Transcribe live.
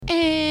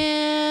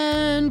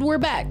we're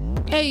back.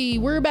 Hey,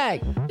 we're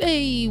back.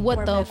 Hey, we're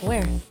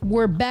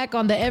back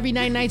on the Every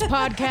Night Nights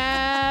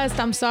podcast.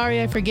 I'm sorry,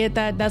 I forget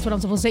that. That's what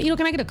I'm supposed to say.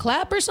 Can I get a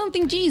clap or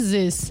something?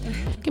 Jesus.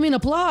 Give me an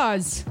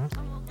applause.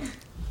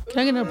 Can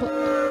I get an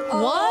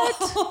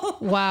applause?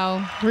 What?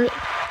 Wow.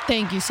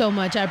 Thank you so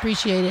much. I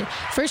appreciate it.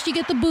 First you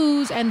get the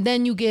booze and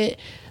then you get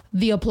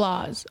the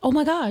applause. Oh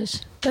my gosh.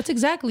 That's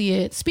exactly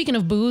it. Speaking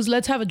of booze,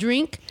 let's have a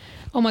drink.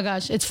 Oh my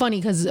gosh, it's funny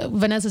because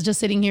Vanessa's just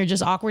sitting here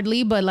just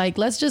awkwardly, but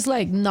let's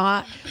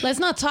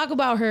not talk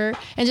about her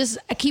and just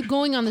keep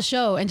going on the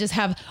show and just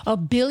have a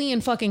billion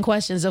fucking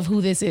questions of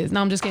who this is.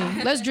 No, I'm just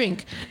kidding. Let's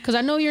drink because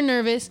I know you're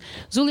nervous.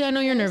 Zuli, I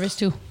know you're nervous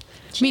too.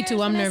 Cheers, me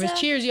too, I'm Vanessa. Nervous.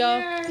 Cheers,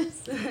 y'all.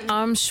 Cheers.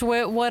 I'm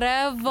Schwit,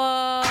 whatever.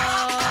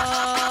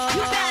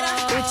 You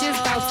better. Bitches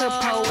about to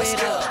pull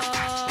it up.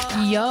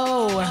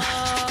 Yo.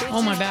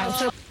 Oh my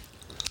gosh.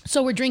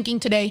 So we're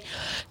drinking today.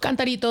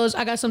 Cantaritos.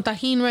 I got some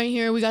tajin right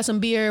here. We got some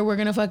beer. We're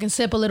going to fucking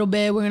sip a little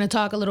bit. We're going to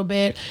talk a little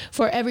bit.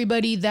 For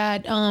everybody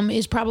that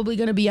is probably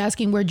going to be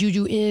asking where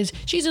Juju is,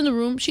 she's in the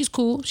room. She's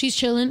cool. She's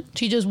chilling.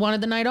 She just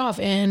wanted the night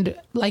off. And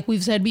like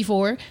we've said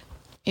before,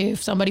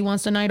 if somebody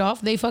wants the night off,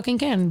 they fucking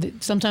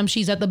can. Sometimes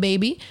she's at the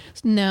baby.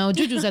 Now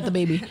Juju's at the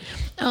baby.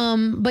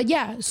 But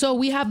yeah, so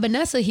we have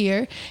Vanessa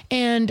here.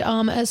 And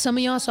as some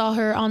of y'all saw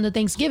her on the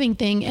Thanksgiving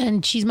thing,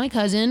 and she's my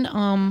cousin.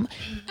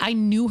 I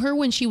knew her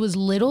when she was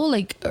little.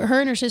 Like her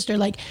and her sister,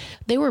 like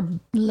they were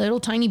little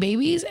tiny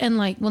babies. And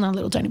like, well, not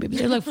little tiny babies.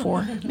 They're like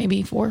 4,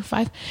 maybe 4 or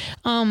 5.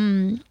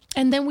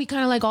 And then we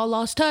kind of like all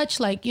lost touch.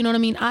 Like, you know what I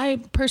mean? I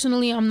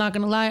personally, I'm not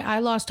going to lie. I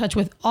lost touch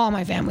with all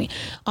my family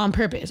on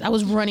purpose. I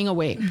was running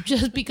away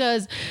just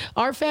because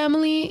our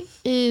family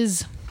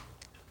is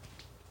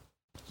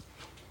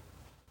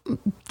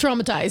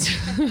traumatized.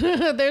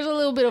 There's a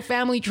little bit of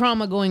family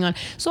trauma going on.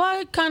 So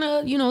I kind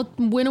of,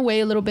 went away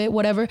a little bit,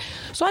 whatever.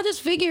 So I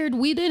just figured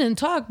we didn't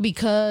talk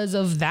because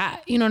of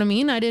that. You know what I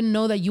mean? I didn't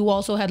know that you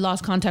also had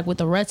lost contact with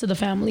the rest of the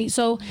family.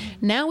 So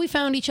now we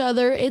found each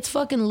other. It's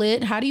fucking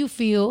lit. How do you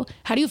feel?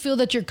 How do you feel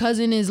that your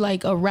cousin is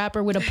like a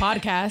rapper with a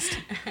podcast?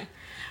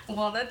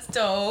 Well, that's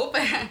dope.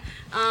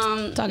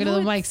 Talking to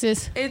the mic,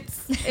 sis.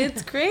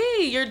 It's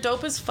great. You're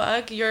dope as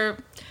fuck. You're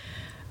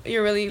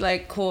really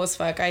like cool as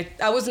fuck.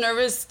 I was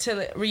nervous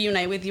to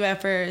reunite with you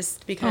at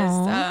first because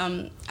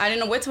I didn't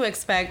know what to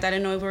expect. I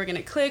didn't know if we were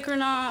gonna click or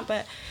not,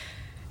 but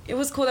it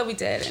was cool that we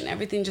did, and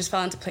everything just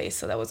fell into place,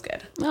 so that was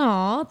good.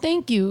 Oh,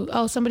 thank you.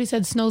 Oh, somebody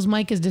said Snow's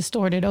mic is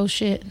distorted. Oh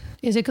shit.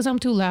 Is it because I'm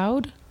too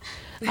loud?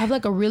 I have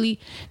like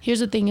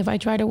here's the thing, if I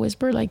try to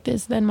whisper like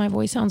this, then my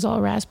voice sounds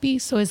all raspy.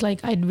 So it's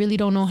like I really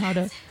don't know how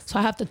to, so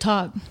I have to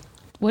talk.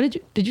 What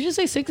did you just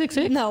say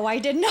 666? No, I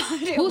did not.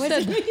 Who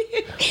said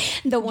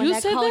that? The one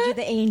that called you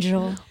the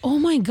angel. Oh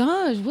my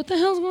gosh, what the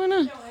hell's going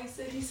on? No, I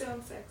said you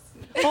sound sexy.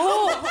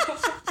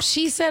 Oh,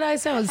 she said I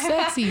sound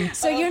sexy.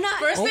 So you're not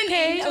first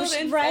okay,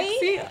 right?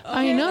 Okay.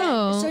 I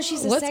know. So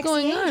she's a what's sexy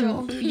going angel.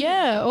 on?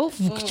 Yeah. Oh,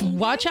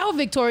 watch out,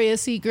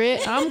 Victoria's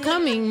Secret. I'm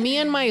coming. Me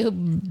and my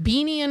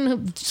beanie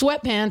and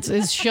sweatpants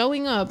is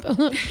showing up.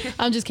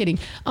 I'm just kidding.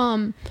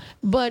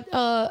 But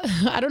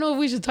I don't know if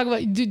we should talk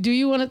about. Do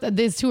you want to?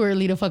 It's too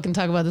early to fucking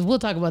talk about this. We'll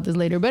talk about this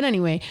later. But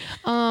anyway,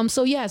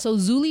 so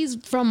Zuli's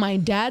from my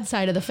dad's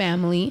side of the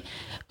family.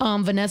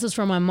 Vanessa's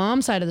from my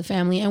mom's side of the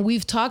family, and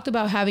we've talked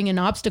about having an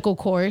obstacle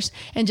course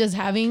and just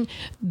having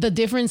the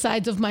different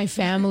sides of my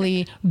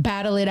family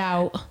battle it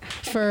out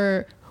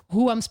for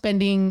who I'm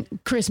spending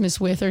Christmas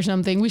with or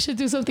something. We should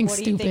do something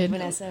stupid. What do you think,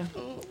 Vanessa?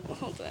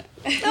 Hold on.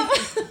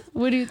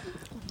 What do you?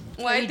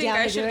 Well, I think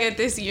I should get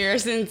this year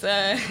since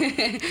you're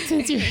so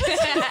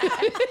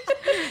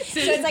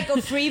it's like a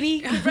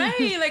freebie,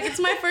 right? Like it's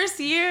my first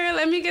year.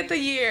 Let me get the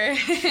year.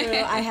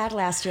 True, I had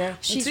last year.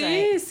 She's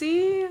right.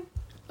 See.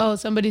 Oh,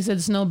 somebody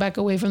said Snow back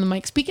away from the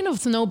mic. Speaking of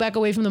Snow back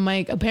away from the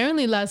mic,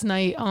 apparently last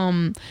night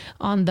on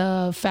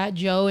the Fat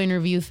Joe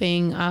interview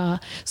thing,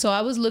 so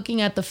I was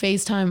looking at the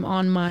FaceTime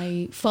on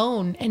my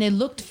phone and it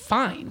looked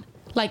fine.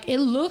 Like it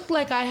looked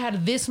like I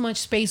had this much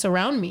space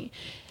around me.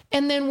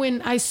 And then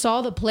when I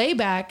saw the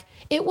playback,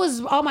 it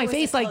was on my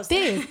face like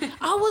this.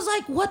 I was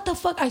like, what the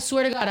fuck? I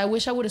swear to God, I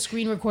wish I would have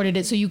screen recorded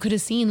it so you could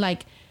have seen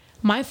like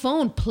my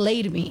phone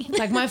played me.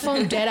 Like my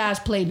phone dead ass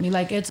played me.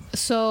 Like it's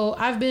so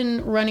I've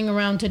been running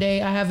around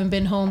today. I haven't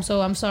been home, so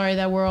I'm sorry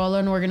that we're all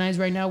unorganized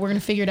right now. We're gonna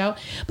figure it out.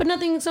 But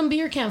nothing some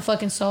beer can't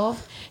fucking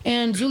solve.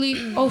 And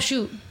Zuli, oh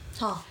shoot.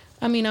 Huh.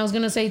 I mean, I was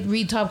gonna say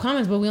read top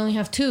comments, but we only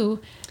have 2,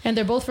 and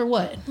they're both for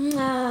what? I don't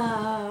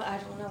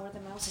know where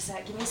the mouse is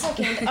at. Give me a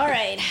second. All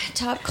right,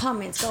 top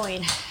comments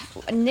going.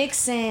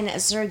 Nixon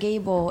Sir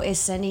Gable is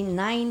sending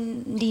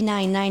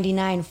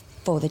 $99.99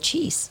 for the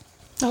cheese.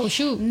 Oh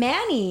shoot.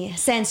 Manny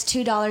sends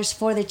 $2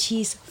 for the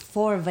cheese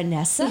for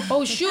Vanessa.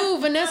 Oh shoot,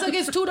 Vanessa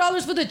gets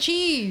 $2 for the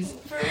cheese.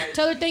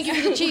 Tell her thank you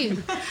for the cheese.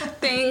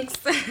 Thanks.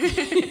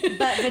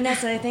 But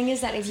Vanessa, the thing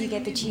is that if you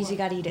get the cheese, you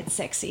gotta eat it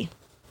sexy.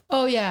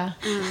 Oh yeah.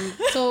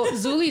 So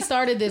Zuli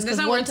started this That's because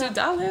not one worth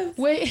time. $2.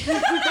 Wait.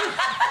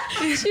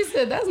 She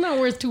said that's not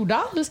worth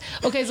 $2.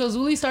 Okay, so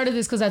Zuli started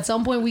this because at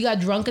some point we got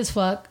drunk as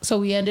fuck. So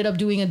we ended up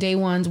doing a day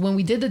ones. When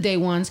we did the day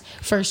ones,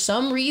 for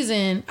some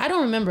reason, I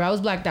don't remember. I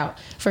was blacked out.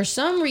 For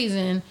some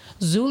reason,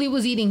 Zuli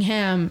was eating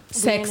ham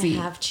sexy. We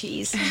didn't have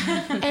cheese.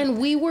 And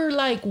we were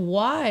like,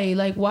 why?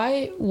 Like,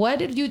 why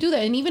did you do that?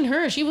 And even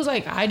her, she was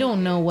like, I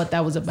don't know what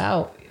that was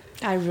about.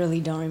 I really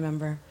don't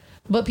remember.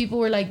 But people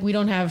were like, we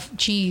don't have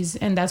cheese.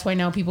 And that's why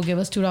now people give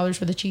us $2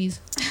 for the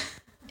cheese.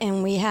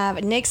 And we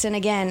have Nixon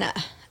again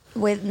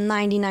with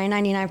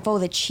 $99.99 for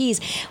the cheese.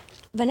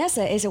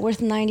 Vanessa, is it worth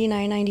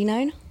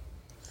 $99.99?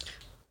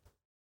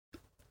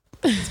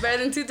 It's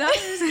better than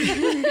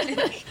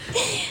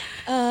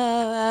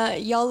 $2.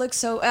 Y'all look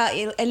so,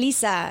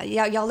 Elisa,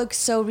 y'all look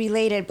so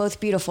related, both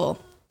beautiful.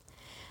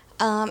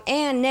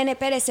 And Nene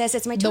Perez says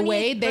it's my 28th The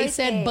way they birthday.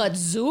 said, but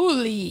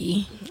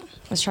Zuli.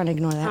 I was trying to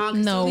ignore that.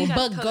 No,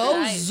 but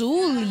go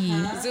Zuli.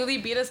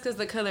 Zuli beat us because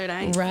the colored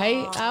eyes.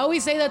 Right? I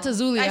always say that to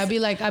Zuli. I'd be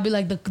like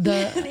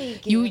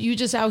the you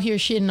just out here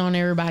shitting on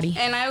everybody.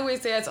 And I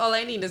always say that's all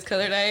I need is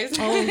colored eyes.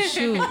 Oh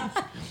shoot.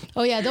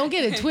 Oh yeah, don't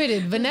get it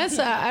twisted.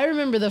 Vanessa, I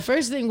remember the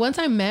first thing, once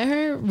I met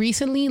her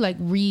recently, like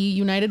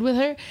reunited with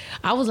her,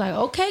 I was like,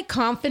 okay,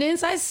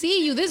 confidence, I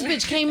see you. This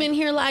bitch came in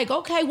here like,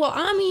 okay, well,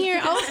 I'm here.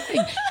 I was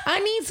like, I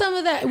need some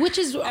of that, which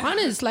is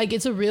honest, like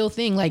it's a real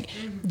thing. Like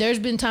there's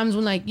been times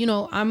when like, you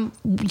know, I'm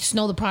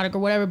smell the product or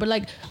whatever, but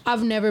like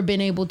I've never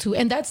been able to,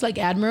 and that's like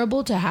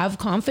admirable to have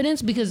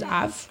confidence because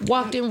I've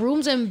walked in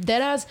rooms and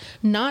deadass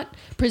not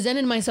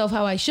presented myself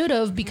how I should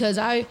have because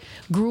I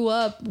grew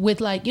up with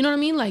like, you know what I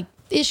mean? Like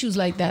issues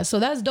like that. So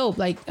that's dope.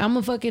 Like I'm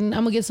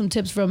gonna get some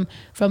tips from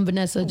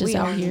Vanessa just We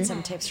out are here. getting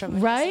some tips from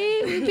Vanessa.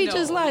 Right? We be No,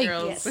 just like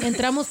girls.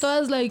 entramos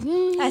todas like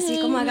Así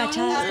como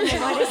agachadas.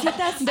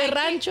 Pobrecitas. de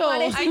rancho.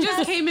 I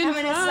just came in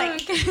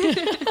Vanessa's drunk.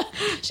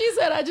 She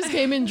said I just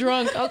came in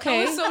drunk. I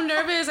Okay. was so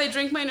nervous. I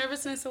drank my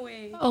nervousness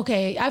away.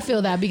 Okay, I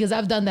feel that because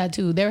I've done that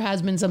too. There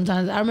has been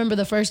sometimes. I remember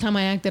the first time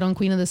I acted on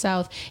Queen of the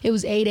South, it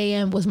was 8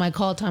 a.m. was my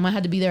call time. I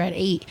had to be there at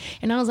 8.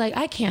 And I was like,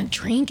 I can't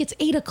drink. It's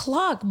 8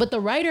 o'clock. But the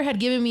writer had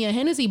given me a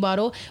Hennessy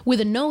bottle with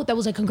a note that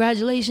was like,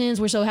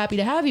 congratulations, we're so happy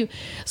to have you.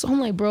 So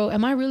I'm like, bro,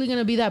 am I really going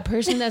to be that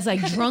person that's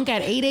like drunk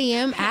at 8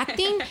 a.m.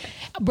 acting?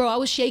 Bro, I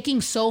was shaking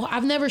so,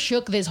 I've never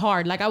shook this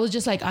hard. Like I was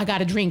just like, I got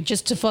to drink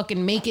just to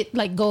fucking make it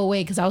like go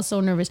away because I was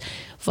so nervous.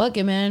 Fuck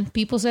it, man.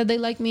 People said they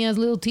liked me as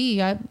Lil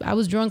T. I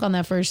was drunk on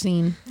that first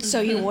scene. So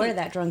you were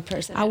that drunk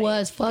person. I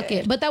was, fuck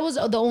it. But that was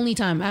the only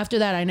time. After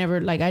that, I never,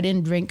 like, I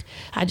didn't drink.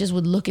 I just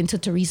would look into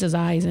Teresa's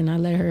eyes and I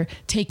let her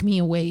take me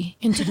away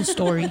into the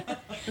story.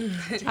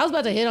 I was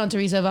about to hit on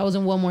Teresa if I was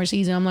in one more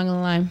season. I'm not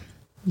gonna lie.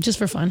 Just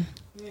for fun.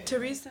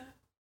 Teresa.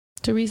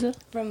 Teresa?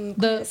 From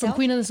From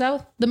Queen of the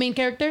South? The main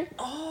character?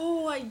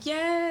 Oh,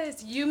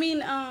 yes. You mean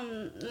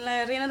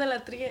La Reina de la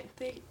Tigre?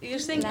 You're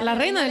saying? La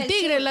Reina del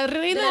Tigre, la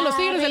Reina de los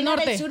Tigres del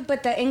Norte. Sur,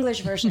 but the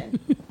English version.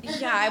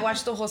 Yeah, I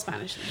watched the whole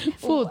Spanish.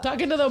 Fool,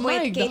 talking to the With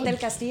mic. Kate dog. del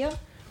Castillo.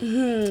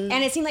 And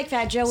it seemed like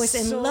Fat Joe was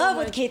in So love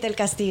with much. Kate del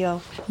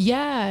Castillo.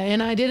 Yeah,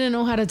 and I didn't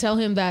know how to tell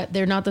him that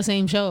they're not the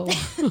same show.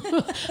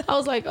 I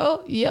was like,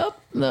 oh, yep.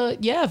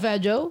 Yeah, Fat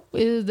Joe.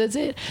 That's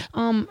it.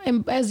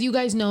 And as you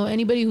guys know,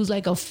 anybody who's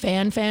like a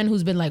fan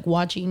who's been like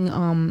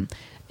watching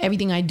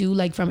everything I do,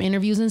 like from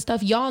interviews and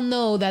stuff, y'all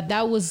know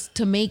that was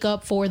to make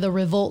up for the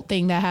revolt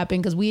thing that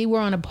happened because we were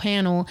on a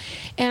panel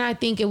and I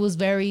think it was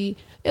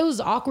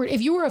awkward.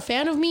 If you were a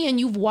fan of me and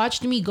you've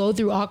watched me go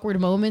through awkward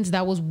moments,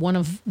 that was one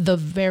of the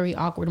very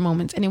awkward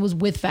moments, and it was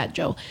with Fat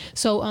Joe.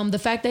 So the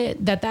fact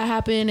that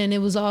happened and it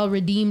was all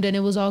redeemed and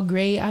it was all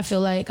great, I feel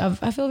like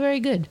I feel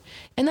very good.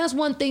 And that's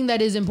one thing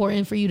that is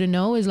important for you to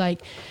know is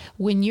like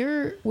when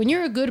you're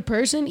a good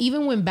person,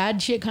 even when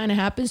bad shit kind of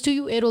happens to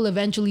you, it'll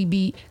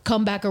eventually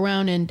come back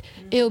around and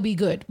it'll be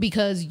good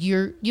because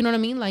you know what I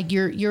mean? Like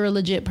you're a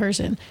legit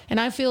person. And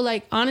I feel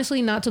like,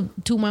 honestly, not to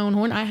toot my own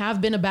horn, I have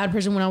been a bad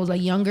person when I was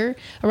like younger,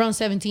 around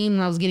 17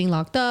 when I was getting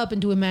locked up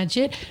and doing mad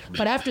shit.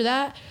 But after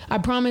that, I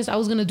promised I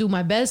was going to do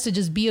my best to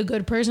just be a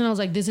good person. I was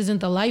like, this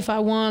isn't the life I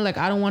want. Like,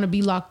 I don't want to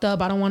be locked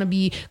up. I don't want to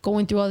be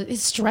going through all this.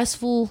 It's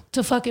stressful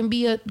to fucking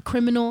be a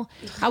criminal.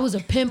 I was a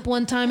pimp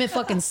one time. It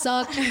fucking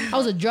sucked. I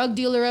was a drug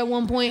dealer at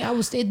one point.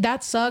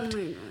 That sucked.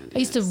 I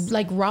used to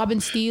like rob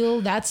and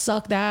steal. That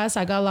sucked ass.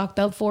 I got locked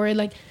up for it.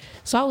 Like,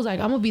 so I was like,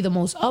 I'm going to be the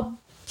most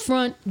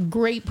upfront,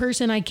 great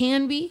person I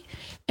can be.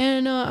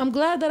 And I'm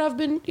glad that I've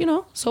been,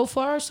 so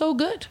far so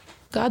good.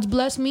 God's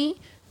blessed me.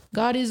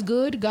 God is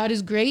good. God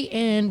is great.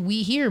 And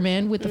we here,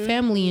 man, with the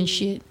family and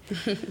shit.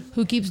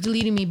 Who keeps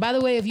deleting me? By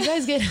the way, if you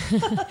guys get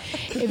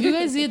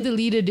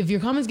deleted, if your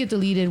comments get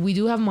deleted, we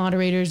do have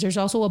moderators. There's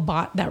also a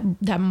bot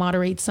that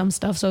moderates some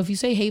stuff. So if you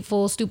say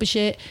hateful, stupid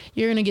shit,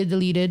 you're going to get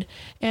deleted.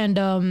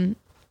 And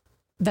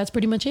that's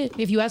pretty much it.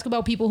 If you ask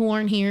about people who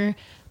aren't here,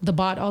 the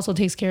bot also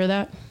takes care of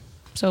that.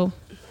 So,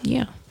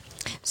 yeah.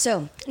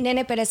 So,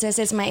 Nene Perez says,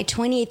 it's my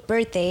 28th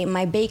birthday.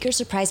 My baker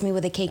surprised me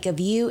with a cake of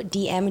you.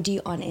 DM'd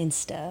you on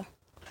Insta.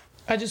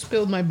 I just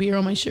spilled my beer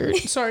on my shirt.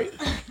 Sorry.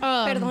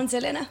 Perdón,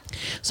 Selena.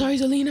 Sorry,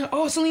 Selena.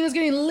 Oh, Selena's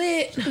getting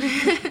lit.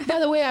 By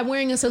the way, I'm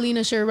wearing a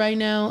Selena shirt right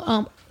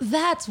now.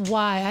 That's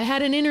why I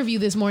had an interview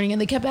this morning and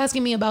they kept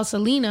asking me about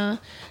Selena.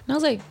 And I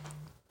was like,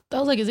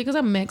 is it because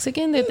I'm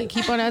Mexican that they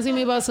keep on asking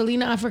me about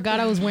Selena? I forgot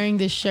I was wearing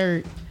this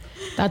shirt.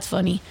 That's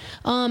funny.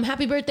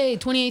 Happy birthday,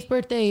 28th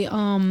birthday,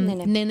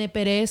 Nene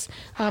Perez.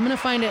 I'm gonna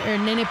find it, or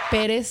Nene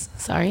Perez.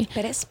 Sorry.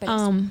 Perez.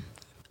 I'm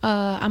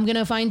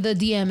gonna find the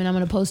DM and I'm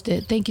gonna post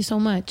it. Thank you so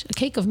much. A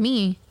cake of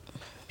me.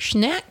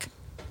 Snack.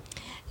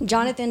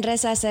 Jonathan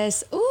Reza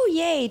says, "Ooh,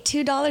 yay!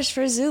 $2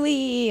 for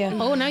Zuli."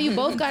 Oh, now you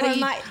both got it.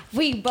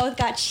 We both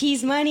got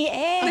cheese money.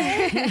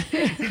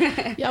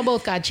 Eh? Y'all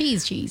both got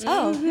cheese.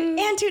 Oh,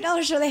 and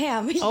 $2 for the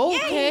ham.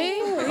 Okay.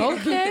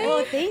 Okay.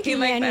 Well, thank you,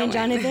 like Manny that and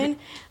Jonathan.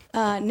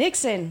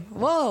 Nixon,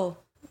 whoa.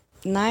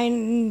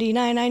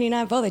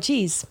 $99.99 for the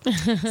cheese.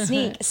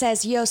 Sneak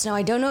says, "Yo, Snow,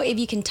 I don't know if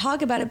you can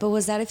talk about it, but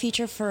was that a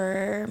feature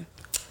for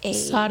a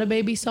Sada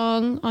Baby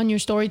song on your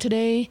story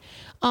today?"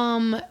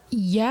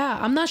 Yeah,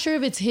 I'm not sure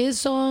if it's his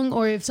song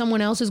or if someone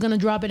else is gonna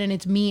drop it and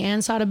it's me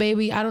and Sada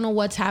Baby. I don't know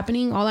what's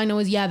happening. All I know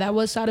is, yeah, that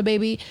was Sada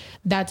Baby.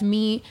 That's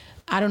me.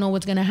 I don't know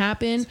what's gonna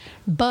happen.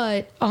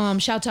 But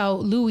shouts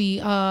out Louis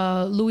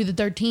the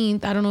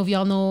 13th. I don't know if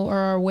y'all know or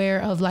are aware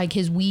of like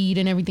his weed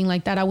and everything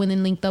like that. I went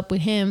and linked up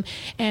with him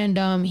and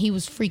he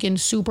was freaking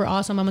super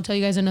awesome. I'm gonna tell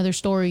you guys another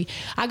story.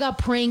 I got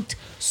pranked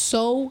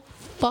so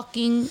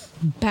fucking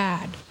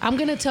bad. I'm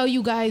gonna tell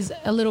you guys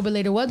a little bit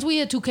later. Once we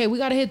hit 2K, we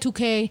gotta hit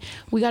 2K.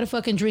 We gotta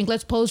fucking drink.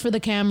 Let's pose for the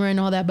camera and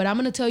all that. But I'm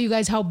gonna tell you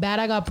guys how bad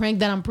I got pranked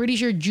that I'm pretty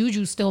sure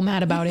Juju's still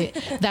mad about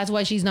it. That's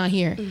why she's not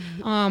here.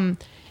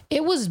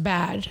 It was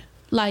bad.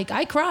 Like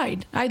I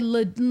cried. I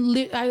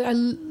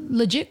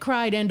legit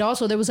cried. And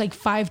also there was like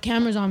 5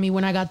 cameras on me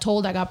when I got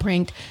told I got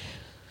pranked.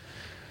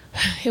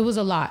 It was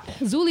a lot.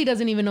 Zuli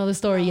doesn't even know the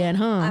story yet,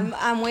 huh?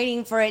 I'm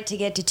waiting for it to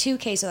get to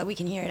 2K so that we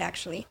can hear it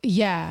actually.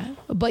 Yeah,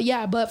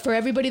 but for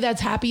everybody that's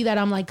happy that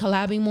I'm like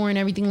collabing more and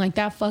everything like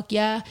that, fuck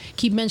yeah.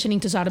 Keep mentioning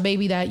to Sada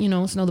Baby that, you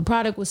know, Snow the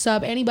Product, what's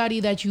up? Anybody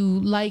that you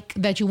like,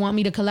 that you want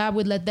me to collab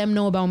with, let them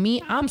know about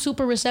me. I'm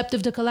super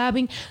receptive to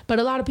collabing, but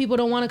a lot of people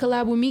don't want to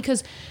collab with me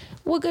because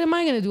what good am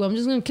I gonna do? I'm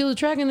just gonna kill the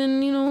track and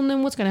then, you know, and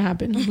then what's gonna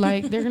happen?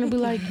 Like, they're gonna be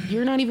like,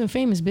 you're not even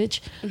famous,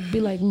 bitch.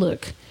 Be like,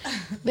 look,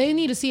 they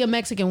need to see a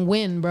Mexican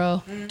win,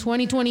 bro.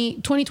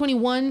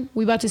 2021,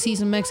 we about to see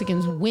some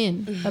Mexicans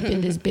win up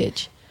in this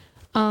bitch.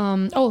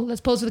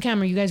 Let's pose for the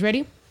camera. You guys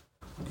ready?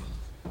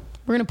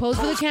 We're gonna pose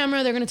for the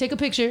camera. They're gonna take a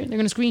picture. They're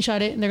gonna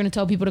screenshot it and they're gonna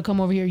tell people to come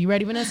over here. You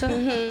ready, Vanessa?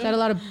 Is that a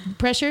lot of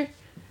pressure?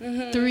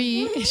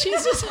 3,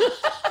 she's just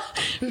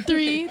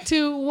 3,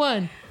 2,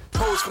 1.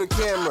 Pose for the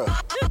camera.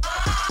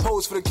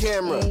 Pose for the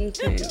camera.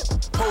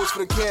 Pose for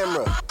the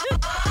camera.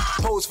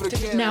 Pose for the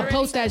camera. Now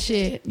post that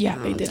shit. Yeah,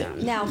 they did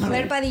it. Now,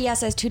 Claire Padilla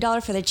says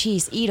 $2 for the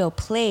cheese. Ito,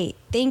 play.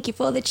 Thank you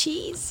for the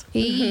cheese.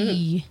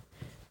 Hey.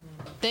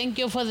 Thank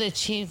you for the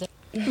cheese.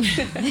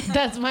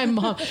 That's my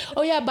mom.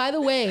 Oh yeah, by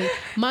the way,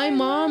 my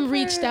mom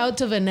reached out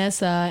to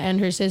Vanessa and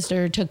her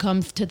sister to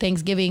come to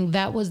Thanksgiving.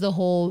 That was the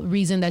whole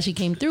reason that she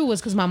came through,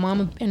 was because my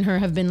mom and her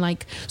have been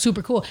like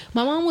super cool.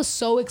 My mom was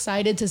so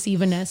excited to see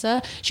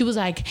Vanessa. She was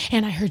like,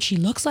 and I heard she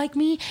looks like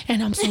me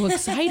and I'm so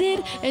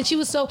excited. And she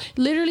was so,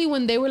 literally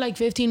when they were like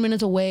 15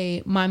 minutes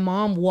away, my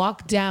mom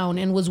walked down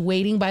and was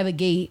waiting by the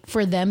gate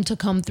for them to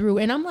come through.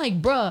 And I'm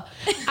like, bruh,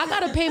 I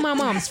gotta pay my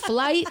mom's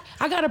flight.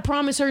 I gotta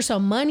promise her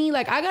some money.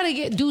 Like I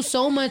gotta do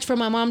so much for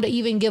my mom to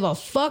even give a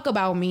fuck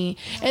about me,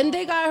 and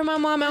they got my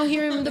mom out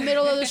here in the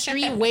middle of the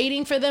street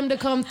waiting for them to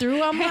come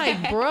through. I'm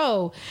like,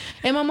 bro.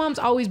 And my mom's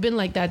always been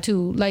like that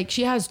too. Like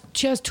she has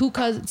 2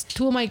 cousins,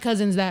 2 of my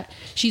cousins that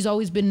she's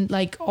always been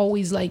like,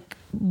 always like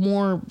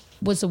more,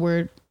 what's the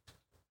word,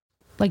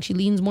 like she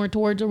leans more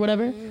towards or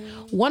whatever.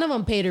 One of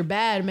them paid her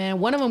bad, man.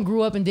 One of them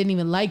grew up and didn't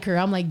even like her.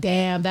 I'm like,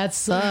 damn, that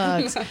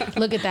sucks.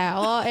 Look at that.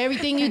 Oh,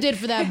 everything you did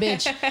for that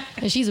bitch.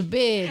 And she's a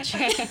bitch.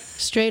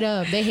 Straight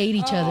up. They hate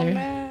each other.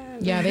 Man.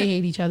 Yeah, they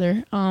hate each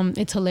other.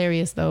 It's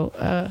hilarious though.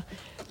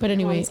 But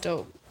anyway,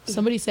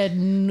 somebody said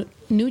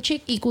new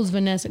chick equals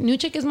Vanessa. New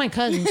chick is my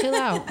cousin. Chill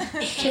out.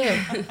 Chill.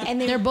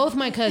 And they're both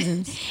my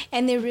cousins.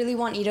 And they really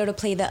want Ito to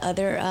play the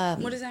other.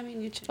 What does that mean,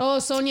 new chick? Oh,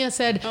 Sonia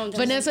said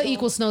Vanessa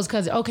equals Snow's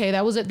cousin. Okay,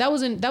 that was it. That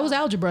was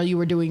algebra you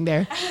were doing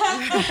there.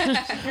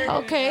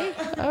 Okay,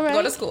 all right.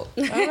 Go to school.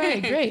 All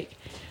right, great.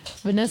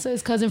 Vanessa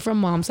is cousin from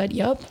mom's side.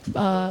 Yup.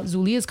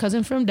 Zuli is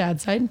cousin from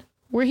dad's side.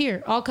 We're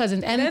here, all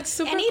cousins, and That's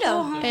super Ito.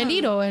 cool, huh? and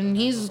Ito, and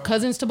he's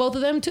cousins to both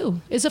of them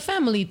too. It's a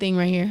family thing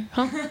right here,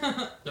 huh?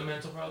 The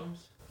mental problems?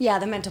 Yeah,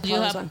 the mental You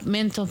problems have one.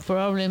 mental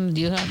problems.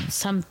 You have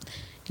some.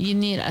 You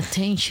need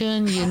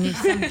attention. You need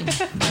something.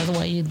 That's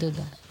why you do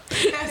that.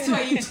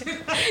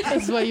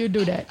 That's why you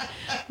do that.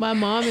 My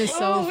mom is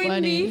so we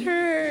funny. need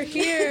her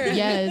here.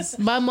 Yes,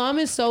 my mom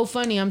is so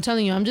funny. I'm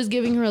telling you, I'm just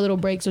giving her a little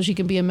break so she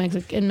can be in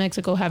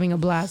Mexico having a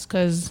blast,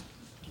 because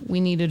we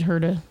needed her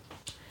to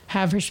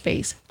have her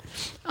space.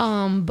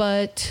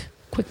 But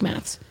quick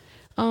maths.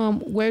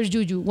 Where's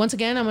Juju? Once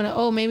again, I'm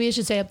gonna. Maybe I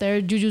should say up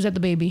there. Juju's at the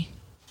baby.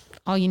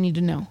 All you need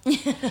to know.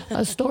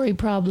 A story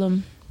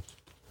problem.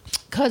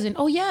 Cousin.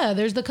 Oh yeah,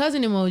 there's the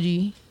cousin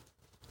emoji.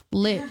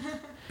 Lit.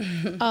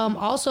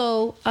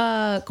 Also,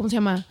 ¿cómo se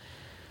llama?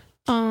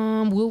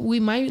 We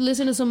might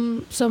listen to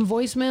some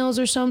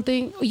voicemails or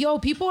something. Yo,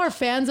 people are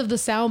fans of the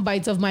sound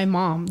bites of my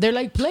mom. They're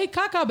like, play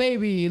caca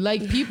baby.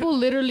 Like, people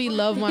literally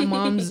love my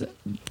mom's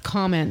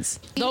comments.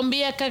 Don't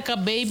be a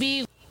caca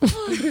baby.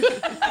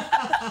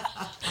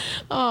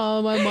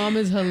 Oh, my mom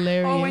is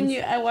hilarious. Oh, when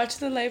I watched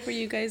the live for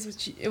you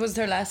guys, it was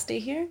her last day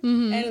here,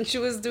 and she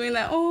was doing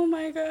that. Oh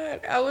my god,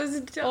 I was.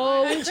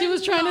 When she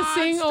was trying to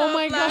sing, oh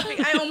my laughing.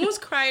 god, I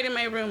almost cried in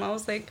my room. I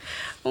was like,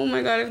 oh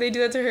my god, if they do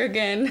that to her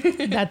again.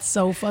 that's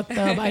so fucked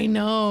up. I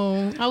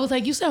know. I was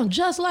like, you sound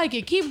just like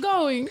it. Keep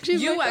going.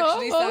 She's You like,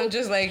 actually sound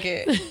just like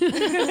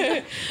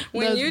it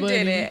when That's you funny.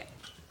 did it.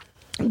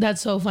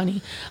 That's so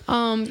funny.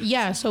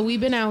 Yeah. So we've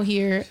been out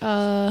here.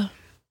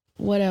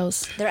 What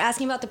else? They're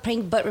asking about the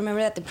prank, but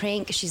remember that the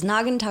prank, she's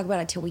not going to talk about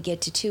it until we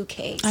get to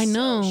 2K. I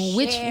know. So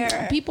Which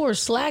share. people are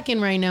slacking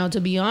right now,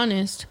 to be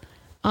honest.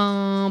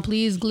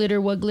 Please,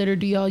 glitter. What glitter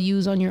do y'all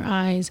use on your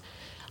eyes?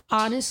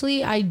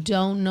 Honestly, I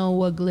don't know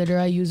what glitter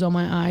I use on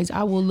my eyes.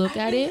 I will look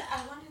at it. I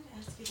wanted to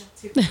ask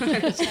you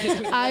that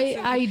too.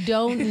 I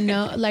don't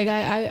know. Like,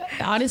 I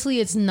honestly,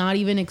 it's not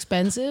even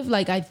expensive.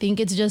 Like, I think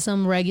it's just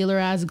some regular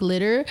ass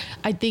glitter.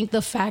 I think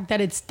the fact that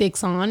it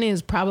sticks on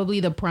is probably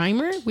the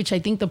primer, which I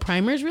think the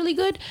primer is really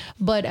good.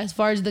 But as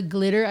far as the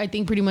glitter, I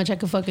think pretty much I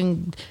could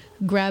fucking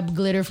grab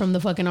glitter from the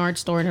fucking art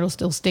store and it'll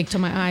still stick to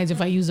my eyes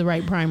if I use the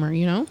right primer,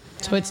 you know?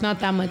 So it's not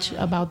that much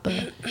about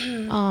the,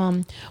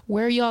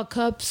 where are y'all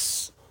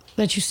cups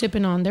that you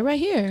sipping on? They're right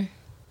here.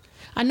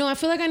 I know. I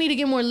feel like I need to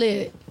get more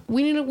lit.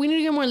 We need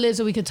to get more lit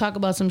so we could talk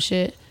about some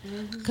shit.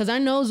 Cause I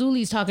know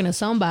Zuli's talking to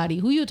somebody.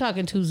 Who you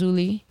talking to,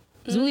 Zuli?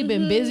 Zuli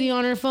been busy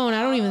on her phone.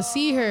 I don't even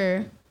see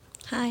her.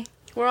 Hi.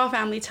 We're all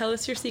family. Tell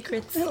us your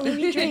secrets. Let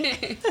me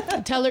drink.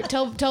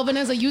 Tell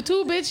Vanessa, you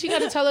too, bitch. You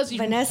gotta tell us.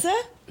 Vanessa,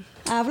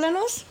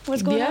 háblanos.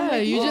 What's going on? Yeah,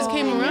 with you just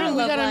came around.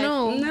 We gotta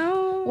know.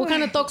 No. What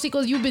kind of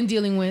toxicos you've been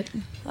dealing with?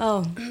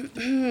 Oh,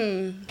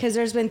 because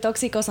there's been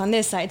toxicos on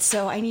this side,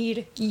 so I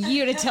need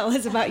you to tell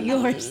us about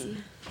yours.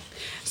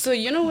 So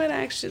you know what?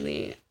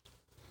 Actually,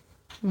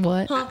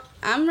 What?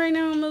 I'm right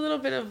now. I'm a little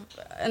bit of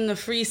on the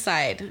free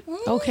side.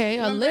 Okay,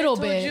 a little I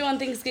told bit. you on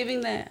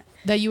Thanksgiving that.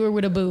 That you were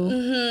with a boo.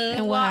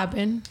 And what Well,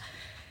 happened?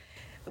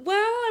 Well,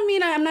 I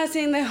mean, I'm not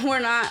saying that we're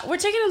not. We're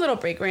taking a little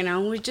break right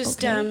now. We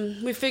just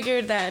we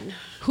figured that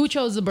Who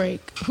chose the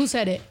break? Who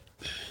said it?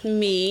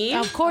 me.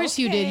 Of course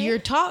you did.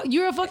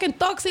 You're a fucking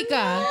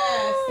toxica.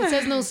 It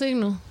says no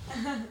signal.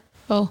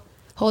 Oh,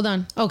 hold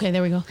on. Okay,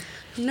 there we go.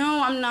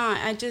 No, I'm not.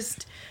 I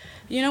just,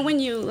 you know, when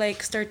you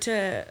like start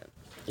to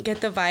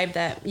get the vibe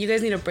that you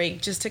guys need a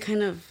break just to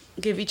kind of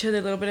give each other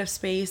a little bit of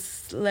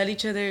space, let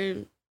each other,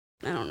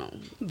 I don't know,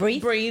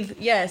 breathe.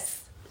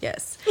 Yes.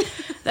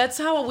 That's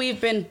how we've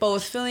been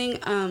both feeling.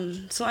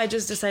 So I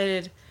just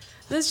decided,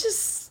 let's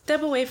just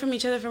step away from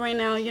each other for right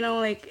now. You know,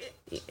 like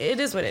it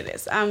is what it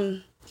is.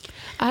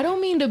 I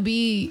don't mean to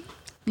be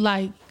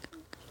like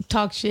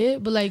talk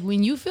shit, but like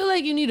when you feel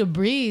like you need to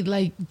breathe,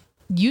 like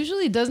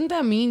usually doesn't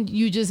that mean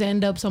you just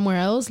end up somewhere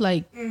else?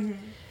 Like,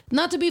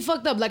 not to be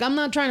fucked up. Like, I'm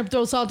not trying to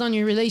throw salt on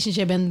your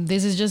relationship, and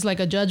this is just like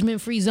a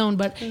judgment-free zone.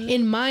 But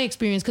in my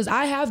experience, because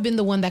I have been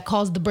the one that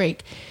calls the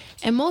break,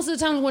 and most of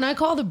the times when I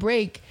call the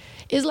break,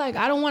 it's like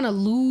I don't want to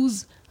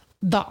lose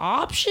the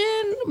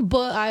option,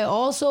 but I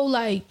also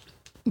like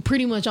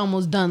pretty much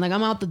almost done. Like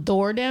I'm out the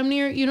door damn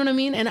near, you know what I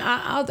mean? And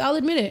I'll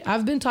admit it.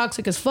 I've been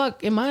toxic as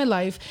fuck in my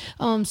life.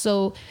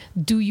 So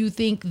do you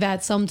think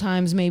that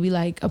sometimes maybe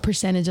like a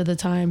percentage of the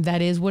time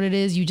that is what it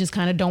is? You just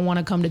kind of don't want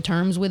to come to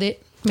terms with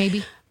it,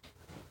 maybe?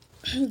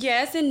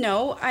 Yes and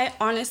no. I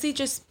honestly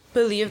just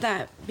believe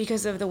that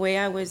because of the way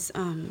I was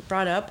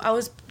brought up.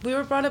 We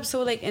were brought up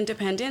so like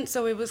independent.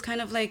 So it was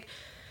kind of like,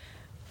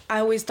 I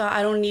always thought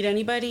I don't need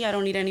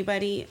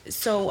anybody.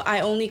 So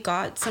I only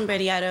got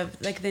somebody out of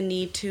like the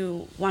need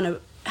to want to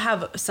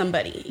have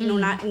somebody, you know,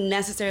 not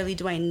necessarily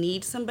do I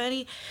need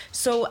somebody.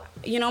 So,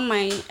 you know,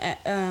 my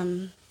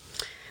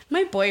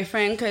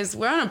boyfriend, because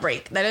we're on a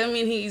break. That doesn't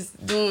mean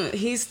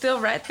he's still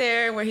right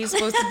there where he's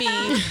supposed to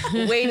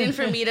be waiting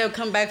for me to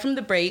come back from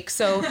the break.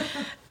 So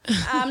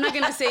I'm not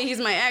going to say he's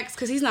my ex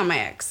because he's not my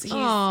ex. He's, you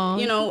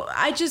know,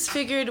 I just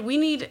figured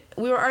we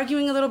were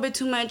arguing a little bit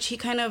too much. He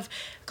kind of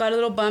got a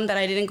little bummed that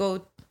I didn't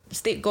go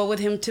with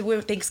him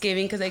to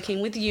Thanksgiving because I came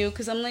with you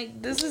because I'm like,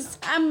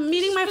 I'm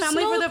meeting my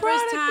family for the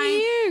first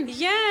time.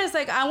 Yes,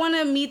 like I want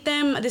to meet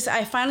them.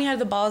 I finally had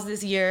the balls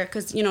this year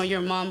because, you know,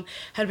 your mom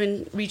had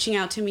been reaching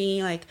out to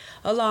me like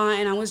a lot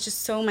and I was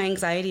just my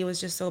anxiety was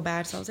just so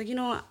bad. So I was like, you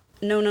know what?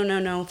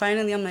 No.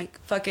 Finally, I'm like,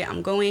 fuck it,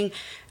 I'm going.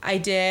 I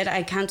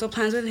canceled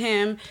plans with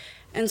him.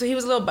 And so he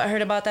was a little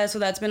butthurt about that. So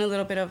that's been a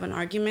little bit of an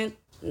argument.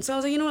 And so I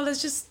was like, you know what,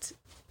 let's just,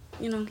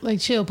 you know. Like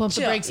chill, pump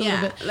the brakes a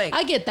little bit. Like,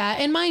 I get that.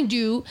 And mind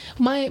you,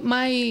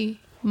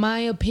 my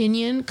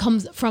opinion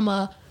comes from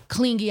a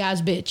clingy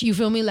ass bitch. You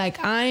feel me?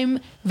 Like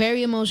I'm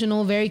very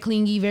emotional, very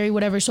clingy, very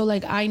whatever. So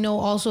like I know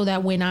also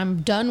that when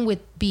I'm done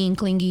with being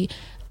clingy,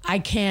 I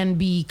can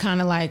be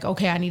kind of like,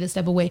 okay, I need to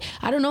step away.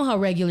 I don't know how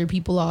regular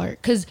people are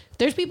because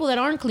there's people that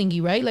aren't clingy,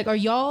 right? Like, are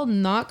y'all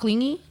not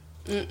clingy?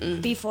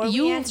 Before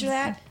we answer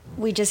that,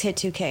 We just hit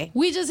 2K.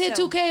 We just hit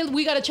 2K.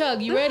 We got to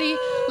chug. You ready?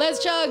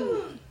 Let's chug.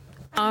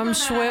 I'm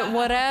sweat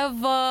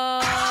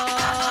whatever.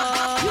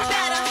 You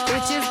better.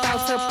 Bitches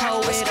about to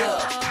pull it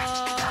up.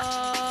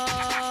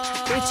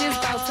 Bitches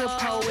about to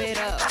pull it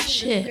up.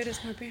 Shit.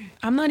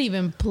 I'm not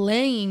even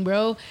playing,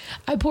 bro.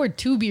 I poured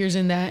 2 beers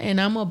in that and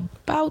I'm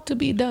about to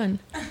be done.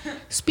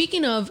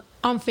 Speaking of,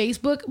 on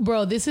Facebook,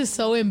 bro, this is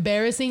so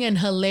embarrassing and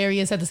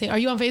hilarious at the same. Are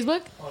you on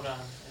Facebook? Hold on.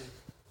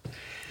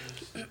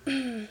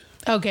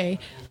 Okay.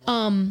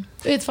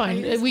 It's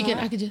fine.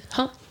 I could just,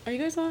 huh? Are you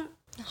guys on?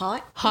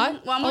 Hot?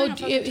 Hot? Well, I'm wearing a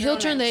fucking He'll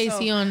turn the turtleneck,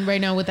 AC so- on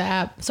right now with the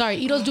app. Sorry,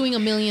 Ito's doing a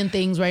million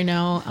things right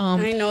now.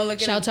 I know, look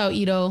at Shouts out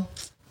Ito.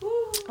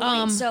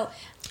 So,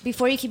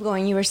 before you keep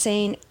going, you were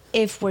saying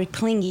if we're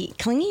clingy.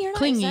 Clingy or not?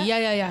 Clingy, Is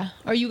that- yeah.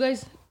 Are you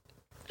guys?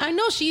 I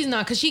know she's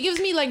not, because she gives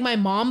me like my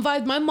mom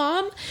vibe. My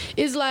mom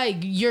is like,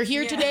 you're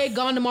here today,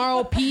 gone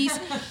tomorrow, peace.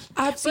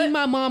 I've seen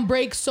my mom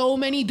break so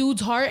many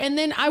dudes' heart. And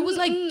then I was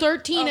like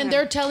 13 and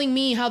they're telling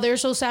me how they're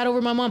so sad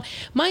over my mom.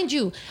 Mind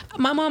you,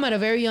 my mom at a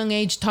very young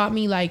age taught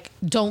me like,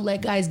 don't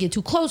let guys get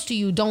too close to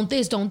you. Don't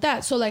this, don't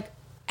that. So like,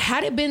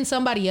 had it been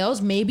somebody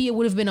else, maybe it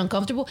would have been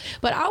uncomfortable.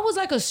 But I was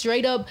like a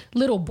straight up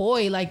little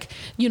boy, like,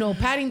 you know,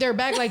 patting their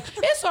back, like,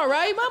 it's all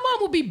right. My mom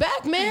will be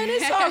back, man.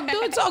 It's all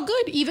good. It's all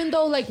good. Even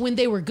though, like, when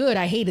they were good,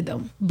 I hated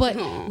them. But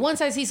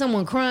once I see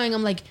someone crying,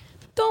 I'm like,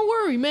 don't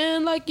worry,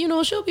 man. Like, you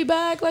know, she'll be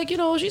back. Like, you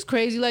know, she's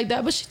crazy like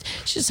that. But she's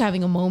just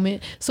having a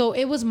moment. So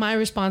it was my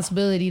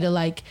responsibility to,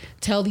 like,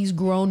 tell these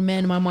grown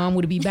men my mom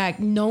would be back,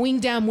 knowing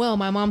damn well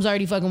my mom's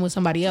already fucking with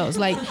somebody else.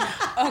 Like,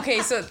 Okay,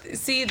 so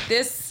see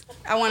this.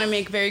 I want to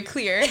make very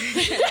clear.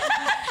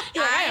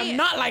 I am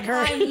not like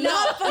her.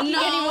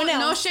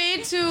 No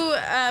shade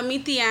to mi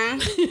tia.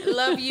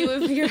 Love you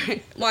if you're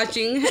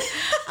watching.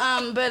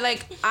 But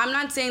like, I'm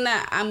not saying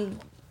that I'm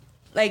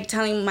like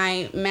telling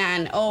my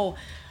man, oh,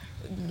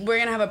 we're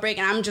gonna have a break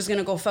and I'm just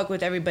gonna go fuck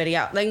with everybody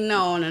out. Like,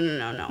 no.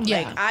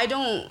 Yeah. Like,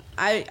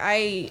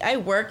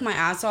 I work my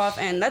ass off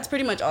and that's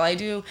pretty much all I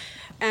do.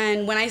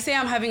 And when I say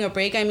I'm having a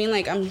break, I mean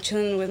like I'm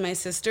chilling with my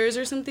sisters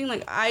or something.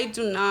 Like, I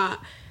do not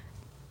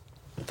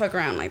fuck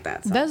around like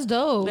that. So. That's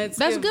dope. Let's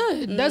That's give-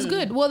 good. That's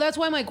good. Well, that's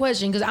why my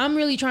question, because I'm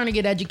really trying to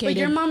get educated. But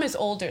your mom is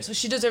older, so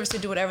she deserves to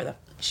do whatever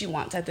she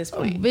wants at this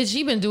point. Bitch,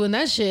 she been doing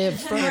that shit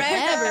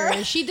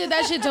forever. She did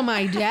that shit to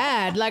my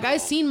dad. Like, I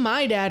seen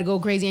my dad go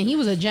crazy, and he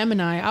was a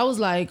Gemini. I was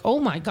like, oh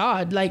my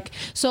God. Like,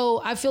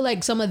 so I feel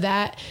like some of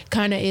that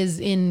kind of is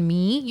in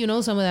me, you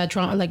know, some of that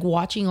trauma, like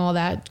watching all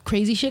that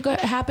crazy shit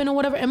happen or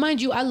whatever. And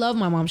mind you, I love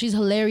my mom. She's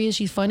hilarious.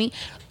 She's funny.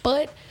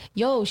 But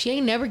yo, she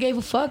ain't never gave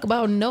a fuck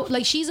about no,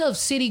 like, she's a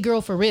city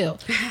girl for real.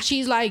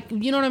 She's like,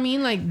 you know what I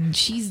mean? Like,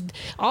 she's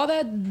all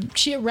that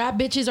shit rap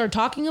bitches are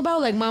talking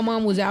about. Like, my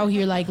mom was out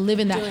here like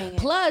living that.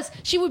 Plus,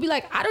 she would be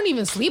like, I don't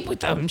even sleep with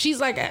them. She's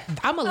like,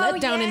 I'm a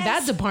letdown in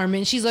that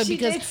department. She's like, She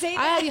because did say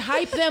I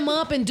hype them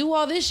up and do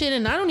all this shit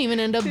and I don't even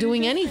end up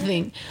doing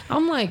anything.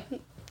 I'm like,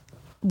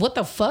 what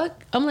the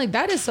fuck? I'm like,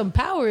 that is some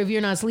power if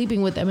you're not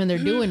sleeping with them and they're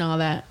doing all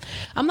that.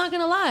 I'm not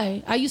gonna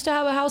lie. I used to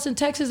have a house in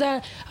Texas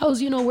that I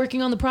was, you know,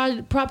 working on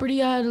the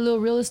property. I had a little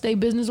real estate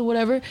business or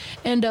whatever.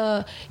 And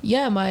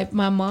yeah, my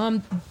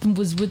mom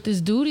was with this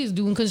dude. He's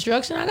doing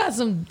construction. I got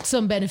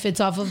some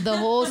benefits off of the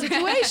whole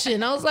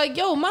situation. I was like,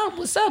 yo, mom,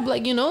 what's up?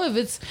 Like, you know,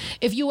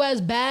 if you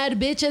as bad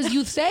bitch as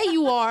you say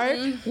you are,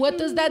 what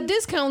does that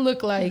discount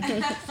look like?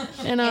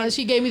 And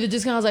she gave me the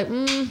discount. I was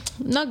like,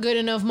 not good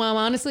enough, mom.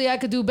 Honestly, I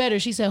could do better.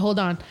 She said, hold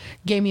on.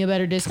 Gave me a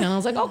better discount. I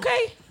was like,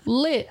 okay,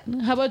 lit.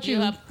 How about you?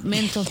 You have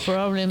mental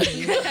problems.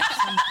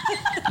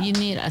 You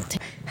need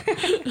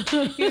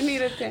attention. You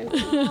need attention.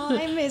 Oh,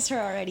 I miss her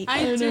already.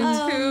 I do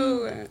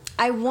too.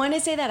 I want to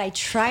say that I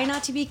try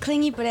not to be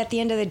clingy, but at the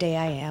end of the day,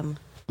 I am.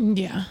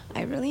 Yeah.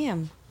 I really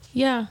am.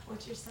 Yeah.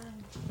 What's your sign?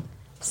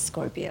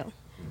 Scorpio.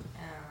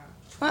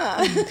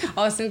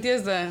 Oh,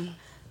 Cynthia's the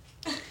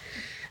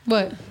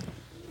What?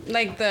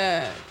 like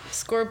the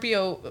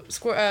Scorpio.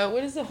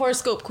 What is the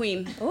horoscope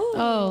queen?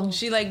 Oh.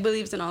 She like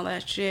believes in all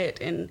that shit,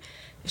 and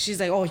she's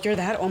like, "Oh, you're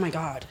that? Oh my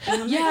god."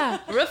 And I'm Yeah.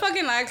 like, real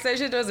fucking lax. That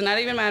shit does not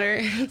even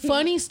matter.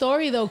 Funny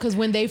story though, because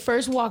when they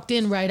first walked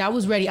in, right, I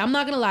was ready. I'm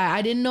not gonna lie,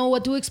 I didn't know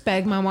what to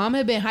expect. My mom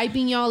had been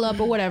hyping y'all up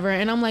or whatever,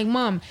 and I'm like,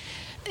 Mom,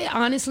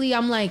 honestly,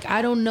 I'm like,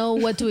 I don't know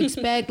what to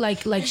expect.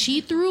 like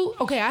she threw.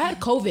 Okay, I had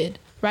COVID.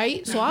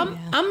 Right, so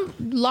I'm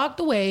locked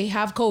away,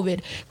 have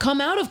COVID, come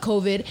out of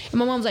COVID, and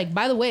my mom's like,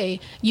 by the way,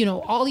 you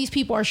know, all these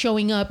people are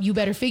showing up. You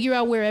better figure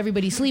out where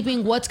everybody's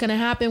sleeping. What's gonna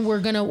happen? We're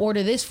gonna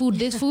order this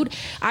food.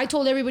 I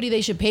told everybody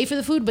they should pay for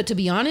the food, but to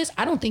be honest,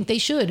 I don't think they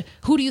should.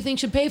 Who do you think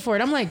should pay for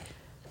it? I'm like,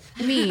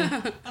 me.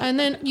 And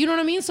then, you know what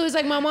I mean? So it's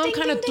like my mom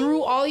kind of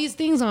threw all these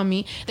things on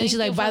me, and she's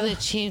like, by the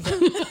cheese.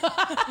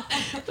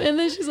 and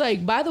then she's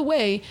like, by the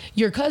way,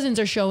 your cousins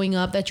are showing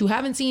up that you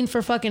haven't seen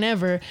for fucking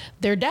ever.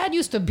 Their dad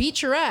used to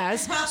beat your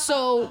ass,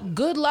 so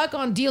good luck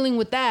on dealing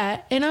with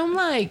that. And I'm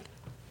like,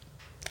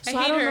 so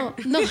I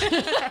don't know.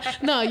 No,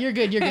 no, you're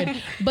good.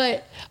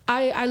 But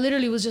I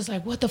literally was just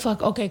like, what the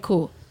fuck? Okay,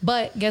 cool.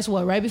 But guess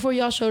what? Right before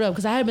y'all showed up,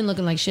 because I had been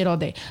looking like shit all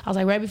day. I was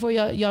like, right before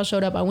y'all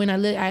showed up,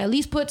 I at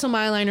least put some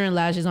eyeliner and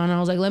lashes on. And I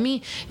was like, let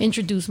me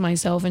introduce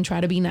myself and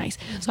try to be nice.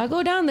 So I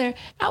go down there.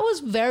 I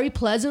was very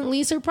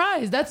pleasantly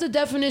surprised. That's the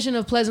definition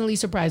of pleasantly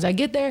surprised. I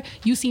get there.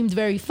 You seemed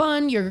very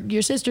fun.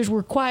 Your sisters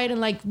were quiet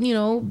and like, you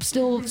know,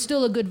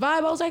 still a good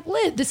vibe. I was like,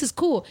 lit. This is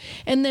cool.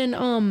 And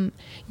then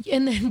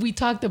we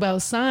talked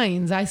about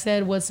signs. I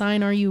said, what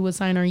sign are you? What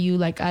sign are you?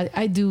 Like,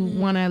 I do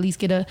want to at least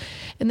get a.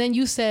 And then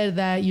you said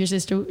that your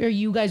sister or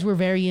you guys were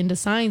very into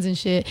signs and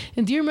shit.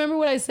 And do you remember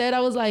what I said? I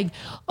was like,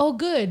 oh,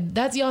 good.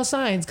 That's y'all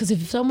signs. Because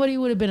if somebody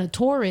would have been a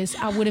Taurus,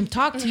 I wouldn't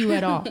talk to you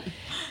at all.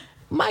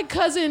 My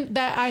cousin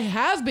that I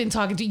have been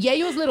talking to,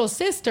 Yayo's little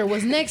sister,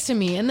 was next to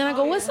me. And then I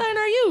go, what sign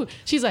are you?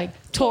 She's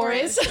like,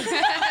 Taurus.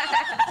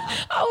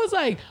 I was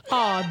like,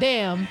 oh,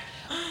 damn.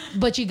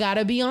 But you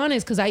gotta be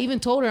honest, because I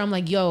even told her, I'm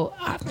like, yo,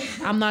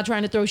 I'm not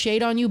trying to throw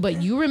shade on you,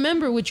 but you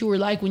remember what you were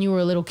like when you were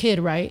a little kid,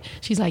 right?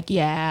 She's like,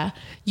 yeah.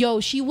 Yo,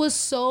 she was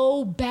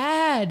so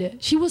bad.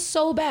 She was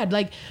so bad.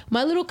 Like,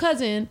 my little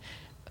cousin,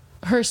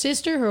 her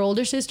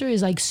older sister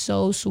is like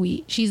so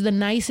sweet. She's the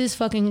nicest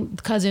fucking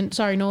cousin.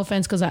 Sorry, no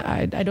offense, because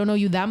I don't know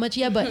you that much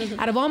yet, but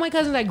out of all my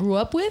cousins I grew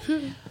up with,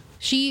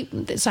 she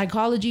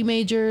psychology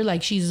major,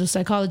 like she's a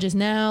psychologist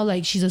now,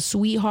 like she's a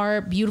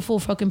sweetheart, beautiful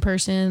fucking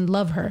person,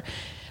 love her.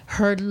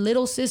 Her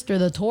little sister,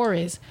 the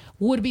Taurus,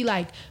 would be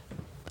like,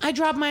 I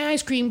dropped my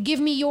ice cream, give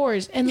me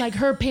yours. And like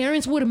her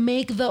parents would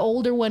make the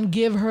older one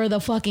give her the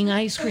fucking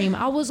ice cream.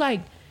 I was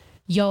like,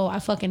 yo, I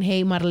fucking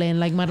hate Marlene.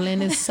 Like,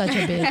 Marlene is such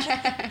a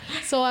bitch.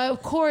 So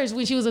of course,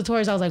 when she was a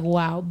Taurus, I was like,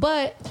 wow.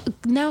 But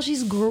now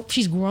she's grown,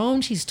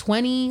 she's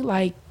 20,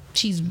 like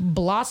she's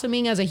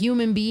blossoming as a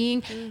human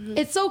being. Mm-hmm.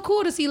 It's so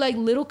cool to see like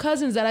little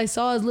cousins that I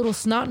saw as little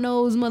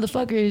snot-nosed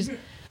motherfuckers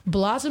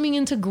blossoming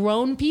into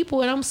grown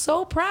people, and I'm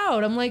so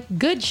proud. I'm like,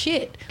 good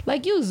shit.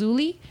 Like you,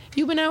 Zuli,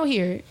 you've been out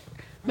here.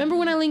 Remember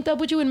when I linked up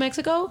with you in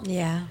Mexico?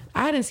 Yeah.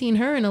 I hadn't seen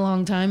her in a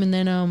long time, and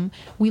then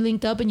we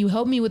linked up and you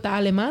helped me with the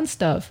Aleman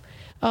stuff.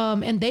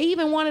 And they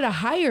even wanted to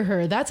hire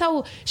her. That's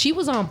how she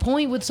was on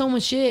point with so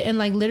much shit. And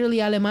like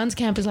literally Aleman's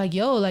camp is like,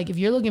 yo, like if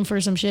you're looking for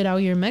some shit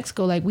out here in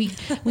Mexico, like we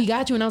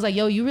got you. And I was like,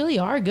 yo, you really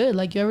are good.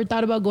 Like, you ever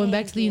thought about going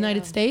back to the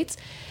United States?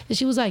 And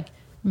she was like,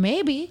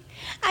 maybe.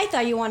 I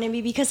thought you wanted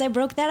me because I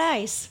broke that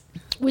ice.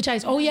 Which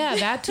ice? Oh yeah,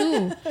 that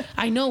too.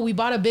 I know. We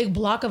bought a big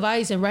block of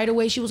ice, and right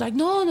away she was like,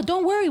 no,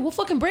 don't worry, we'll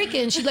fucking break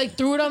it. And she like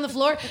threw it on the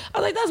floor. I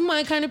was like, that's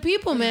my kind of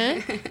people,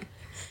 man.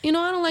 You know,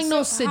 I don't like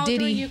no sedity. How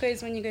old were you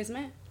guys when you guys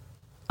met?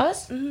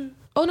 Us? Mm-hmm.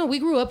 Oh no, we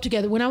grew up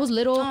together. When I was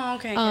little. Oh,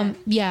 okay.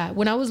 Yeah,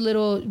 when I was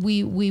little,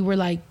 we were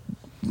like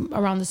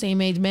around the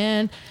same age,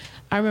 man.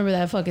 I remember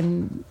that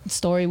fucking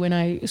story when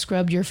I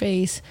scrubbed your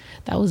face.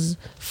 That was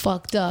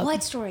fucked up.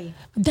 What story?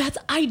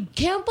 I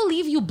can't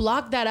believe you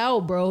blocked that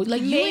out, bro.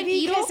 Like, you and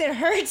Ito, because it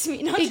hurts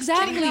me. No,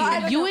 exactly.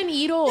 You and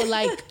Ito,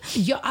 like,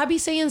 I be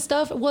saying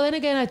stuff. Well, then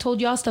again, I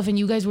told y'all stuff, and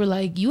you guys were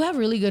like, you have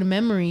really good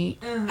memory.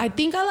 I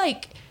think I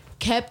like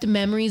kept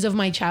memories of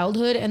my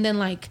childhood, and then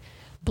like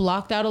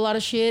blocked out a lot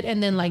of shit,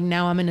 and then like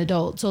now I'm an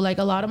adult, so like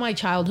a lot of my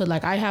childhood,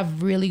 like I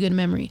have really good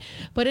memory.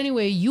 But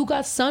anyway, you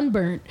got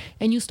sunburnt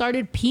and you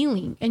started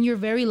peeling, and you're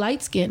very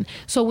light skinned,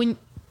 so when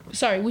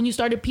you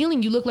started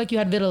peeling, you looked like you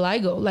had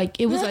vitiligo. Like,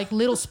 it was like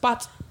little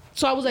spots.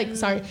 So I was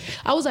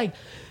like,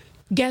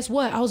 guess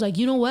what? I was like,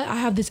 you know what? I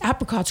have this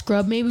apricot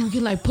scrub. Maybe we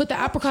can like put the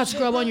apricot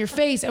scrub on your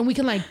face, and we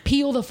can like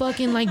peel the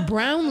fucking like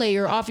brown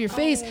layer off your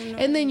face,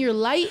 and then your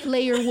light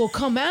layer will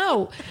come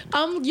out.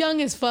 I'm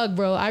young as fuck,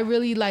 bro. I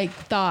really like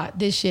thought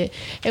this shit,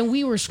 and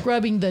we were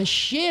scrubbing the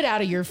shit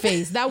out of your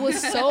face. That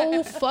was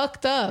so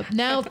fucked up.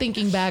 Now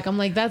thinking back, I'm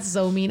like, that's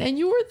so mean. And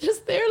you were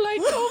just there like,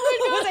 oh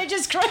my god. Was I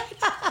just crying?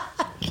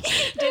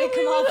 Did it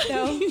come off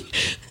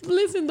though?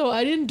 Listen though,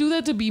 I didn't do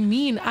that to be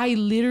mean. I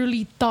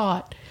literally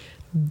thought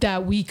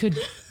that we could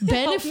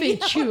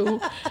benefit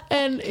you,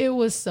 and it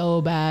was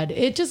so bad.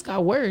 It just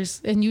got worse,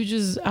 and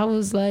I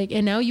was like,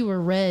 and now you were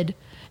red,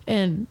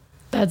 and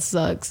that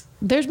sucks.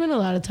 There's been a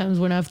lot of times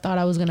when I've thought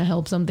I was gonna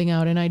help something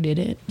out and I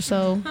didn't,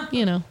 so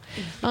you know.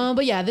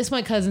 But yeah, this is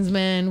my cousins,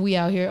 man. We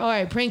out here. All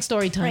right, prank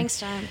story time.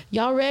 Pranks time.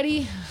 Y'all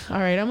ready? All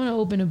right, I'm gonna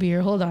open a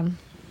beer. Hold on.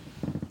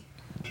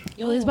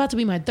 Yo, this is about to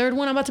be my third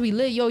one. I'm about to be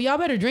lit. Yo, y'all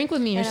better drink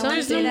with me or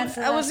something.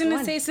 I was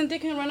gonna say Cynthia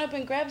can run up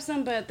and grab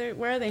some, but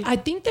where are they? I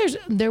think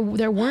there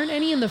weren't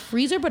any in the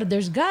freezer, but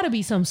there's gotta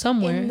be some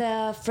somewhere. In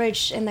the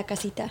fridge in the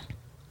casita.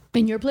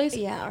 In your place?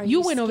 Yeah. Are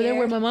you went over there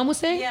where my mom was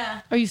staying?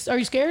 Yeah. Are you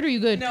scared or are you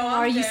good? No,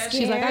 Are you scared.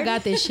 scared? She's like, I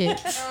got this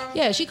shit.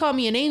 Yeah, she called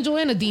me an angel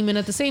and a demon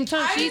at the same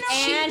time. she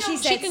She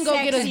said can go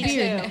get us sexy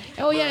beer.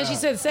 too. Oh yeah, and she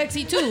said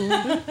sexy too.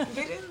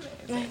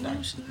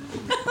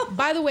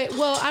 By the way,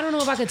 well, I don't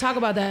know if I could talk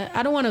about that.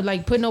 I don't want to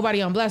like put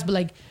nobody on blast,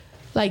 but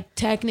like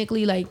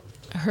technically, like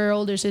her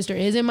older sister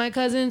isn't my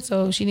cousin,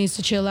 so she needs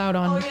to chill out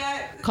on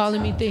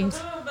calling me things.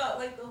 About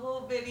like the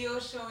whole video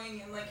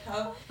showing and like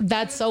how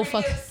That's so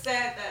fucking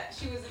upset that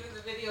she was in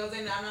the videos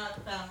and I'm not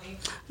the family.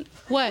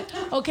 What?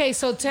 Okay,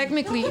 so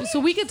technically, so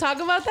we could talk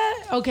about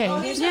that? Okay. Oh,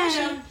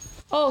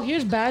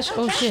 here's Bash.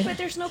 Oh shit. But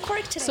there's no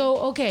cork today. So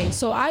okay,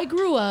 so I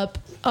grew up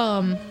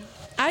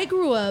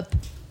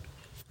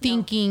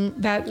thinking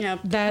that Yeah,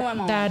 who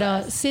am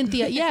I?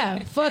 Cynthia.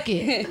 Yeah, fuck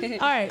it.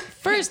 All right,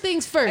 first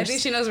things I first.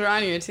 think she knows we're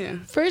on here too.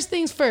 First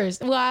things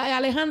first. Well,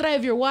 Alejandra,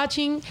 if you're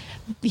watching,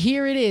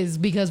 here it is.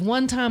 Because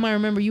one time I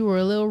remember you were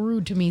a little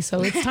rude to me,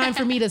 so it's time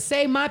for me to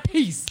say my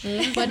piece.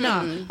 But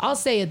no, I'll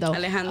say it though.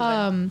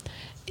 Alejandra.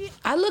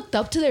 I looked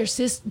up to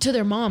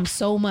their mom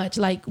so much.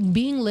 Like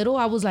being little,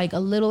 I was like a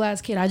little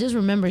ass kid. I just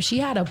remember she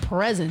had a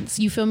presence.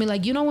 You feel me?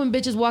 Like, you know when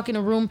bitches walk in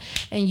a room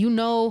and you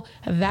know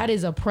that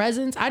is a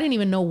presence. I didn't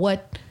even know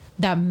what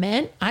that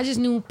meant. I just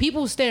knew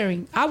people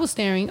staring. I was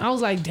staring. I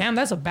was like, damn,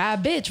 that's a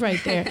bad bitch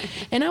right there.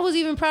 And I was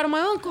even proud of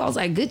my uncle. I was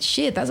like, good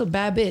shit, that's a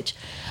bad bitch.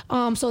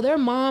 So their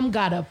mom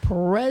got a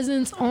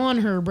presence on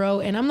her,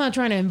 bro. And I'm not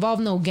trying to involve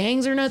no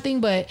gangs or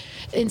nothing, but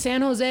in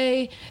San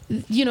Jose,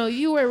 you know,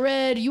 you wear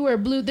red, you wear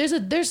blue.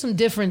 There's some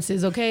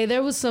differences, okay?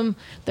 There was some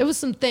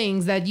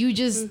things that you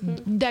just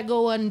that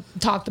go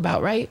untalked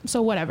about, right?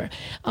 So whatever.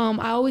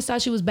 I always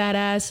thought she was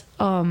badass.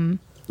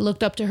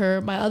 Looked up to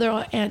her. My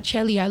other Aunt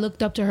Shelly, I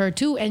looked up to her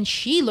too, and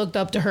she looked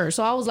up to her.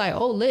 So I was like,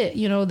 oh, lit,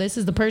 you know, this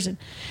is the person.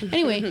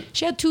 Anyway,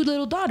 she had 2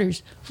 little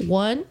daughters.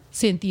 One,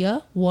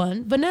 Cynthia,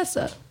 one,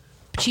 Vanessa.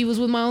 She was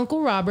with my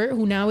Uncle Robert,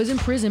 who now is in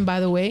prison, by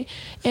the way.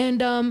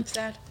 And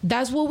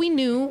that's what we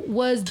knew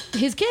was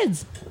his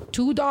kids.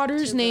 2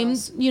 daughters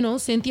named, you know,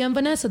 Cynthia and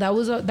Vanessa. That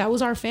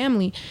was our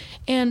family.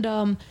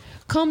 And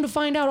come to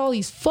find out all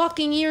these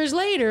fucking years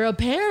later,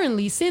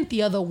 apparently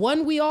Cynthia, the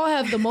one we all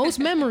have the most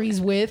memories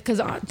with, because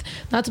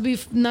not to be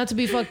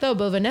fucked up,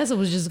 but Vanessa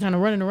was just kind of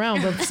running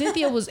around. But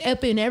Cynthia was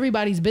up in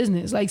everybody's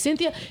business. Like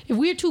Cynthia, if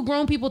we're 2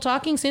 grown people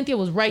talking, Cynthia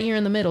was right here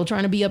in the middle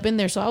trying to be up in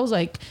there. So I was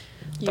like,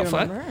 the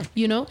fuck?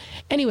 You know?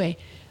 Anyway,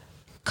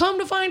 come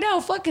to find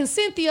out, fucking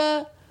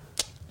Cynthia,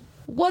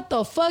 what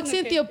the fuck?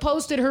 Cynthia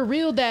posted her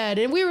real dad,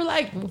 and we were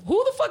like,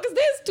 who the fuck is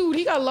this dude?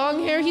 He got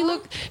long hair. He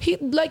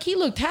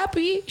looked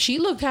happy. She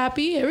looked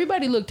happy.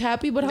 Everybody looked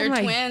happy. But I'm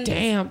like, twins.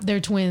 damn, they're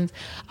twins.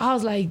 I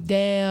was like,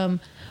 damn,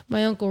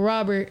 my Uncle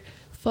Robert,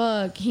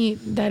 fuck,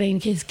 that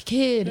ain't his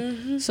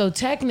kid. So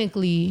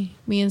technically,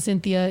 me and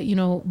Cynthia, you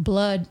know,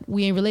 blood,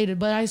 we ain't related.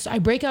 But I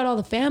break out all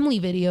the family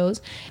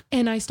videos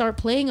and I start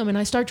playing them, and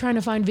I start trying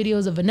to find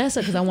videos of Vanessa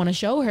because I want to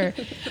show her.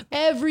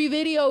 Every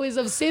video is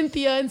of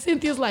Cynthia, and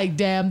Cynthia's like,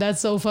 damn,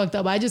 that's so fucked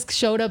up. I just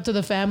showed up to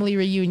the family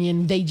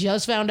reunion. They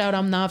just found out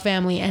I'm not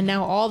family, and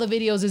now all the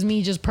videos is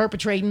me just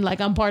perpetrating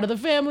like I'm part of the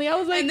family. I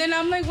was like, And then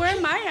I'm like, where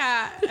am I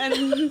at?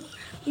 And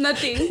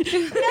nothing.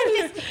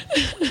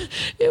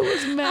 it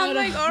was mad. I'm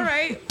like, all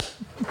right.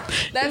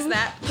 That's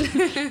that.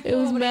 It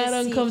was mad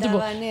uncomfortable.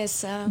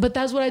 But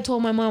that's what I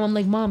told my mom. I'm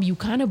like, Mom, you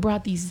kind of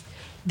brought these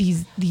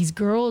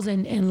girls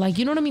and like,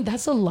 you know what I mean?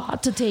 That's a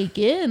lot to take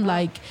in.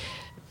 Like,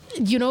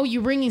 you know,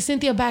 you're bringing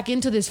Cynthia back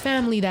into this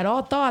family that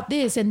all thought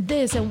this and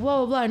blah,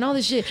 blah, blah, and all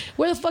this shit.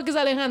 Where the fuck is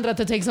Alejandra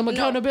to take some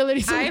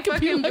accountability? So I we can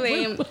be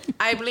fucking like,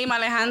 I blame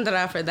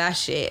Alejandra for that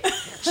shit.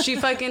 She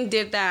fucking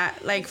did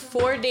that like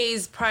 4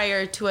 days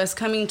prior to us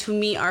coming to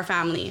meet our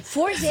family.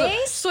 4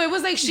 days? So it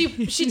was like she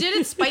did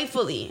it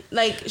spitefully.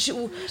 Like she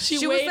was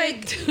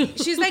like,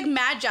 she's like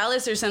mad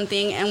jealous or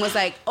something, and was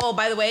like, oh,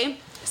 by the way,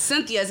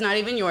 Cynthia's not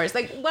even yours.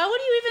 Like, why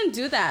would you even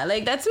do that?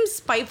 Like, that's some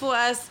spiteful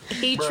ass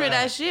hatred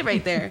ass shit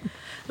right there.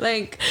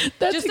 Like,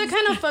 That's just to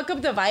kind of fuck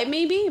up the vibe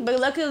maybe. But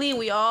luckily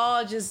we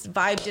all just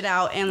vibed it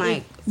out and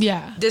like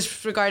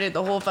disregarded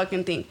the whole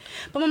fucking thing.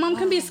 But my mom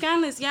can be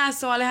scandalous. Yeah,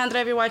 so Alejandra,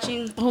 if you're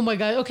watching. Oh my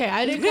God. Okay,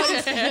 I didn't call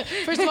you.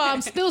 First of all,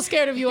 I'm still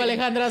scared of you,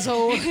 Alejandra,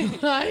 so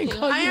I didn't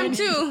call you. I am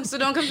too, so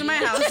don't come to my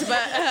house.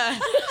 But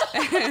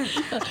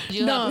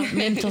You have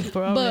mental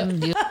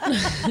problems.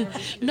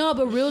 no,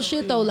 but real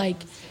shit though, like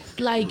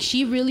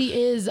she really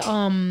is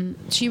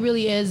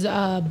really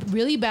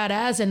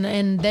badass,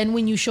 and then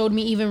when you showed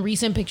me even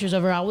recent pictures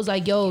of her, I was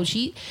like, yo,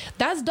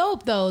 that's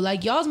dope though.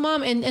 Like y'all's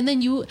mom, and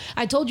then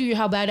I told you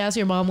how badass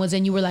your mom was,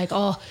 and you were like,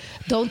 oh,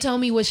 don't tell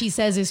me what she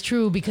says is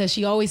true because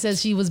she always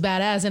says she was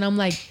badass, and I'm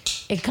like,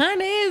 it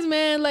kind of is,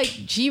 man. Like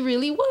she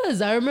really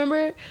was. I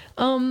remember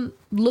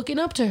looking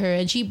up to her,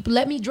 and she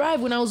let me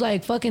drive when I was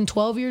like fucking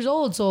 12 years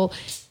old, so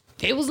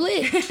it was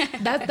lit.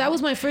 That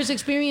was my first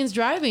experience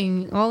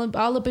driving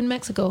all up in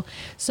Mexico.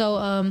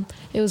 So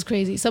it was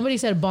crazy. Somebody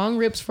said bong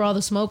rips for all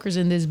the smokers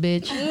in this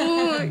bitch.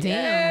 ooh, Damn.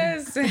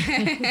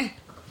 yes.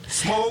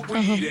 Smoke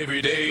weed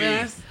every day.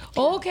 Yes.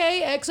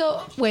 Okay,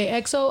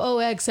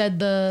 XOOX said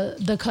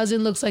the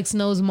cousin looks like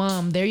Snow's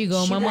mom. There you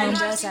go. She My really mom.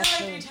 does,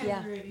 actually.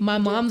 Yeah. My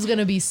mom's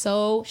gonna be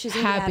so She's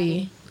gonna be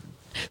happy.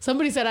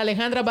 Somebody said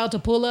Alejandra about to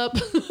pull up.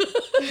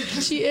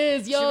 She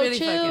is. Yo, She really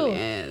chill. fucking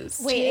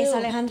is. Wait, is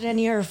Alejandra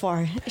near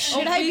for?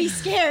 Should I be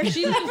scared?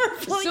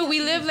 So we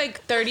live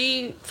like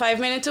 35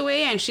 minutes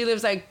away, and she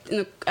lives like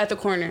at the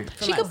corner.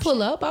 from She us. could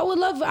pull up. I would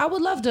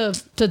love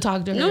to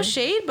talk to her. No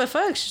shade, but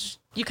fuck,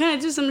 you kind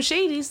of do some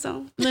shady,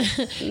 so.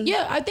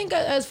 Yeah, I think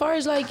as far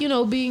as like, you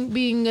know,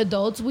 being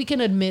adults, we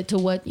can admit to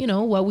what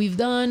we've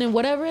done and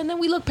whatever, and then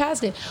we look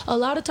past it. A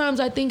lot of times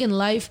I think in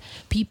life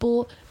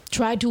people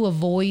try to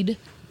avoid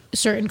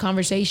certain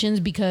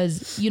conversations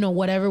because, you know,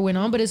 whatever went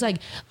on, but it's like,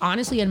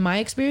 honestly, in my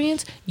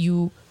experience,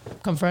 you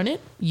confront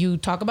it, you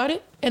talk about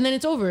it, and then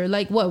it's over.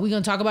 Like, what, we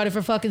gonna talk about it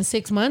for fucking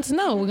 6 months?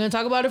 No, we're gonna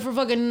talk about it for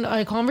fucking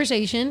a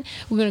conversation.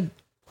 We're gonna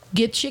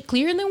get shit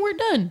clear, and then we're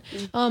done.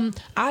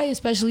 I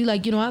especially,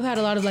 like, you know, I've had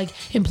a lot of like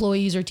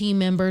employees or team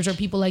members or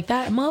people like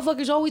that.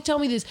 Motherfuckers always tell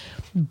me this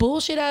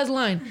bullshit ass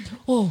line.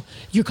 Oh,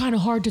 you're kind of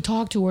hard to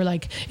talk to, or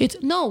like,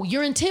 no,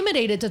 you're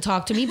intimidated to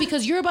talk to me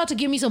because you're about to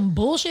give me some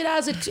bullshit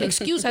ass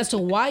excuse as to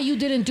why you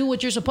didn't do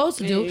what you're supposed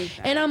to do,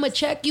 and I'm gonna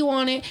check you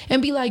on it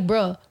and be like,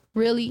 bruh,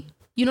 really?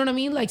 You know what I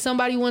mean? Like,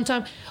 somebody one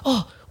time,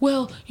 oh,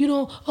 well, you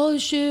know, all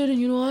this shit, and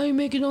you know, I ain't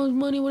making all this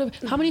money, whatever.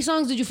 How many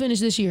songs did you finish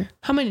this year?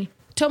 How many?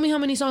 Tell me how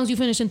many songs you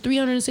finished in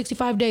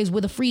 365 days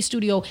with a free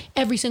studio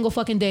every single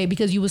fucking day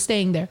because you was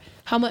staying there.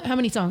 How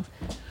many songs?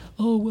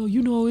 Oh, well,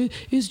 you know,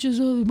 it's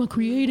just my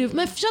creative.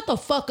 Man, shut the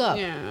fuck up.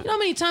 Yeah. You know how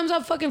many times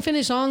I've fucking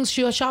finished songs,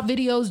 shot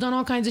videos, done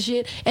all kinds of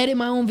shit, edit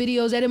my own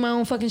videos, edit my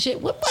own fucking shit.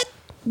 What?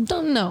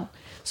 Don't know.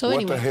 So what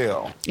anyway. the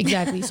hell?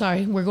 Exactly.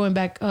 Sorry. We're going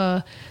back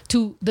to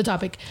the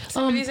topic.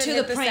 To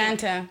the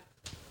Santa.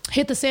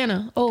 Hit the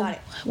Santa. Oh, Got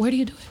it. Where do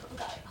you do it?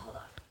 Got it. Hold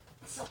on.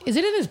 Is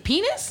it in his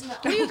penis? No.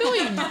 What are you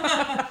doing?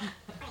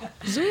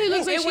 Zuli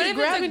looks like she's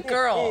grabbing a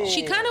girl.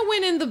 She kind of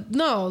went in the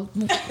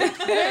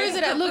Where is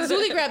it at? Look,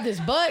 Zuli grabbed his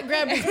butt,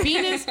 grabbed his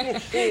penis.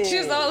 She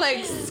was all like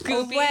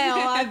scoopy.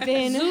 Well, I've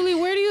been. Zuli,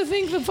 where do you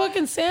think the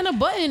fucking Santa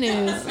button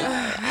is?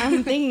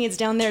 I'm thinking it's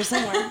down there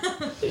somewhere.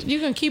 You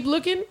can keep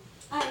looking.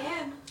 I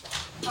am.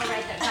 Oh,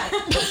 right there.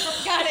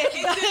 Got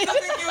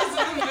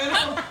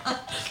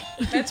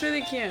it. That's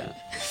really cute.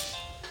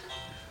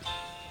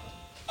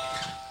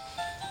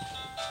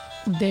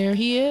 There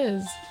he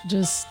is.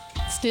 Just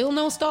still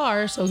no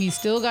star, so he's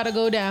still got to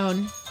go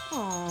down.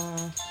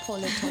 Aww, poor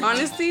little.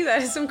 Honestly,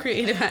 that is some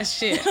creative ass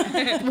shit.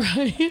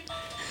 Right?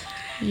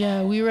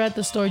 Yeah, we were at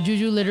the store.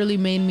 Juju literally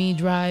made me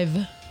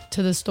drive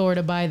to the store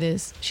to buy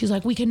this. She's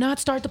like, we cannot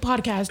start the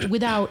podcast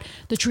without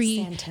the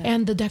tree Santa.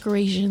 and the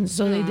decorations.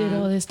 So they did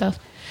all this stuff.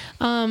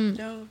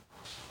 No.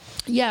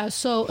 Yeah,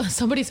 so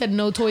somebody said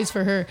no toys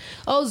for her.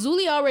 Oh,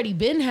 Zuli already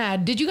been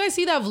had. Did you guys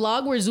see that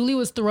vlog where Zuli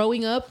was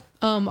throwing up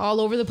all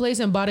over the place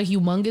and bought a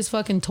humongous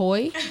fucking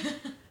toy?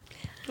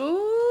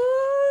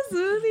 Ooh,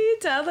 Zuli,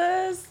 tell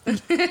us.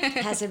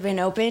 Has it been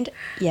opened?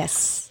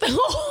 Yes. No.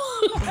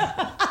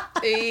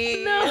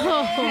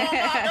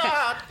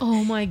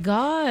 Oh my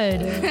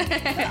God.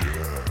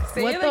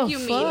 Say What it the like you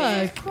mean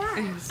it.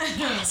 fuck?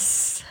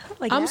 Yes.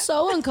 Like I'm that?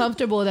 so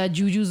uncomfortable that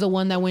Juju's the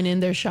one that went in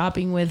there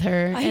shopping with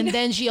her. And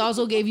then she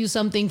also gave you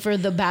something for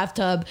the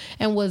bathtub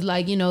and was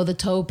like, you know, the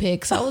toe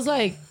picks. I was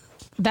like,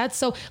 that's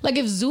so, like,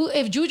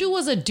 if Juju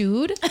was a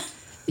dude,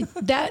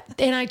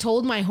 and I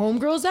told my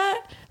homegirls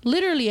that,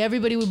 literally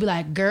everybody would be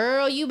like,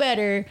 girl, you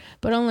better.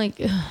 But I'm like,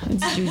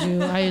 it's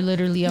Juju.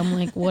 I'm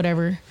like,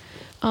 whatever.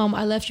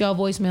 I left y'all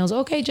voicemails.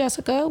 Okay,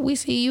 Jessica, we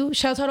see you.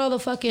 Shout out all the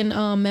fucking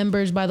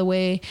members, by the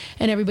way,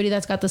 and everybody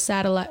that's got the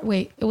satellite.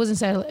 Wait, it wasn't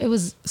satellite. It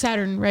was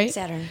Saturn, right?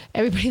 Saturn.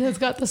 Everybody that's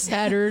got the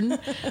Saturn.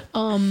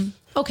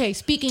 Okay,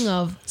 speaking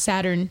of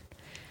Saturn,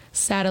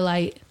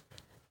 satellite,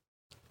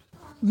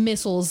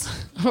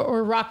 missiles,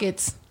 or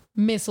rockets,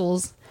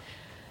 missiles.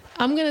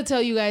 I'm going to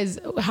tell you guys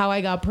how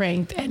I got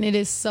pranked, and it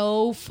is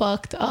so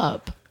fucked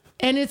up.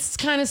 And it's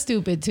kind of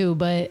stupid, too,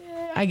 but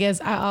I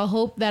guess I'll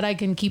hope that I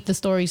can keep the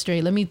story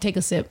straight. Let me take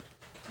a sip.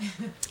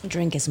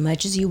 Drink as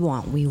much as you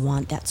want. We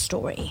want that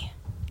story.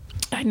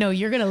 I know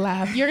you're gonna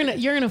laugh. You're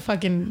gonna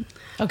fucking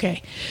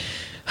okay.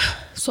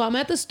 So I'm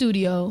at the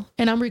studio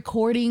and I'm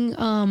recording.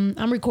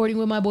 I'm recording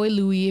with my boy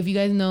Louis. If you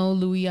guys know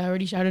Louis, I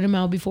already shouted him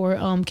out before.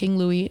 King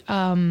Louis.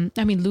 Louis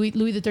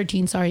the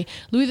 13th. Sorry,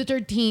 Louis the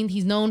 13th.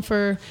 He's known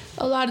for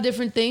a lot of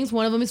different things.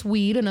 One of them is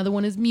weed. Another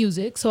one is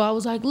music. So I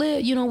was like,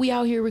 we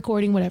out here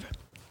recording whatever.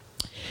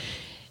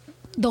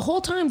 The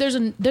whole time there's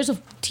a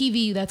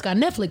TV that's got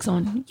Netflix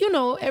on. You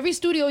know, every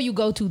studio you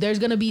go to, there's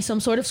gonna be some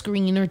sort of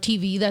screen or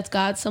TV that's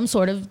got some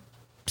sort of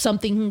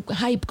something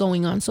hype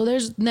going on. So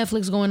there's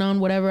Netflix going on,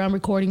 whatever. I'm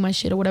recording my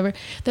shit or whatever.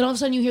 Then all of a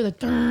sudden you hear the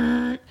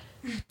dun,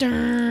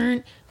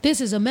 dun. This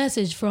is a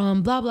message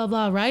from blah, blah,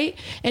 blah, right?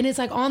 And it's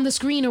like on the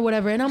screen or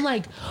whatever. And I'm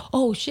like,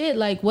 oh shit,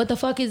 like what the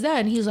fuck is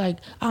that? And he's like,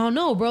 I don't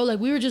know, bro. Like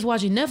we were just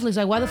watching Netflix.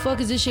 Like why the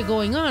fuck is this shit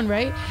going on,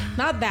 right?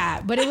 Not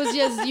that, but it was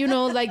just,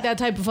 like that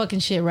type of fucking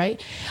shit,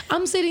 right?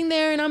 I'm sitting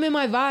there and I'm in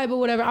my vibe or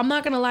whatever. I'm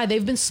not gonna lie.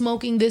 They've been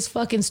smoking this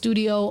fucking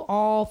studio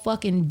all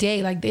fucking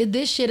day. Like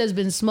this shit has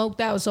been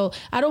smoked out. So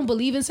I don't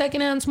believe in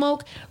secondhand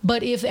smoke,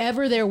 but if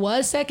ever there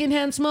was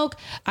secondhand smoke,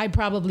 I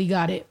probably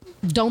got it.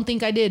 Don't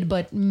think I did,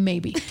 but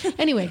maybe.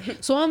 Anyway,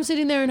 so I'm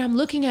sitting there and I'm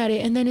looking at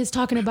it and then it's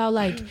talking about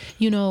like,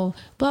 blah,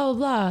 blah,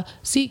 blah,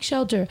 seek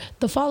shelter.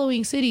 The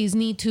following cities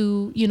need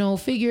to,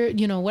 figure,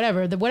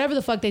 whatever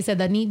the fuck they said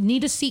that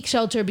need to seek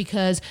shelter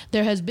because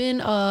there has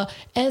been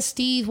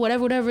ST,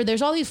 whatever.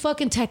 There's all these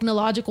fucking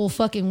technological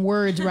fucking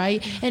words,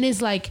 right? And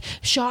it's like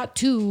shot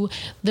to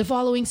the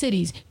following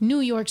cities, New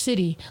York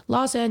City,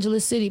 Los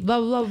Angeles City, blah,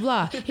 blah,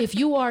 blah, blah. If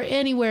you are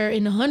anywhere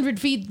in 100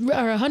 feet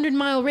or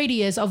 100-mile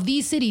radius of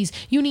these cities,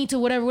 you need to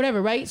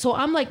whatever, right? So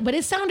I'm like, but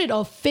it sounded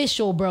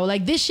official real, bro.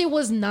 Like, this shit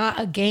was not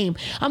a game.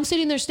 I'm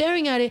sitting there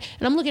staring at it,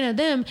 and I'm looking at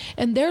them,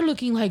 and they're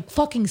looking like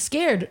fucking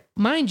scared.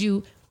 Mind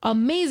you,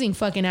 amazing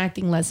fucking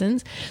acting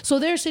lessons. So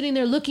they're sitting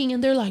there looking,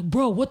 and they're like,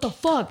 bro, what the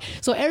fuck?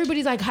 So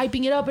everybody's like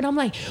hyping it up, and I'm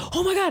like,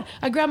 oh my God.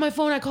 I grab my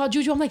phone, I call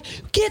Juju. I'm like,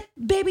 get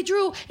baby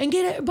Drew and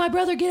get my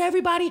brother, get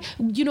everybody,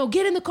 you know,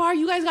 get in the car.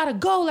 You guys gotta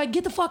go. Like,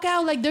 get the fuck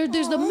out. Like,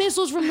 there's the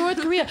missiles from North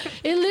Korea.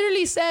 It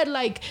literally said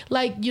like,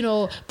 you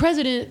know,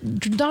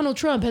 President Donald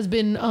Trump has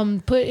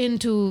been put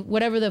into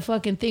whatever the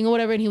fucking thing or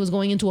whatever, and he was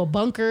going into a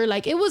bunker.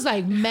 Like, it was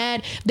like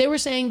mad. They were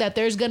saying that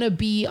there's gonna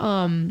be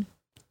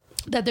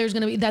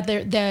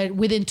that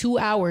within 2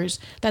 hours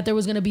that there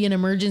was going to be an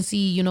emergency,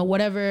 you know,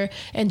 whatever,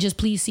 and just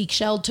please seek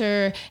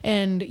shelter,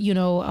 and you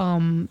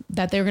know,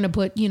 that they're going to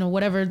put, you know,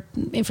 whatever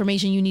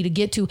information you need to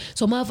get to.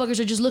 So motherfuckers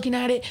are just looking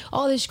at it,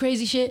 all this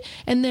crazy shit.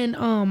 And then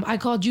I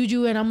called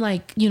Juju, and I'm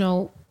like, you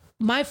know,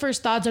 my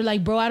first thoughts are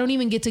like, bro, I don't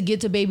even get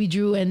to baby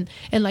Drew and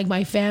like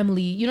my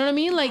family, you know what I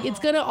mean? Like, it's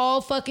gonna all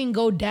fucking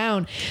go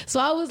down. So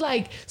I was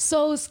like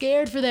so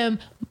scared for them.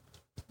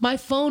 My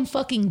phone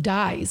fucking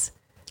dies.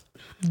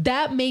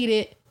 That made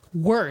it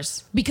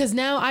worse, because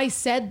now I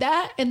said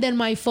that and then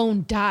my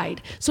phone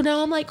died. So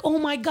now I'm like, oh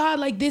my God,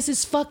 like, this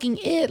is fucking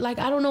it. Like,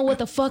 I don't know what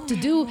the fuck to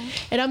do.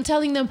 And I'm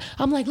telling them,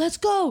 I'm like, let's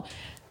go.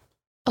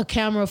 A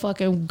camera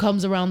fucking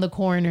comes around the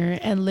corner,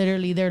 and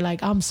literally they're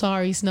like, I'm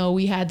sorry, Snow,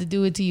 we had to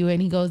do it to you.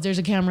 And he goes, there's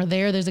a camera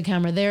there, there's a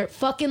camera there.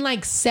 Fucking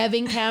like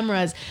 7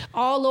 cameras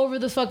all over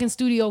the fucking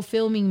studio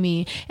filming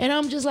me. And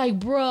I'm just like,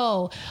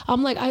 bro,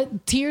 I'm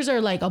like, tears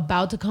are like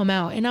about to come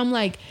out. And I'm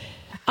like,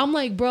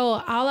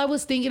 bro, all I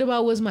was thinking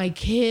about was my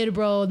kid,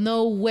 bro.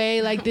 No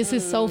way. Like, this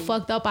is so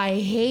fucked up. I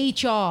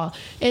hate y'all.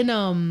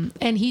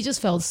 And he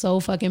just felt so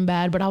fucking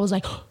bad. But I was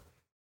like,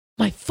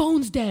 my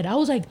phone's dead. I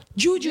was like,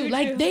 Juju,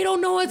 like, they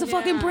don't know it's a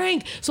fucking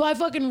prank. So I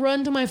fucking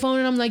run to my phone,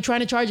 and I'm like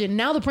trying to charge it.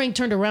 Now the prank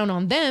turned around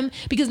on them,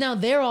 because now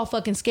they're all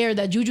fucking scared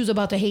that Juju's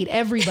about to hate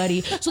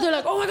everybody. So they're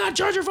like, oh my God,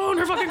 charge your phone.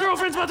 Her fucking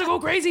girlfriend's about to go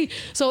crazy.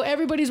 So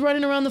everybody's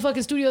running around the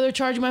fucking studio. They're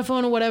charging my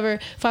phone or whatever.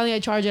 Finally, I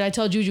charge it. I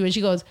tell Juju, and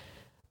she goes,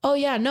 oh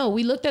yeah, no,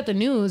 we looked at the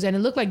news and it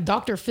looked like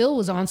Dr. Phil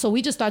was on, so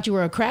we just thought you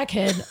were a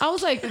crackhead. I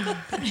was like,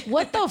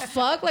 what the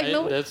fuck? Like,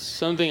 no. That's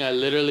something I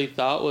literally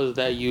thought was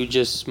that you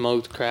just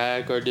smoked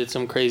crack or did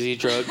some crazy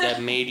drug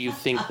that made you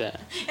think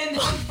that.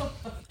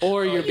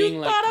 Or you're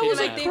being like, thought I was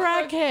a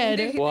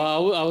crackhead.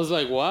 Well, I was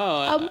like,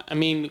 wow. I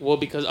mean, well,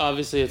 because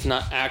obviously it's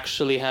not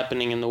actually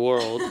happening in the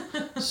world.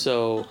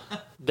 So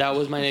that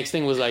was my next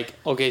thing, was like,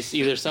 okay, so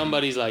either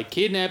somebody's like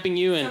kidnapping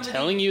you and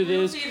telling you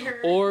this,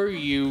 or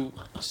you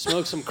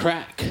smoke some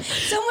crack.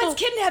 Someone's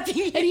kidnapping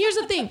you. And here's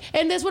the thing,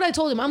 and that's what I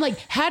told him. I'm like,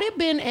 had it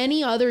been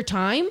any other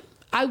time,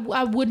 I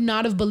would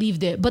not have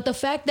believed it. But the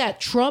fact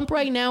that Trump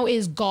right now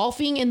is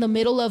golfing in the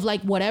middle of like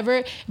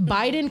whatever,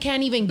 Biden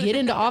can't even get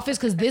into office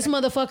because this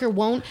motherfucker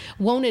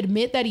won't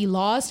admit that he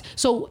lost.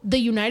 So the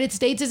United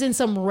States is in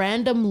some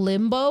random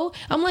limbo.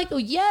 I'm like, oh,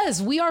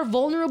 yes, we are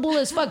vulnerable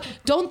as fuck.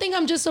 Don't think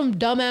I'm just some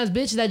dumbass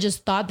bitch that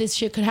just thought this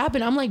shit could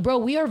happen. I'm like, bro,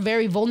 we are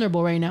very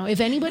vulnerable right now. If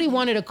anybody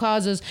wanted to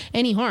cause us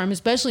any harm,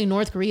 especially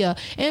North Korea,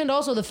 and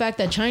also the fact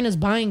that China's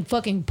buying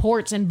fucking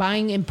ports and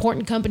buying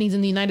important companies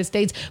in the United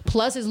States,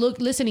 plus is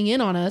listening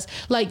in on us,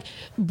 like,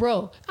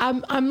 bro,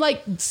 I'm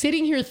like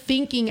sitting here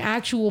thinking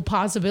actual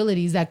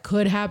possibilities that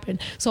could happen.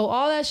 So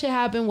all that shit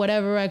happened,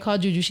 whatever. I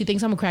called Juju, she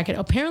thinks I'm a crackhead.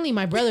 Apparently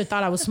my brother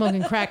thought I was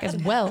smoking crack as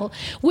well,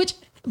 which,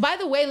 by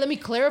the way, let me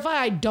clarify,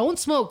 I don't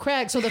smoke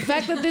crack. So the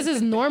fact that this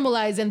is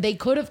normalized and they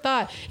could have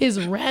thought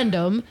is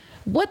random.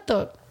 What?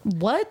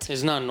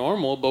 It's not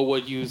normal, but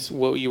what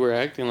you were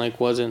acting like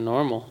wasn't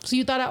normal. So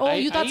you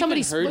thought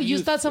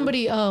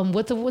somebody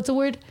what's the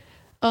word,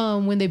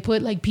 when they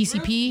put like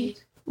PCP,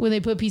 when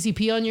they put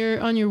PCP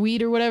on your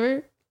weed or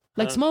whatever,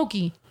 like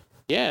Smokey.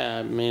 Yeah,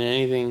 I mean,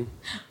 anything.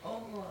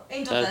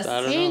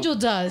 Angel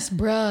dust,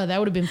 bruh, that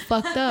would have been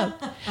fucked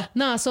up.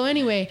 Nah, so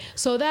anyway,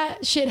 so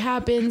that shit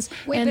happens.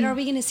 Wait, but are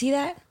we gonna see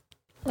that?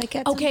 Like,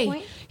 at some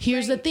point?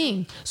 Here's the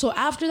thing. So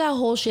after that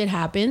whole shit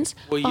happens,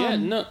 well, yeah,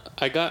 no,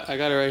 I got it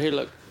right here.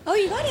 Look. Oh,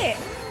 you got it.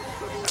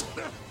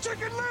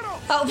 Chicken Little.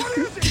 Oh.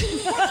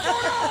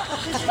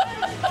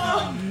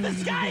 The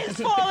sky is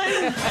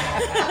falling.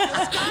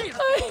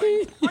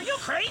 Are you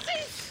crazy?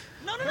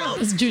 No.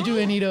 It's Juju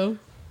Anito.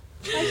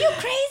 Are you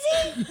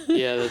crazy?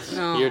 Yeah,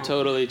 you're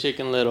totally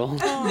Chicken Little.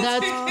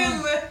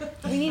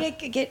 We need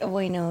to get. Oh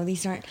wait, no,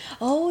 these aren't.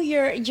 Oh,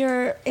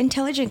 your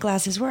intelligent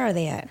glasses. Where are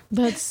they at?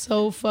 That's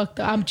so fucked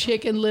up. I'm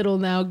Chicken Little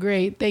now.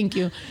 Great, thank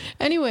you.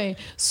 Anyway,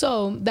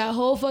 so that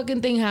whole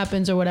fucking thing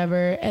happens or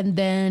whatever, and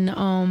then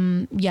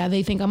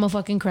they think I'm a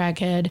fucking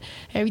crackhead.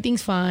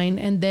 Everything's fine,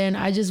 and then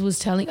I just was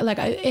telling, like,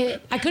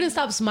 I couldn't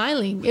stop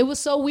smiling. It was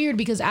so weird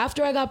because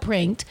after I got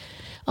pranked,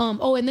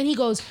 And then he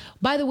goes,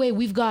 by the way,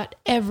 we've got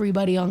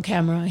everybody on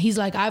camera. He's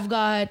like, I've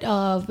got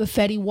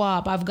Fetty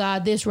Wap, I've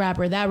got this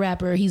rapper, that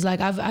rapper. He's like,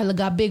 I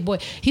got Big Boy.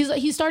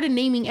 He started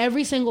naming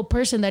every single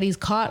person that he's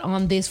caught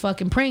on this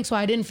fucking prank, so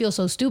I didn't feel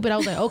so stupid. I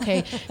was like,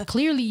 okay,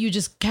 clearly you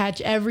just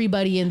catch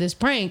everybody in this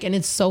prank, and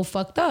it's so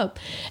fucked up.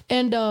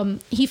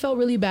 And he felt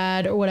really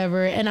bad or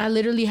whatever, and I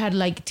literally had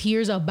like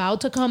tears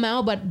about to come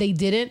out, but they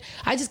didn't.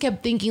 I just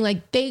kept thinking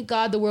like, thank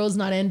God the world's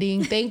not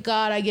ending. Thank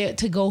God I get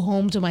to go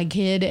home to my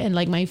kid and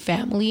like my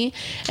family.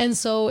 And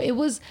so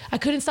I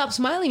couldn't stop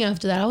smiling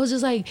after that. I was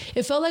just like,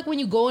 it felt like when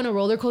you go on a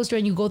roller coaster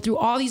and you go through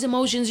all these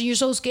emotions and you're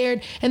so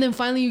scared, and then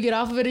finally you get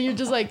off of it and you're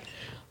just like,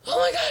 oh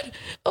my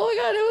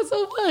God, it was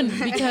so fun.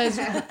 Because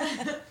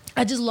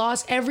I just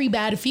lost every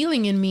bad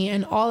feeling in me,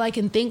 and all I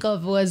can think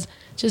of was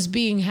just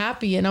being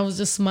happy, and I was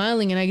just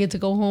smiling, and I get to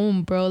go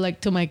home, bro,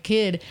 like to my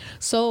kid.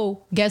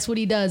 So guess what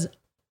he does?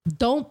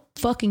 Don't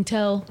fucking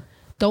tell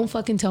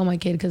my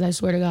kid, because I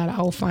swear to God,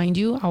 I'll find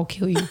you, I'll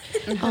kill you.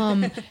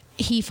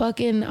 He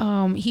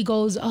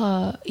goes,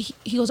 all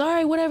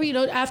right,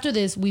 whatever, after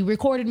this, we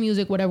recorded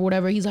music,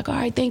 whatever. He's like, all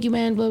right, thank you,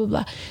 man, blah, blah,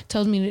 blah.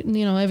 Tells me,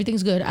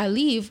 everything's good. I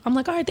leave. I'm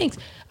like, all right, thanks.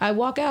 I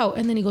walk out,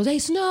 and then he goes, hey,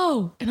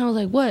 Snow. And I was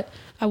like, what?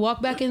 I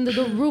walk back into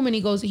the room, and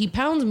he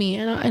pounds me,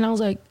 and I was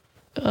like,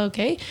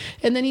 okay.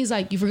 And then he's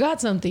like, you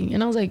forgot something.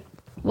 And I was like,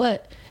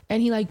 what?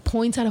 And he like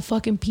points at a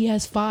fucking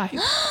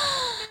PS5.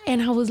 And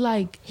I was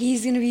like,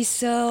 he's gonna be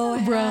so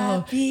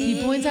happy.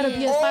 He points at a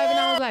PS5, and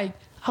I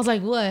was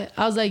like, what?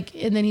 I was like,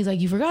 and then he's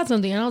like, you forgot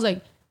something. And I was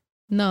like,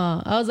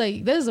 no. I was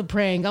like, this is a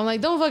prank. I'm like,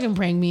 don't fucking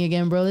prank me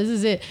again, bro. This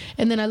is it.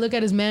 And then I look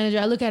at his manager.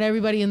 I look at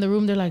everybody in the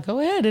room. They're like, go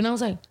ahead. And I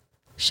was like,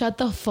 shut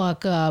the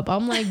fuck up.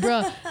 I'm like,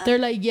 bro. They're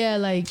like, yeah,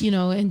 like,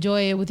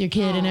 enjoy it with your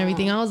kid and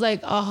everything. I was like,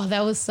 oh,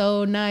 that was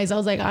so nice. I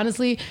was like,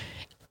 honestly,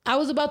 I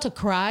was about to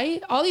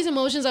cry. All these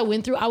emotions I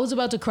went through, I was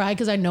about to cry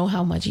because I know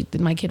how much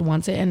my kid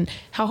wants it and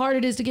how hard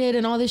it is to get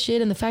and all this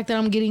shit and the fact that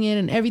I'm getting it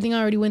and everything I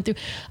already went through.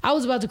 I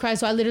was about to cry,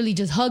 so I literally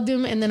just hugged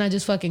him, and then I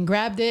just fucking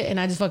grabbed it and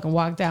I just fucking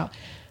walked out.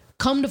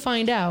 Come to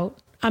find out,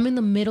 I'm in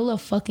the middle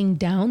of fucking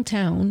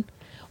downtown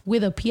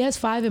with a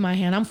PS5 in my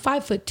hand. I'm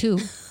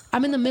 5'2".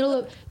 I'm in the middle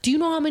of, do you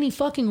know how many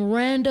fucking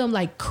random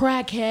like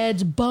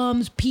crackheads,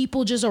 bums,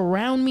 people just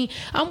around me?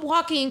 I'm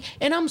walking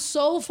and I'm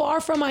so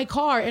far from my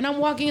car, and I'm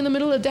walking in the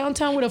middle of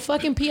downtown with a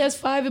fucking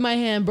PS5 in my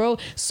hand, bro.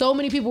 So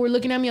many people were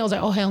looking at me. I was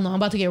like, oh hell no, I'm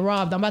about to get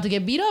robbed. I'm about to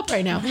get beat up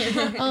right now.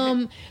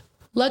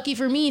 Lucky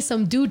for me,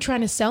 some dude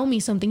trying to sell me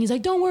something. He's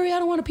like, don't worry, I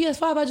don't want a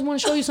PS5. I just want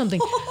to show you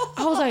something.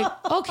 I was like,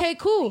 okay,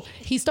 cool.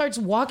 He starts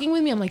walking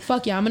with me. I'm like,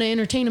 fuck yeah, I'm going to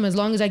entertain him as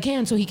long as I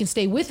can so he can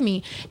stay with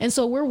me. And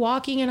so we're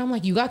walking, and I'm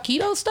like, you got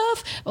keto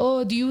stuff?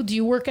 Oh, do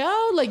you work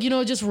out? Like,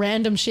 just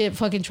random shit,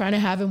 fucking trying to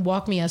have him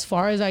walk me as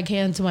far as I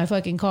can to my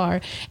fucking car.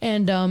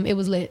 And it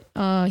was lit.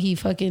 He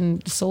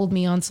fucking sold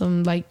me on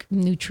some like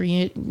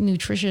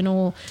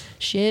nutritional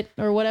shit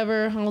or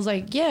whatever. I was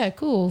like, yeah,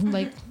 cool.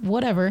 Like,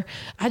 whatever.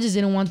 I just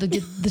didn't want to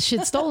get the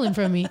shit stolen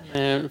from me.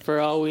 And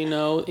for all we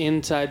know,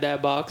 inside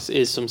that box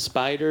is some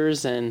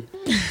spiders and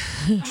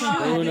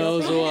who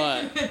knows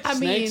what. I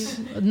Snakes?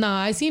 mean, nah,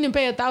 I seen him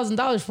pay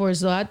 $1,000 for it,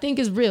 so I think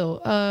it's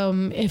real.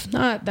 If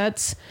not,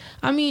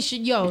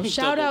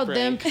 shout out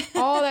prank. them.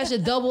 All that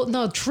shit,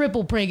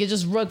 triple prank. It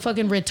just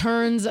fucking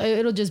returns.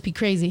 It'll just be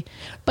crazy.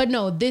 But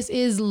no, this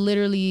is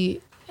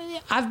literally,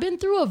 I've been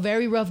through a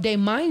very rough day.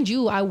 Mind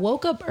you, I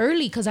woke up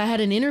early because I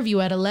had an interview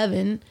at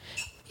 11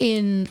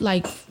 in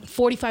like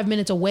 45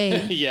 minutes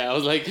away. Yeah, I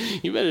was like,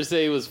 you better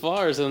say it was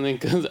far or something,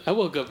 because I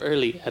woke up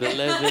early at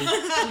 11.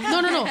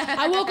 No.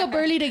 I woke up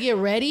early to get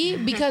ready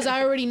because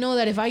I already know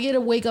that if I get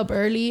to wake up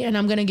early and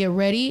I'm going to get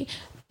ready,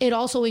 it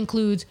also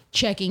includes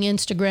checking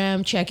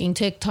Instagram, checking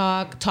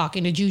TikTok,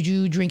 talking to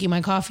Juju, drinking my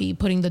coffee,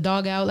 putting the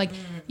dog out. Like,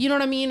 you know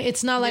what I mean?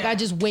 It's not like I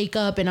just wake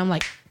up and I'm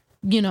like,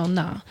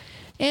 nah.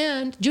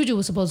 And Juju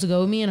was supposed to go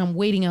with me, and I'm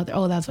waiting out there.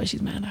 Oh, that's why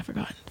she's mad. I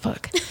forgot.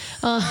 Fuck.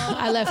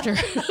 I left her.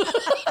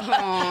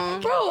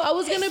 Bro, I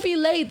was going to be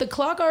late. The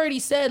clock already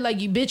said, like,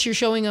 you bitch, you're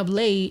showing up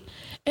late.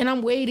 And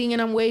I'm waiting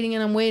and I'm waiting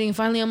and I'm waiting.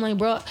 Finally, I'm like,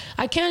 bro,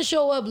 I can't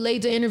show up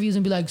late to interviews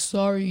and be like,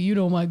 sorry,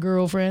 my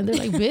girlfriend. They're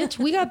like, bitch,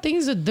 we got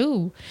things to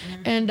do.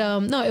 And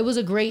no, it was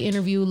a great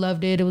interview.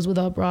 Loved it. It was with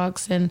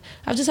Uprocks. And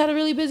I've just had a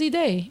really busy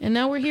day. And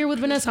now we're here with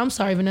Vanessa. I'm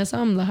sorry, Vanessa.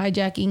 I'm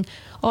hijacking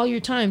all your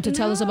time to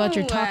tell us about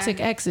your toxic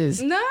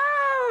exes. No.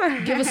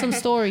 Give us some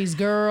stories,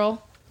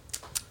 girl.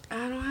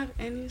 I don't have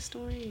any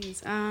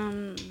stories.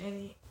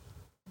 Any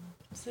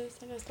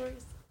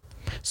stories?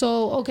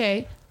 So,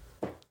 okay.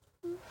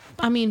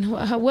 I mean,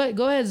 what?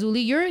 Go ahead,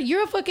 Zuli.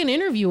 You're a fucking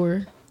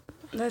interviewer.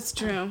 That's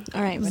true.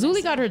 All right.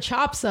 Zuli got her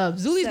chops up.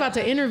 Zuli's about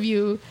to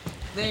interview.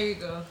 There you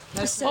go.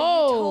 So you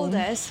told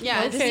us.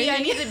 Yeah, okay. see, I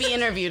need to be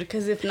interviewed,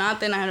 because if not,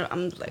 then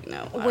I'm like,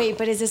 no. Wait,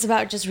 but is this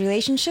about just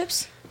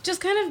relationships? Just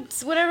kind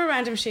of whatever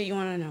random shit you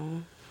want to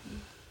know.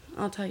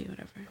 I'll tell you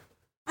whatever.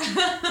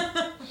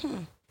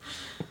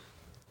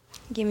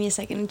 Give me a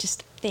second and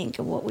just think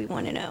of what we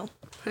want to know.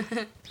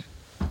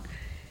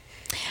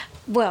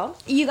 Well,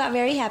 you got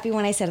very happy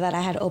when I said that I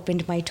had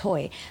opened my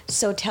toy.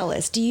 So tell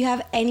us, do you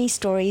have any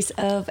stories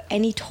of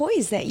any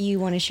toys that you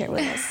want to share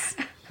with us?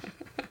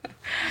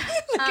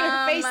 Look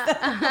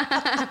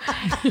at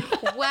her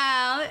face.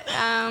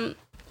 Well,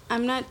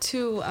 I'm not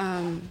too.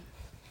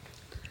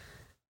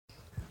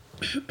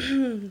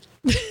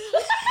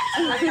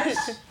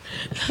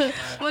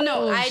 Well,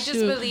 no, I just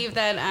believe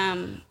that.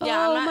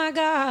 Yeah. Oh my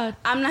God.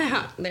 I'm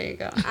not. There you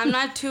go. I'm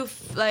not too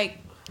like.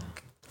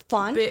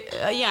 Fun.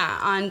 Yeah,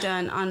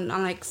 on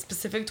like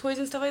specific toys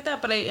and stuff like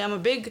that. But I am a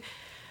big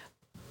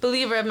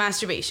believer of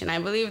masturbation. I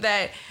believe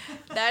that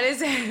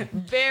is a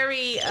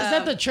very. Is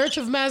that the Church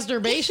of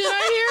Masturbation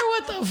I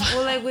hear? What the fuck?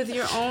 well, like with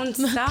your own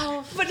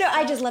self. But no,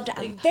 I just love to.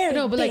 I'm very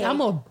No, but like big.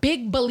 I'm a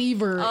big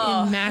believer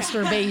in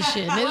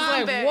masturbation.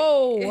 It's like,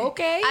 whoa,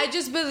 okay. I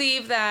just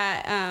believe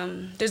that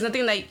there's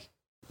nothing that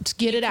Just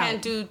get it you out.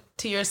 can't do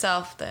to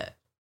yourself that.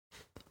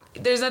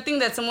 There's nothing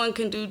that someone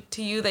can do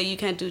to you that you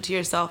can't do to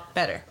yourself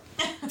better.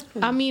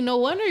 I mean, no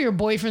wonder your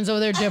boyfriend's over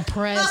there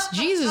depressed.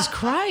 Jesus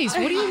Christ,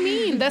 what do you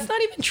mean? That's not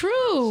even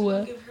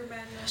true.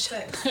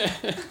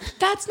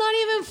 That's not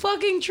even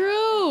fucking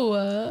true.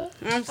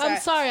 I'm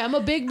sorry. I'm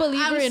a big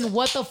believer in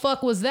what the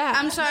fuck was that?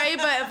 I'm sorry,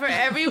 but for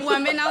every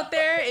woman out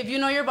there, if you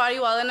know your body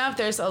well enough,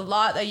 there's a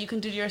lot that you can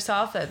do to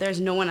yourself that there's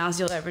no one else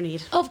you'll ever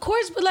need. Of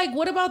course, but like,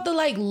 what about the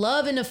like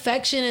love and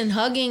affection and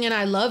hugging and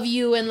I love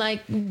you and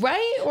like,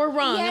 right or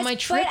wrong? Yes, Am I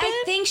tripping? But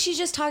I think she's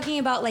just talking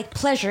about like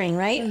pleasuring,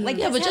 right? Like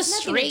yeah, this but has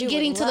just nothing to straight do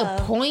getting with to the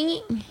love.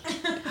 point.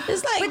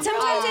 It's like, But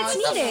sometimes it's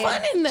what's the needed.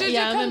 fun in that? Ginger,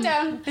 Yeah, calm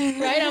down.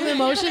 right. I'm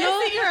emotional.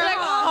 Like,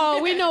 oh,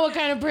 we know what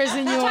kind of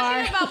person you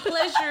are. Talking about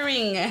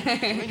pleasuring.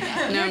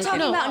 You're talking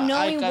No. about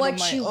knowing I got what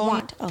my you own-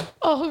 want. Oh.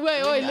 Oh,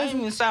 wait, When listen.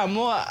 I'm in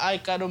Samoa, I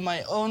got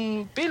my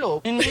own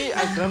pillow. In me,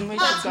 I got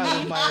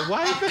my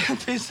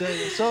wife.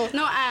 So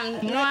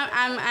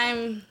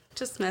I'm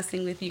just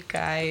messing with you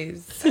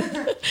guys.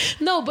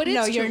 No, but it's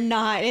No, true. you're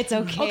not. It's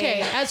okay.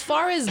 Okay, as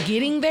far as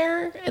getting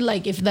there,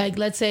 like if like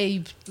let's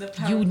say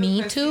you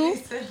need to,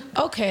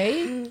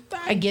 okay,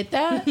 I get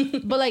that.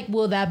 But like,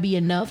 will that be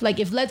enough? Like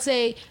if let's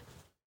say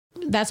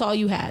that's all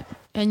you had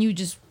and you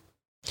just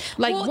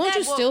like, Well, won't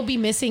you that- still be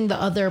missing the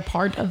other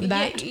part of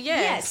that?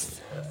 Yes.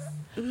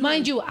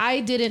 Mind you, I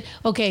didn't.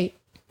 Okay.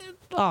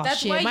 Oh That's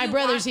shit, why my you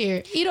brother's want-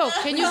 here. Ito,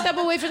 can you step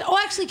away from? Oh,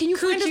 actually, can you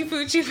find us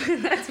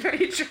Poochie. That's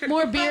very true.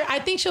 more beer? I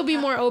think she'll be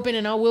more open,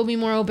 and I will be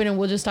more open, and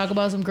we'll just talk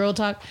about some girl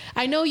talk.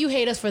 I know you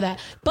hate us for that,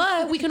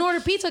 but we can order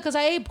pizza because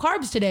I ate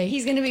carbs today.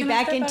 He's gonna be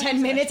back in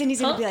 10 minutes, and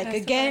he's gonna be like,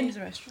 again.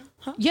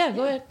 Yeah,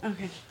 go ahead.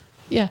 Okay.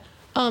 Yeah.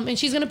 And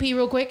she's gonna pee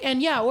real quick.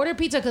 And yeah, order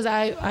pizza because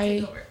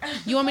I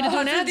you want me to do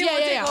an ad?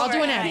 Yeah. I'll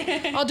do an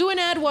ad. I'll do an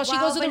ad while she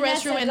While goes to the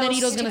Vanessa restroom and then goes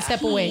Ito's to gonna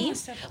step pee. away.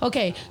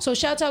 Okay, so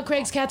shouts out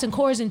Craig's Cats and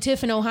Cores in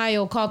Tiffin,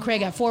 Ohio. Call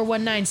Craig at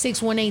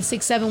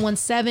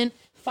 419-618-6717.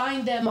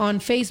 Find them on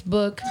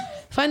Facebook.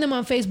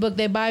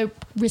 They buy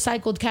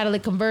recycled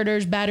catalytic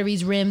converters,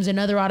 batteries, rims, and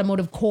other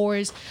automotive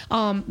cores.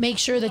 Make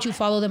sure that you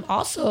follow them.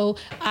 Also,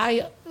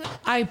 I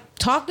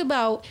talked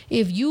about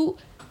if you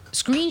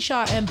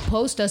screenshot and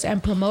post us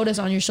and promote us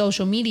on your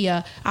social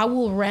media, I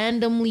will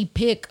randomly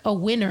pick a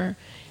winner.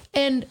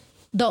 And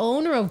the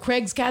owner of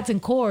Craig's Cats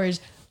and Cores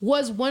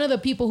was one of the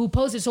people who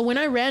posted. So when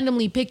I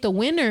randomly picked a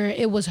winner,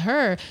 it was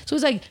her. So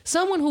it's like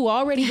someone who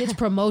already gets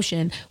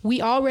promotion.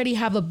 We already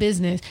have a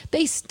business.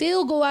 They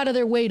still go out of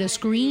their way to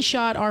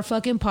screenshot our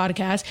fucking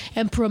podcast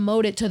and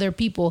promote it to their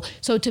people.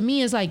 So to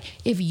me, it's like,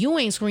 if you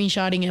ain't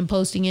screenshotting and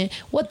posting it,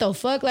 what the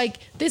fuck? Like,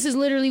 this is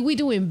literally, we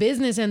doing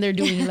business and they're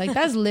doing it. Like,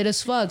 that's lit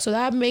as fuck. So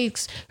that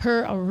makes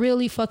her a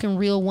really fucking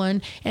real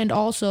one. And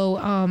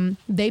also,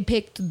 they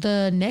picked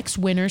the next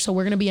winner. So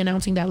we're going to be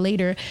announcing that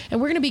later. And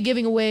we're going to be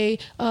giving away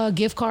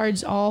gift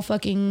cards all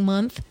fucking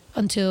month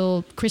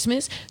until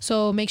Christmas.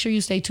 So make sure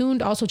you stay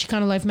tuned. Also,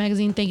 Chicano Life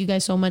Magazine, thank you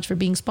guys so much for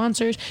being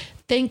sponsors.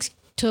 Thanks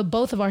to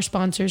both of our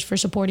sponsors for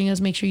supporting us.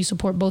 Make sure you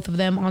support both of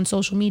them on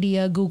social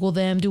media, Google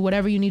them, do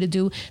whatever you need to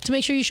do to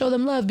make sure you show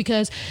them love,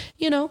 because,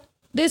 you know,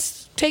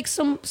 this takes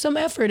some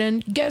effort.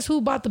 And guess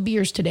who bought the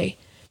beers today?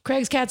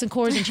 Craig's Cats and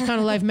Cores and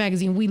Chicano Life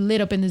Magazine. We lit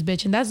up in this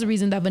bitch. And that's the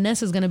reason that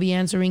Vanessa's going to be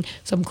answering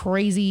some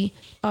crazy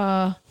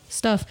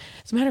stuff.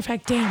 As a matter of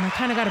fact, damn, I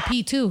kind of got to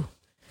pee too.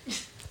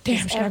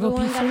 Damn, should I go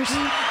pee Everyone gotta first?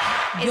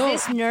 pee? Is Yo.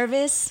 this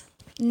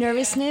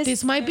nervousness?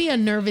 This might be a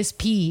nervous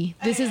pee.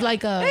 This is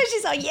like a,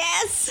 She's like,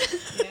 yes.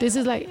 this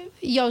is like,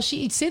 yo,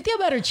 Cynthia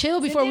better chill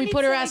before we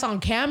put her ass on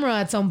camera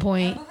at some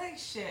point. look like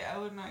shit. I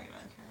would not get on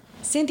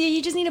camera. Cynthia,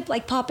 you just need to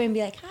like pop in and be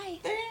like, hi.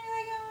 They're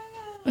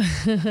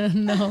gonna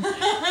be like,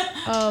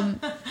 oh my god.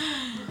 No.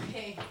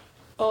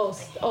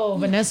 Oh,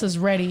 Vanessa's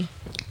ready.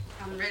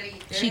 I'm ready.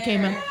 She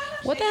came out.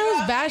 What the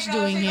hell is Bash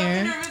doing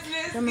here?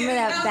 Remember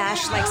that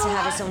Bash likes to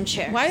have his own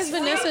chair. Why is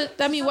Vanessa?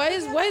 I mean, why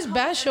is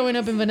Bash showing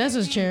up in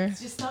Vanessa's chair?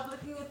 Just stop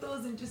looking at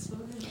those and just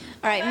focus.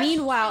 All right.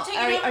 Meanwhile,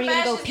 are you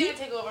gonna go pee?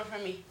 Take over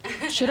from me.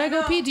 Should I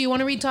go pee? Do you want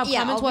to read top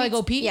comments while I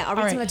go pee? Yeah, I'll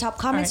read All some of right. the top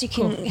comments. All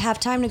You right, can cool. have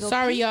time to go.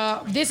 Sorry, pee.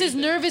 y'all. This is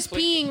nervous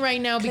peeing right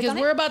now because on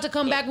it? we're about to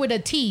come back with a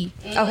tea.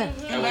 Okay.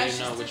 I wouldn't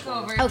know which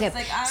one. Okay.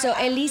 So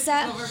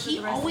Elisa, He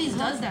always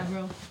does that,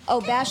 bro.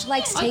 oh Bash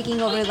likes taking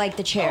over like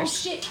the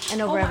chairs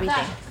and over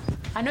everything.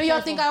 I know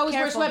y'all think I always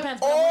Careful. wear sweatpants.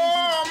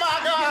 Oh my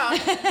God!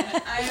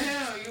 I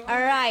know. You All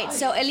right,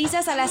 so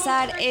Elisa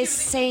Salazar is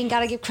saying,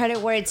 gotta give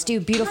credit where it's due,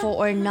 beautiful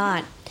or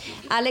not.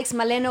 Alex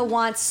Maleno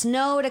wants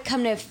Snow to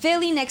come to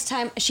Philly next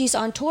time she's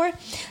on tour.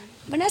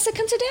 Vanessa,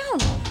 come sit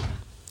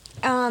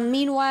down.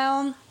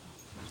 Meanwhile,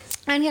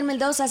 Angel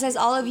Mendoza says,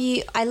 all of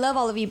you, I love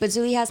all of you, but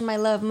Zuli has my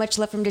love. Much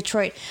love from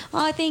Detroit.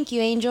 Oh, thank you,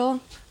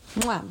 Angel.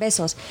 Mwah,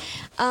 besos.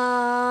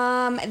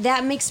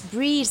 That Mixed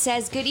Breed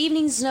says, good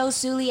evening, Snow,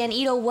 Zuli, and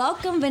Ito.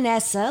 Welcome,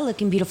 Vanessa.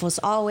 Looking beautiful as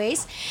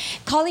always.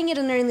 Calling it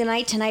an early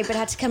night tonight, but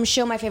had to come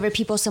show my favorite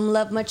people some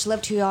love. Much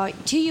love to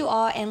you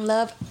all, and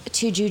love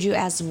to Juju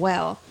as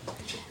well.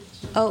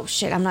 Oh,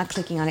 shit, I'm not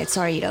clicking on it.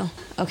 Sorry, Ito.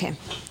 Okay.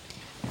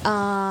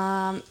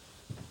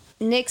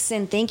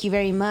 Nixon, thank you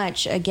very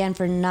much again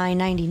for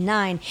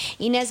 $9.99.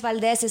 Inez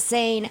Valdez is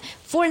saying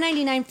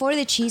 $4.99 for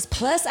the cheese.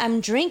 Plus,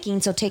 I'm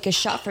drinking, so take a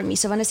shot for me.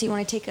 So, Vanessa, you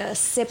want to take a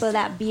sip of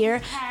that beer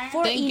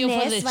for Thank Inez you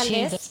for the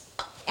Valdez? cheese.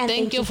 And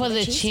Thank you for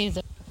the cheese.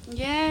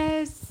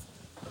 Yes.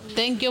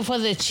 Thank you for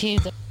the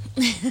cheese.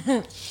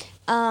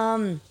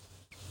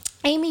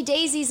 Amy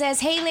Daisy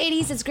says, hey,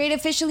 ladies, it's great to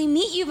officially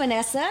meet you,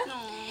 Vanessa.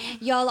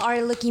 Y'all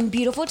are looking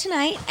beautiful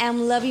tonight.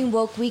 I'm loving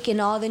Woke Week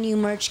and all the new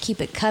merch. Keep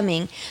it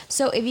coming.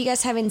 So if you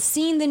guys haven't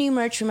seen the new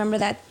merch, remember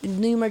that the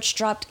new merch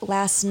dropped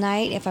last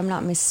night, if I'm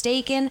not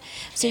mistaken.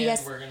 So and you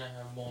guys, we're gonna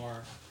have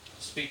more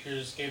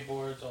speakers,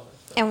 skateboards, all that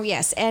stuff. and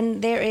yes,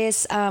 and there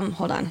is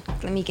hold on,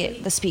 let me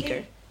get the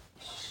speaker.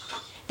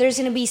 There's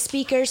going to be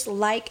speakers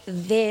like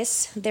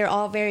this. They're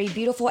all very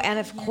beautiful. And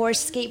of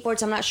course,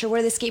 skateboards. I'm not sure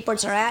where the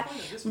skateboards are at,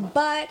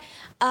 but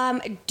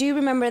do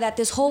remember that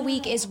this whole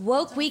week is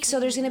Woke Week, so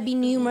there's going to be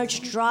new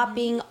merch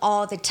dropping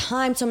all the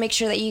time. So make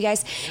sure that you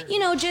guys,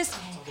 just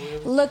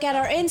look at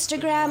our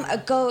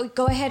Instagram.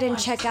 Go ahead and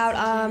check out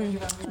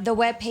the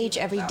webpage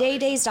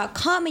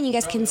everydaydays.com, and you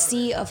guys can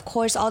see, of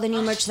course, all the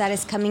new merch that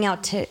is coming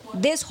out to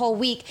this whole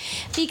week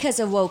because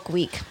of Woke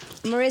Week.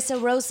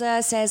 Marissa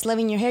Rosa says,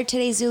 loving your hair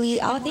today, Zuli.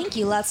 Oh, thank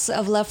you. Lots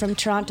of love from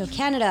Toronto,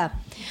 Canada.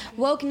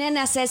 Woke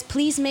Nena says,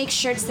 please make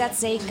shirts that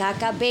say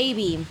Kaka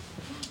Baby.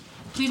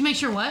 Please make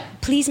sure what?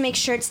 Please make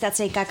shirts that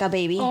say Kaka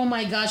Baby. Oh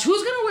my gosh.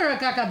 Who's going to wear a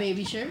Kaka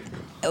Baby shirt?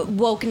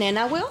 Woke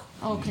Nena will.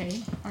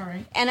 Okay. All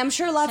right. And I'm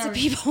sure lots of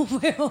people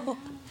will.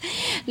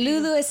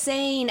 Lulu is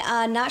saying,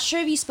 not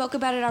sure if you spoke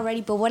about it already,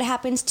 but what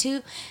happens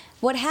to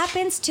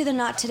the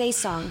Not Today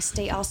song?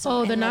 Stay awesome.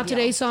 Oh, the Not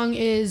Today song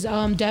is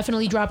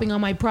definitely dropping on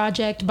my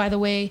project. By the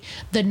way,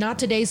 the Not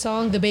Today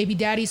song, the Baby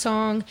Daddy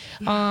song,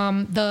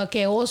 the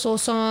Que Oso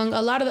song,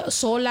 a lot of the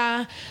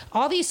Sola,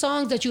 all these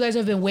songs that you guys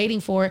have been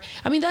waiting for.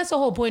 I mean, that's the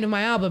whole point of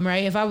my album,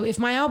 right? If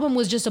my album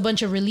was just a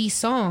bunch of released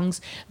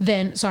songs,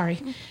 then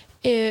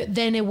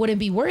then it wouldn't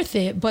be worth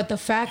it. But the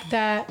fact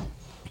that,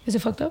 is it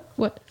fucked up?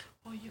 What?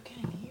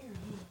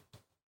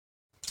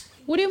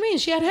 What do you mean?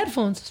 She had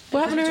headphones.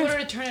 What happened to her? We told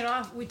her to turn it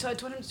off. We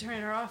told him to turn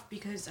it off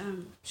because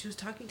she was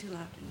talking too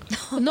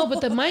loud. No,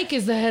 but the mic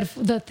is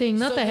the thing,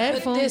 not the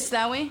headphones. Put this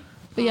that way?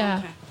 Yeah.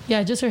 Okay.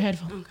 Yeah, just her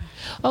headphone.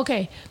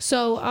 Okay.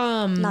 So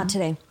Not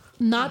Today.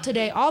 Not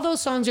Today. All those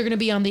songs are going to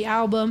be on the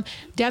album.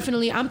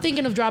 Definitely. I'm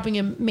thinking of dropping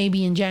it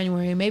maybe in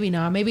January, maybe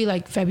not, maybe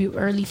like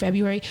early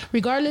February.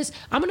 Regardless,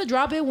 I'm going to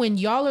drop it when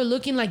y'all are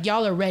looking like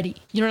y'all are ready.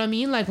 You know what I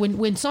mean? Like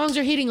when songs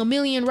are hitting 1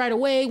 million right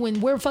away,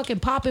 when we're fucking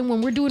popping,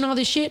 when we're doing all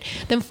this shit,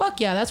 then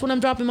fuck yeah, that's when I'm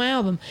dropping my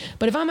album.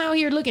 But if I'm out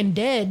here looking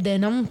dead,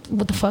 then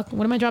what the fuck?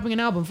 What am I dropping an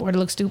album for? To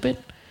look stupid?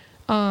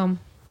 I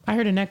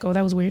heard an echo.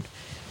 That was weird.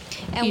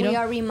 And we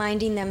are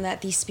reminding them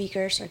that these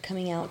speakers are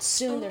coming out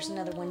soon. There's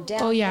another one down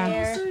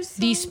there.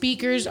 These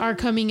speakers are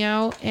coming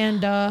out,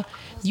 and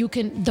you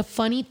can. The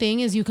funny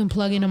thing is, you can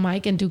plug in a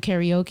mic and do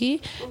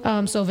karaoke.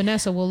 So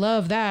Vanessa will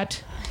love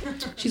that.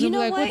 She's You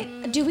gonna know be like,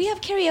 what? Do we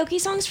have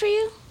karaoke songs for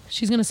you?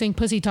 She's gonna sing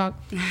 "Pussy Talk."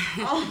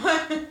 Okay,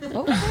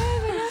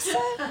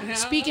 Vanessa.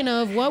 Speaking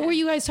of, what were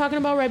you guys talking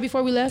about right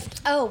before we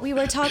left? Oh, we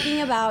were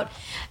talking about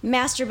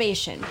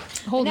masturbation.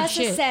 Holy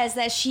Vanessa shit. says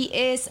that she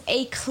is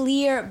a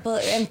clear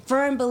and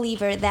firm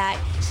believer that,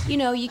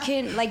 you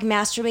can, like,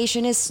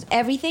 masturbation is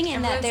everything,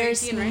 and that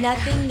there's 18, right?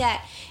 nothing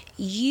that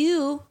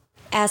you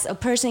as a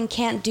person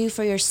can't do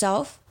for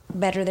yourself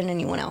better than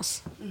anyone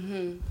else.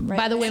 Right?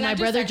 By the way, It's my not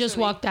just brother just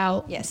sexually. walked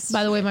out. Yes.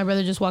 By the way, my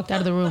brother just walked out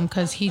of the room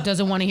because he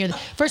doesn't want to hear.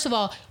 First of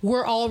all,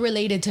 we're all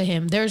related to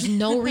him. There's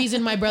no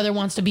reason my brother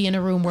wants to be in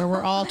a room where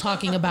we're all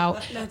talking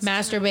about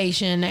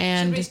masturbation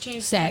and Should we change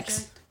the sex.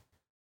 subject?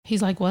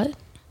 He's like, what?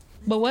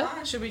 But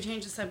what? Should we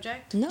change the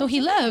subject? No, he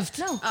left.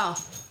 No.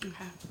 Oh,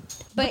 okay.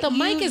 But the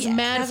mic is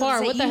mad that's what I'm far.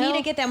 saying. What the You hell? need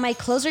to get that mic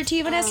closer to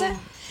you, Vanessa.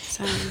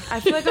 Sorry. I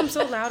feel like I'm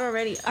so loud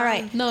already. All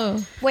right. No.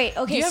 Wait,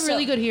 okay. Do you have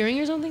really good hearing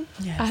or something?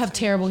 I have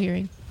terrible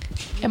hearing.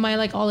 Am I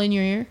like all in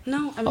your ear?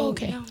 No, I mean,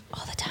 okay. no.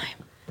 all the time.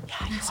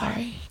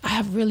 Sorry. I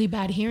have really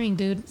bad hearing,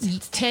 dude.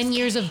 10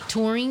 years of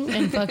touring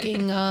and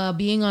fucking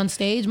being on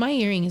stage. My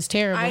hearing is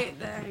terrible.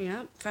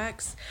 Yeah,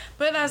 facts.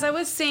 But as I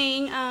was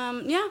saying,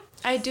 yeah,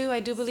 I do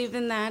believe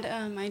in that.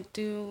 I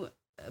do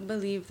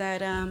believe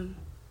that.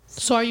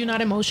 So are you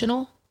not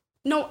emotional?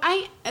 No,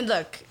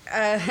 look.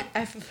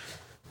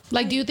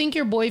 Like, do you think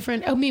your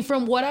boyfriend, I mean,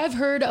 from what I've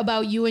heard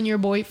about you and your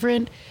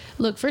boyfriend,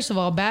 look, first of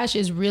all, Bash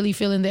is really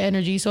feeling the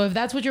energy. So if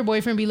that's what your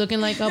boyfriend be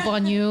looking like up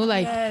on you,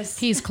 like,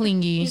 he's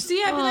clingy. You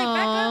see, I'd be like,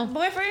 back up,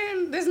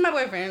 boyfriend. This is my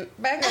boyfriend.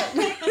 Back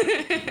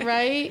up.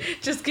 Right?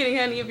 Just kidding,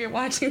 honey, if you're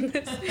watching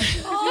this. He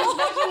was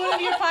watching one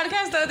of your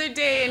podcasts the other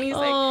day, and he's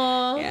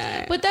like,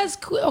 yeah. But that's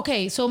cool.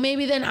 Okay, so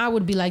maybe then I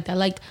would be like that.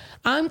 Like,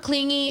 I'm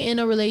clingy in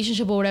a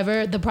relationship or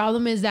whatever. The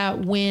problem is that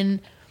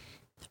when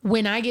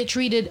I get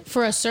treated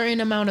for a certain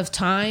amount of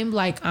time,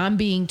 like I'm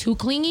being too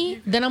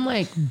clingy, then I'm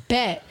like,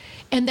 bet.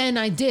 And then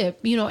I dip,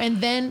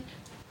 and then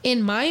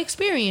in my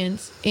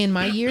experience, in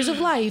my years of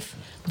life,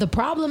 the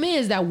problem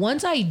is that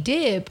once I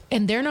dip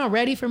and they're not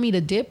ready for me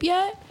to dip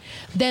yet,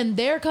 then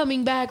they're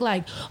coming back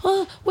like,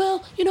 oh,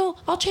 well,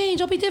 I'll change.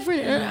 I'll be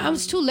different.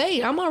 It's too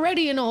late. I'm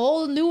already in a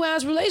whole new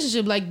ass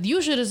relationship. Like,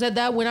 you should have said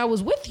that when I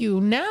was with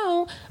you.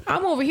 Now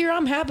I'm over here.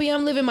 I'm happy.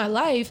 I'm living my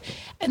life.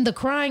 And the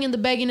crying and the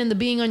begging and the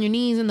being on your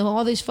knees and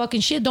all this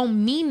fucking shit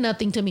don't mean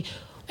nothing to me.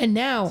 And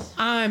now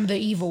I'm the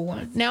evil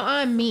one. Now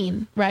I'm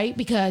mean, right?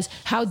 Because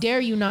how dare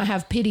you not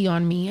have pity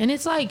on me? And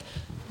it's like,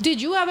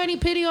 did you have any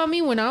pity on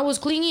me when I was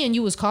clingy and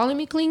you was calling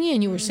me clingy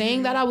and you were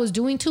saying that I was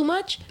doing too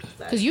much?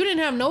 Because you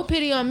didn't have no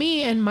pity on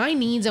me and my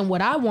needs and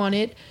what I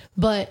wanted.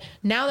 But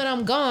now that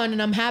I'm gone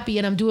and I'm happy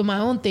and I'm doing my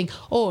own thing,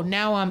 oh,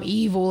 now I'm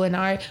evil and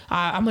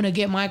I'm going to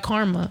get my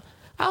karma.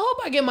 I hope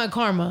I get my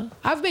karma.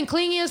 I've been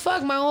clingy as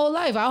fuck my whole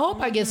life. I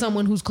hope I get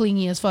someone who's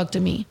clingy as fuck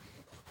to me.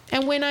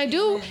 And when I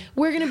do,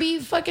 we're going to be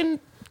fucking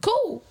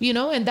cool,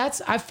 and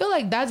I feel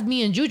like that's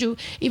me and Juju,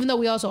 even though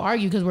we also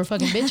argue because we're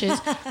fucking bitches.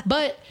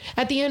 But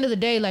at the end of the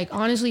day, like,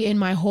 honestly, in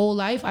my whole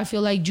life, I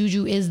feel like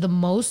Juju is the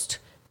most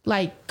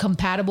like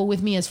compatible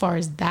with me as far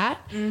as that.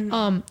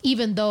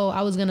 Even though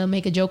I was gonna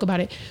make a joke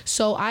about it.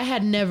 So I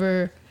had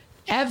never,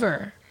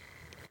 ever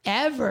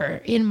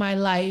in my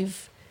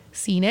life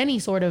seen any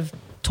sort of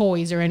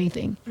toys or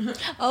anything.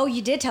 Oh, you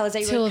did tell us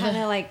that you were kind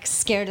of like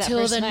scared that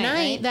first night,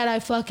 right? That I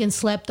fucking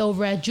slept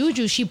over at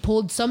Juju, she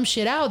pulled some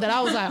shit out that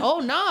I was like, oh,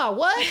 nah,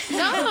 what?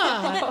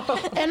 Nah.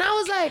 And I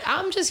was like,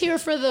 I'm just here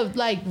for the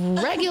like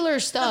regular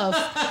stuff.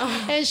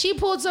 And she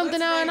pulled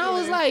something out and I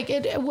was like,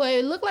 it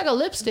looked like a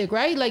lipstick,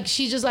 right? Like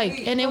she just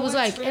like, and it was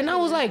like, and I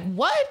was like,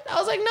 what? I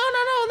was like, no,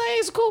 that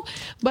is cool.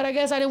 But I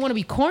guess I didn't want to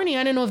be corny.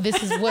 I didn't know if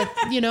this is what,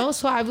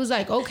 so I was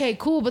like, okay,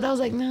 cool. But I was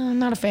like, no, I'm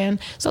not a fan.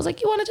 So I was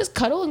like, you want to just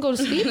cuddle and go to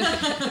sleep?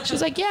 She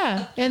was like,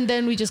 yeah. And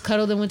then we just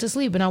cuddled and went to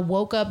sleep. And I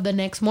woke up the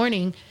next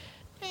morning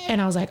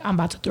and I was like, I'm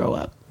about to throw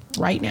up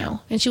right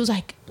now. And she was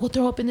like, we'll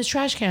throw up in this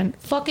trash can.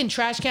 Fucking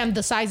trash can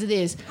the size of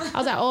this. I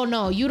was like, oh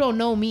no, you don't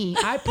know me.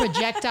 I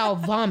projectile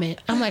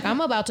vomit. I'm like,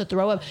 I'm about to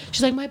throw up.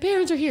 She's like, my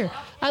parents are here.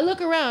 I look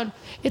around.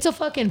 It's a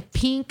fucking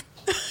pink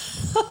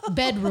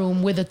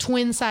bedroom with a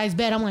twin size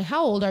bed. I'm like,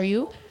 how old are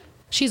you?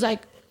 She's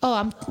like,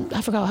 oh,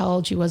 I forgot how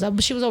old she was.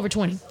 But she was over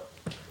 20.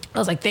 I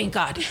was like, thank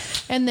God.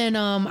 And then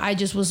I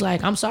just was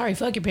like, I'm sorry,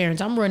 fuck your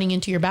parents. I'm running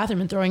into your bathroom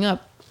and throwing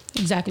up.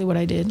 Exactly what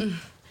I did.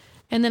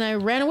 And then I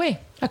ran away.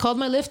 I called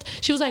my Lyft.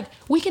 She was like,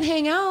 we can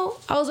hang out.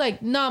 I was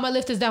like, nah, my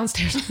Lyft is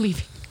downstairs. I'm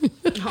leaving.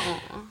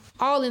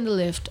 All in the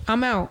Lyft.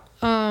 I'm out.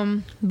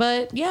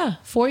 But yeah,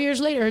 4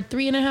 years later,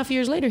 3.5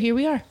 years later, here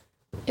we are.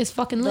 It's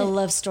fucking lit. The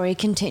love story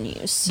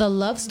continues. The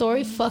love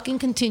story fucking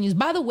continues.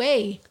 By the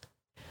way,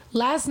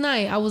 last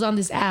night I was on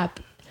this app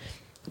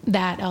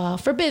that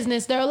for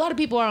business. There are a lot of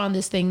people are on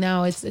this thing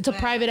now. It's a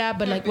private app,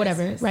 but like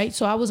whatever, right?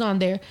 So I was on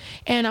there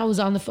and I was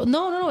on the phone.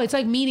 No. It's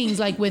like meetings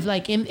like with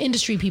like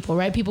industry people,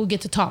 right? People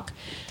get to talk.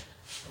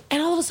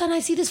 And all of a sudden I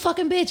see this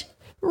fucking bitch.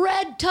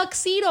 Red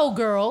Tuxedo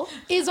Girl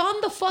is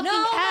on the fucking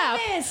app.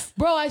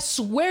 Bro, I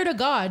swear to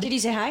God. Did you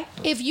say hi?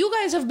 If you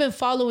guys have been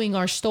following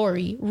our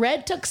story,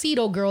 Red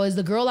Tuxedo Girl is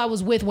the girl I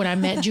was with when I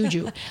met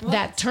Juju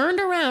that turned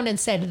around and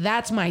said,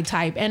 that's my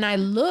type. And I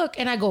look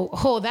and I go,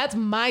 oh, that's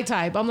my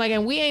type. I'm like,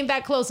 and we ain't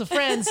that close of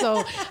friends.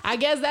 So I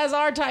guess that's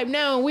our type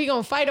now. And we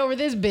gonna fight over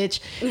this bitch.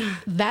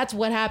 That's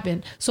what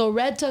happened. So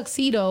Red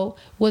Tuxedo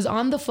was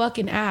on the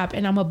fucking app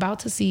and I'm about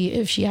to see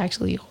if she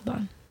actually, hold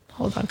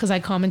on. Cause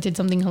I commented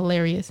something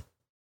hilarious.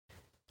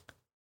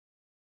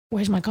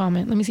 Where's my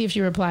comment? Let me see if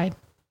she replied.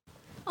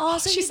 Oh,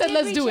 so she said,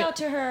 let's do it. Out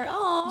to her.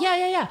 Oh.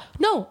 Yeah.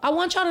 No, I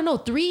want y'all to know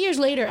 3 years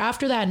later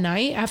after that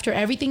night, after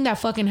everything that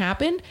fucking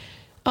happened,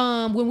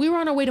 when we were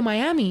on our way to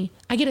Miami,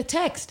 I get a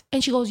text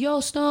and she goes,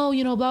 yo, Snow,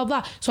 blah,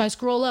 blah. So I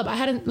scroll up. I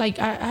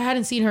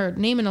hadn't seen her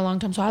name in a long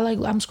time. So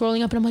I'm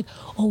scrolling up and I'm like,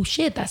 oh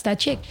shit, that's that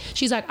chick.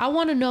 She's like, I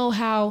want to know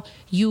how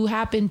you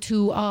happen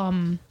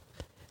to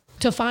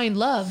find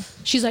love.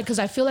 She's like, because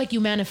I feel like you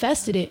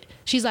manifested it.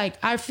 She's like,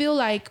 I feel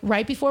like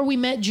right before we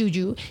met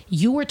Juju,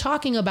 you were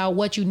talking about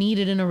what you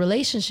needed in a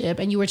relationship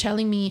and you were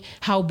telling me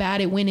how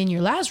bad it went in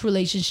your last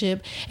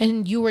relationship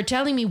and you were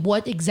telling me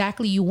what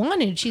exactly you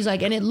wanted. She's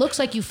like, and it looks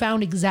like you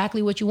found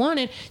exactly what you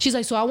wanted. She's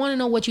like, so I want to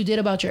know what you did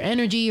about your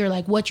energy or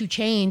like what you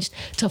changed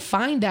to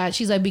find that.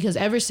 She's like, because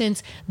ever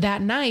since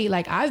that night,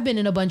 like I've been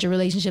in a bunch of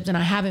relationships and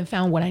I haven't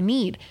found what I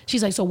need.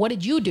 She's like, so what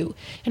did you do?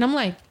 And I'm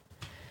like,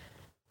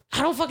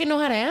 I don't fucking know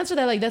how to answer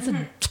that. Like, that's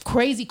a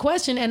crazy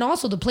question. And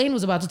also, the plane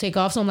was about to take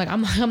off. So I'm like,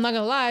 I'm not going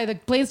to lie. The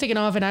plane's taking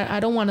off and I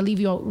don't want to leave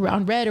you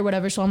on red or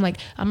whatever. So I'm like,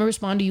 I'm going to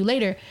respond to you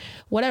later.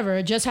 Whatever.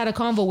 I just had a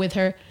convo with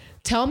her.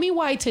 Tell me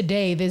why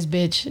today this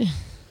bitch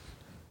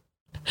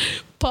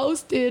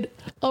posted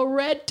a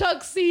red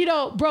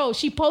tuxedo. Bro,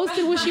 she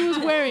posted what she was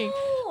wearing.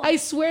 I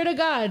swear to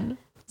God.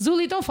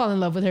 Zuli, don't fall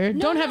in love with her.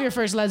 Don't have your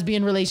first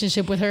lesbian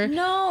relationship with her.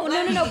 No.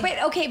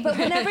 But okay, but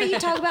whenever you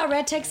talk about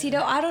red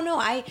tuxedo, I don't know.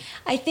 I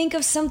think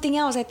of something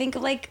else. I think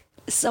of like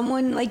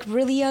someone like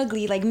really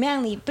ugly, like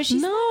manly. But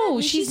she's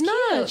not. She's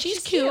not. She's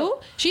cute.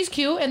 She's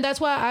cute, and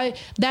that's why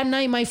that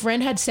night my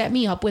friend had set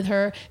me up with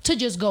her to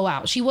just go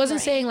out. She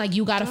wasn't saying like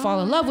you gotta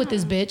fall in love with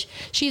this bitch.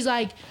 She's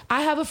like,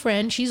 I have a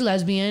friend. She's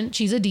lesbian.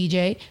 She's a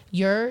DJ.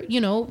 You're,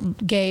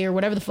 gay or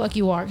whatever the fuck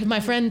you are. Because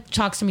my friend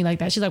talks to me like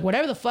that. She's like,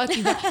 whatever the fuck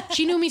you got.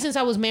 She knew me since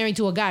I was married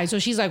to a guy. So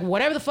she's like,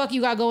 whatever the fuck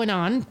you got going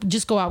on,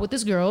 just go out with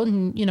this girl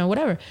and,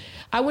 whatever.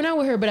 I went out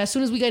with her, but as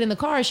soon as we get in the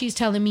car, she's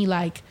telling me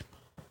like,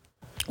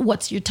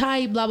 what's your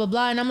type, blah, blah,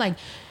 blah. And I'm like,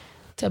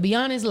 to be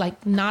honest,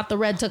 like not the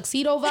red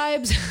tuxedo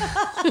vibes,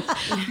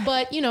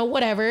 but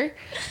whatever.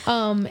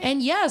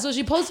 And yeah, so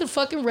she posted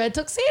fucking red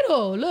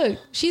tuxedo. Look,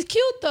 she's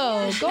cute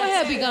though. Go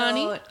ahead,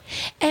 Bigani.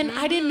 And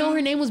I didn't know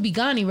her name was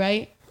Bigani,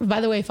 right? By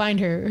the way, find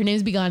her. Her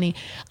name's Bigani.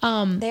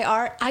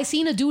 I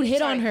seen a dude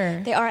hit on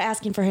her. They are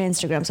asking for her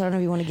Instagram, so I don't know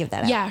if you want to give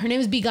that out. Yeah, her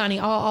name is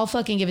Bigani. I'll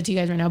fucking give it to you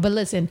guys right now. But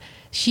listen,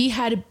 she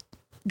had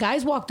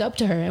guys walked up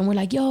to her and were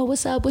like, yo,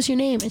 what's up? What's your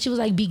name? And she was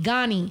like,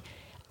 Bigani.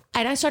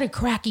 And I started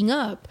cracking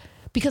up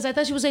because I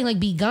thought she was saying like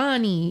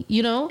Bigani,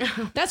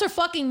 That's her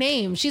fucking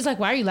name. She's like,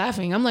 why are you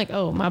laughing? I'm like,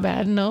 oh, my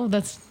bad. No,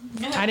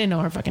 I didn't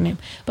know her fucking name.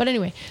 But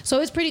anyway, so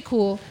it's pretty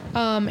cool.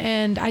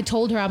 And I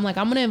told her, I'm like,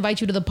 I'm going to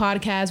invite you to the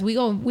podcast.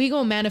 We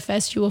gonna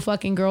manifest you a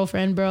fucking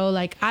girlfriend, bro.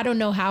 Like, I don't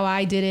know how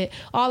I did it.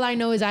 All I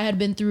know is I had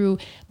been through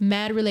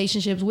mad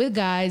relationships with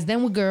guys,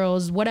 then with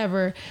girls,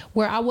 whatever,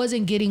 where I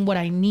wasn't getting what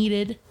I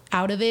needed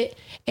out of it.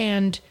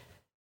 And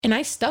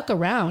I stuck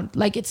around.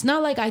 Like, it's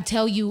not like I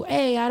tell you,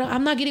 hey,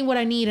 I'm not getting what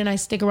I need, and I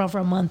stick around for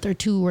a month or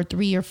 2 or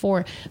 3 or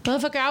 4.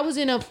 Motherfucker, I was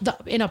in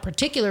a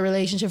particular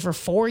relationship for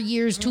 4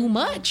 years too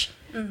much.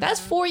 That's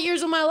 4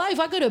 years of my life.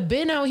 I could have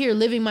been out here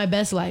living my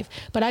best life,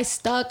 but I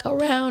stuck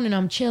around and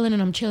I'm chilling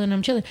and I'm chilling and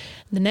I'm chilling.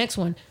 The next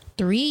one,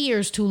 3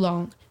 years too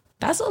long.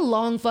 That's a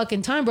long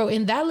fucking time, bro.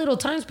 In that little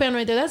time span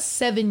right there, that's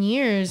 7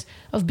 years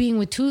of being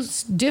with 2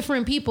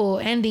 different people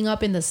ending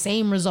up in the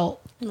same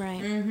result.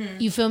 Right. Mm-hmm.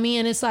 You feel me?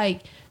 And it's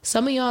like,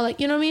 some of y'all,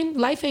 like, you know what I mean?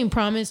 Life ain't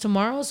promised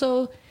tomorrow,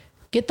 so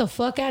get the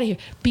fuck out of here.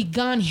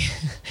 Bigani.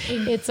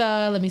 It's,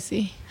 let me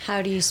see.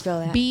 How do you spell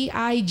that?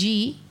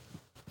 BIGHANI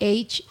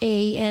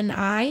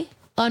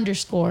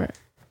 _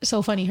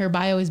 So funny. Her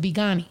bio is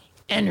Bigani.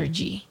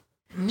 Energy.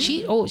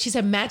 She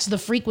said match the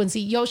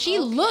frequency. Yo, she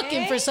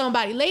looking for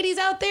somebody. Ladies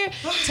out there,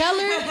 tell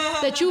her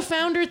that you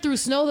found her through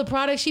Snow the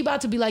product. She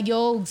about to be like,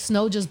 yo,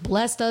 Snow just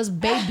blessed us,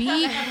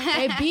 baby.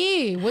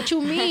 Baby, what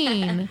you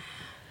mean?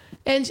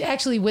 And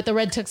actually, with the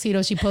red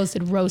tuxedo, she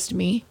posted roast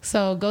me.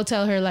 So go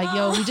tell her like,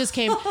 yo, we just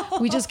came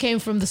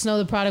from the Snow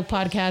the Product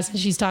podcast, and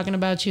she's talking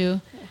about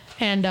you.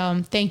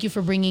 And thank you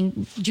for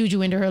bringing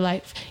Juju into her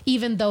life.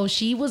 Even though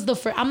she was the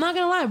first, I'm not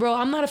gonna lie, bro.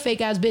 I'm not a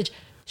fake ass bitch.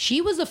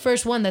 She was the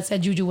first one that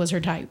said Juju was her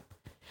type.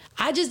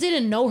 I just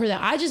didn't know her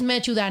that. I just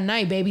met you that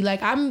night, baby.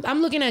 Like I'm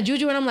looking at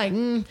Juju and I'm like,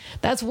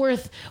 that's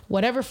worth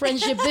whatever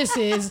friendship this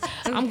is.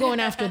 I'm going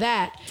after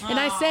that. And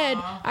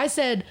I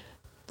said.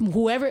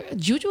 Whoever,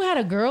 Juju had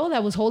a girl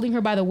that was holding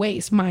her by the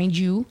waist, mind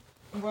you.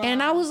 Wow.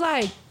 And I was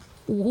like,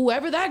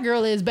 whoever that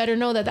girl is better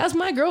know that that's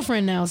my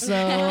girlfriend now.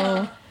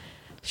 So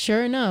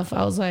sure enough,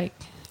 I was like,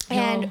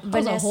 and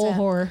Vanessa, was a whole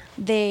horror.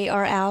 They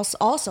are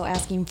also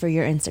asking for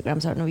your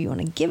Instagram. So I don't know if you want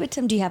to give it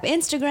to them. Do you have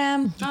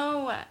Instagram?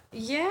 Oh,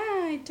 yeah,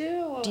 I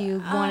do. Do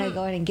you want to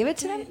go ahead and give it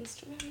to them?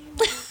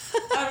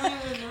 I don't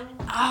even know.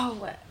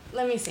 Oh,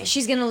 let me see.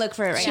 She's gonna look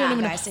for it right now,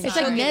 guys. It's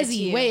like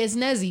Nezzy. Wait, it's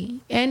Nezzy.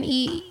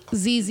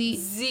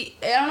 NEZZ.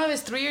 I don't know if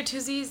it's 3 or 2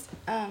 Z's.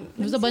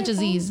 There's a bunch of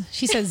Z's.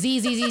 She said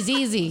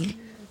ZZZZZ.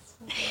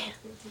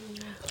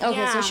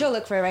 Okay, so she'll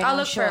look for it right now. I'll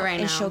look for it right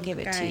now. And she'll give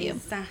it to you.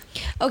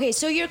 Okay,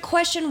 so your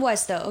question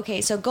was though.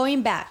 Okay, so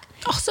going back.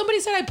 Oh, somebody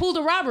said I pulled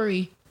a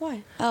robbery. What?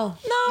 Oh.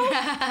 No.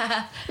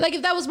 Like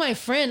if that was my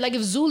friend, like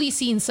if Zuli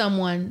seen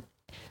someone,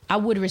 I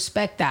would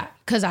respect that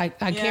because I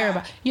care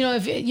about,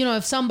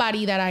 if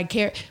somebody that I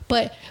care,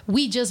 but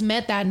we just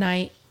met that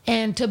night.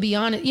 And to be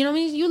honest, you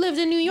you lived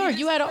in New York.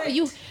 You had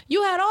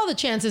all the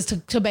chances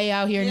to be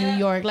out here in New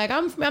York. Like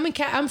I'm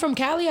from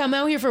Cali. I'm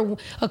out here for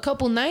a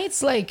couple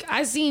nights. Like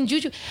I seen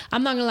Juju.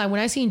 I'm not gonna lie.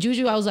 When I seen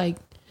Juju, I was like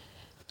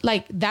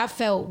that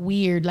felt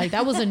weird. Like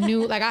that was a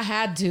new, like I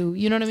had to,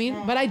 you know what I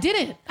mean? But I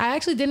didn't. I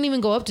actually didn't even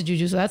go up to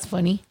Juju. So that's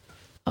funny.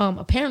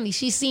 Apparently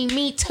she's seen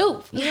me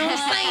too. You know what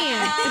I'm saying?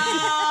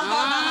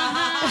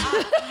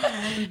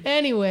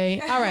 Anyway,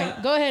 all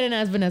right. Go ahead and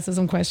ask Vanessa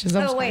some questions.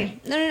 I'm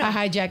sorry. No. I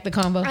hijacked the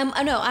combo.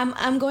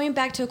 I'm going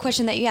back to a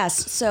question that you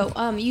asked.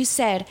 So, you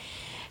said,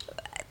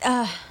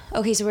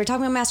 Okay, so we're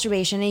talking about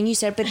masturbation, and you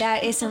said, but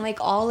that isn't like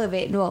all of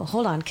it. Well,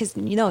 hold on, because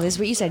this is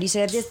what you said. You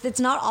said it's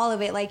not all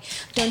of it. Like,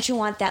 don't you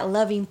want that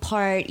loving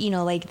part?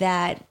 Like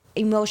that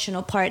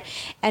emotional part.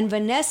 And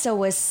Vanessa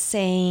was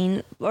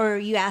saying, or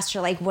you asked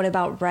her, like, what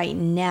about right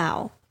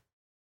now?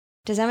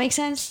 Does that make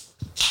sense?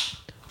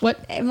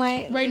 What? Am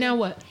I right now?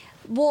 What?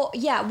 Well,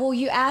 yeah. Well,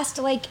 you asked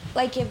like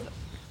if.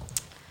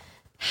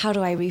 How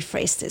do I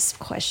rephrase this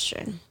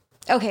question?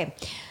 Okay.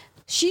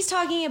 She's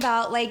talking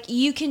about like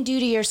you can do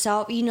to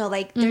yourself,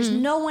 like there's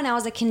no one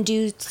else that can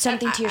do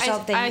something to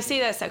yourself. I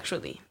say that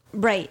sexually.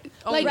 Right.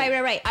 Like,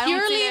 right.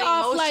 Purely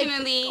off like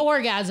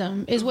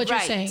orgasm is what you're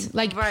saying.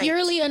 Like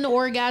purely an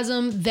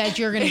orgasm that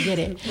you're gonna get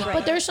it.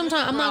 But there's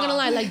sometimes I'm not gonna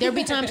lie. Like there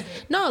be times.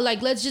 No,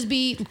 like let's just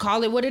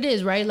call it what it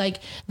is, right? Like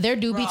there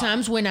do be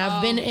times when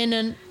I've been in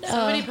an.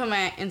 Somebody put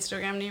my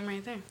Instagram name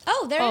right there.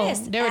 Oh, there it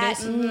is. There it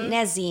is.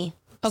 Nezzy.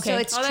 Okay. So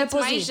it's that's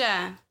triple Z.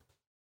 Maisha.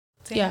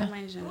 Yeah.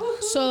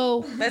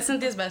 So that's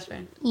Cynthia's best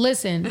friend.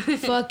 Listen,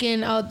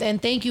 fucking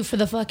and thank you for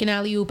the fucking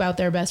alley oop out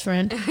there, best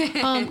friend.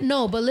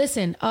 No, but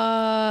listen,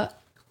 I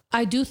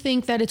do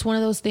think that it's one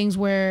of those things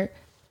where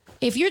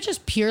if you're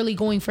just purely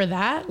going for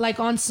that, like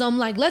on some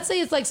like let's say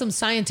it's like some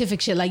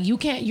scientific shit, like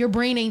your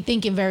brain ain't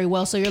thinking very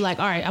well, so you're like,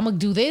 all right, I'm gonna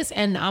do this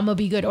and I'm gonna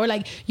be good, or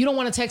like you don't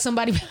want to text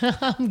somebody.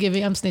 I'm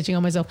snitching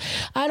on myself.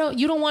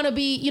 You don't want to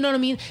be, you know what I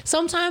mean?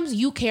 Sometimes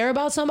you care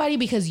about somebody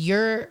because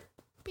your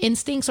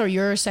instincts or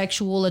your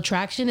sexual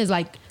attraction is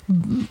like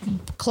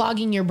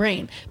clogging your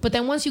brain, but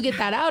then once you get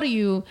that out of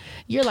you,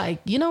 you're like,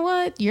 you know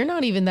what, you're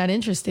not even that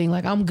interesting,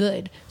 like I'm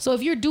good. So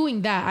if you're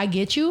doing that, I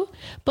get you,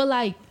 but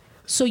like,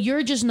 so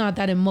you're just not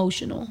that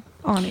emotional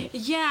on it.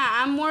 Yeah,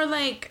 I'm more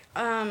like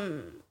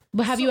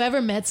but have you ever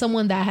met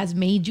someone that has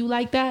made you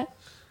like that?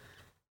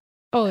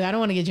 Oh, I don't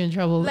want to get you in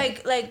trouble.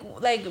 Like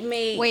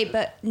Wait,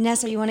 but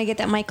Nessa, you want to get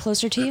that mic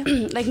closer to you?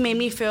 Like made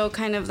me feel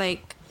kind of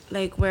like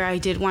where I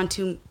did want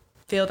to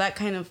feel that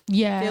kind of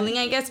feeling,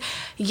 I guess.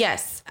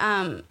 Yes.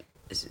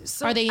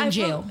 So are they in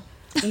jail?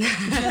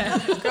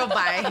 Girl,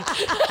 bye.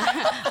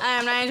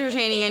 I'm not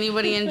entertaining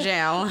anybody in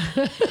jail.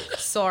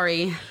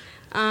 Sorry.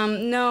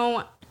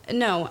 No.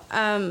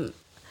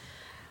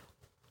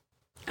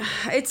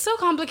 It's so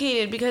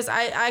complicated because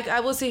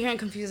I will sit here and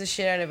confuse the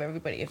shit out of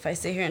everybody if I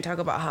sit here and talk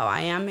about how I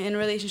am in a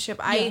relationship.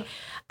 Yeah.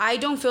 I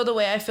don't feel the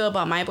way I feel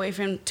about my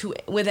boyfriend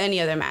with any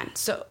other man.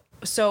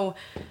 So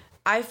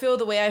I feel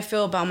the way I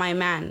feel about my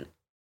man.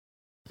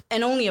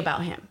 And only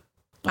about him.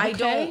 Okay. I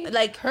don't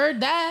like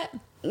heard that.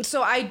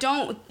 So I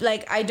don't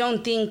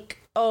think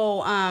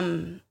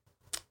I'm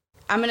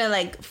gonna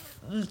like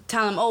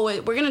tell him, oh,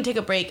 we're gonna take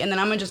a break and then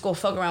I'm gonna just go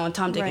fuck around with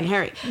Tom, Dick, and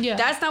Harry. Yeah.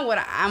 That's not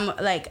what I'm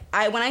like.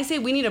 When I say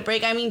we need a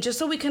break, I mean just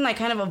so we can like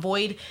kind of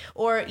avoid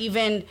or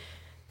even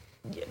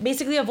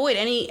basically avoid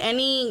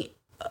any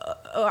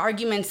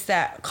arguments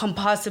that can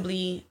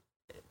possibly,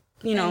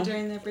 And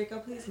during the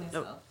breakup, please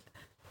myself.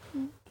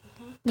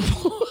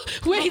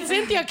 Wait,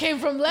 Cynthia came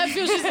from left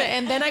field. She said,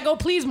 and then I go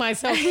please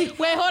myself. Wait,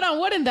 hold on.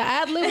 What in the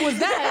ad lib was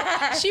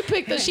that?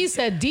 She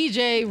said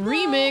DJ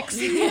remix.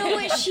 You know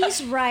what?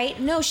 She's right.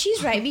 No,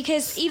 she's right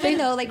because even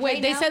though like wait,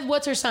 right they now, said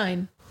what's her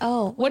sign?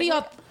 Oh, what do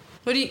y'all?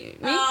 What do you? Me?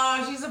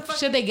 Oh, she's a fucking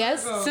Should they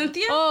guess? Virgo.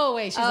 Cynthia? Oh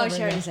wait, she's a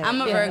Virgo.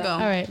 I'm a Virgo. All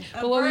right,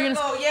 But what were you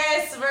gonna say?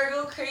 Yes,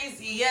 Virgo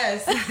crazy.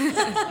 Yes.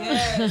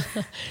 Yes.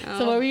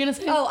 So what were you gonna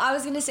say? Oh, I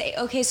was gonna say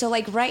okay. So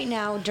like right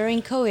now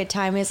during COVID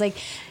time is like.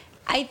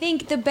 I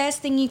think the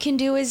best thing you can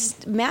do is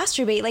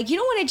masturbate. Like, you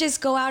don't want to just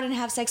go out and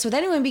have sex with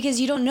anyone because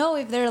you don't know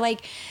if they're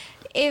like,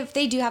 if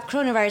they do have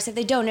coronavirus, if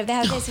they don't, if they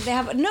have this, if they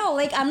have... No,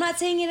 like, I'm not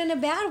saying it in a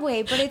bad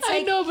way, but it's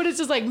like... I know, but it's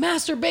just like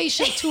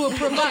masturbation to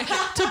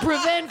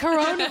prevent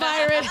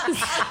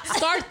coronavirus.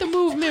 Start the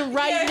movement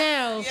right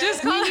now. Yes.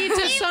 Just we need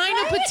to sign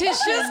a petition.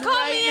 Just call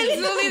right me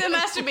and Zully the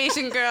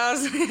masturbation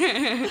girls.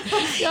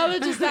 Y'all are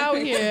just out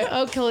here.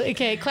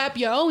 Okay, clap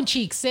your own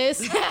cheek,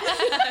 sis.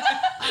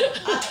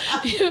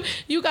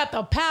 You got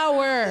the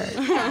power.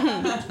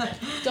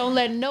 Don't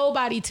let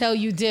nobody tell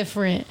you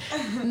different.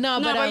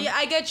 No, but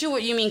I get you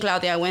what you mean,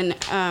 Claudia, when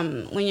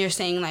you're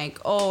saying like,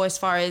 oh, as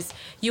far as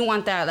you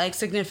want that like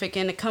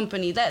significant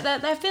company,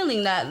 that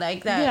feeling that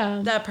like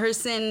that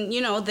person,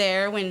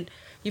 there when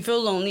you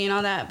feel lonely and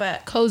all that,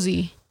 but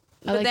cozy.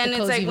 But then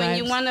it's like when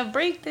you want a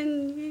break,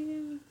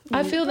 then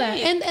I feel that.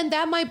 And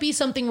that might be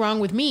something wrong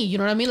with me. You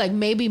know what I mean? Like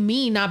maybe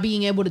me not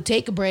being able to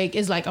take a break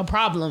is like a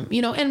problem,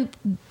 and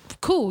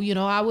cool,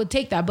 I would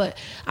take that. But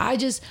I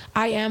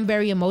am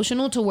very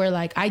emotional to where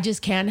like I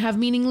just can't have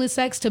meaningless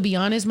sex. To be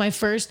honest, my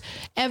first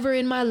ever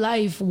in my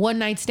life one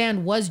night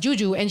stand was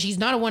Juju, and she's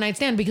not a one night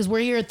stand because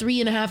we're here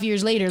 3.5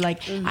 years later.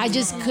 Like I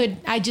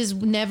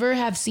just never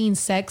have seen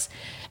sex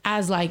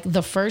as like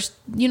the first,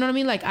 you know what I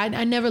mean? Like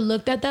I never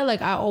looked at that.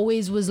 Like I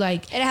always was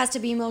like, it has to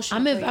be emotional.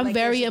 I'm like,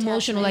 very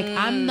emotional. Like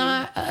I'm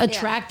not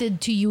attracted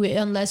to you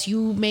unless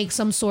you make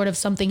some sort of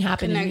something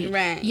happen to me.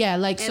 Right. Yeah,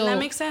 like and so that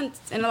makes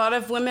sense. And a lot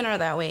of women are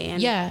that way.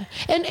 And yeah,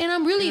 and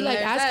I'm really and like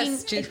there's asking,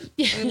 us.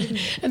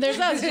 and there's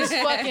us just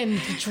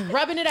fucking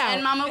rubbing it out.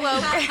 And Mama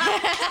Woke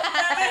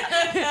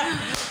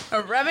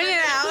rubbing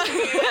it out.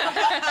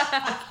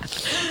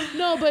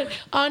 No, but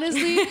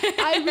honestly,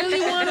 I really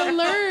want to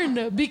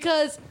learn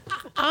because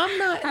I'm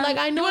not like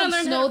I know I'm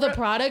Snow the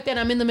product and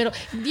I'm in the middle.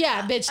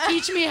 Yeah, bitch,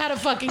 teach me how to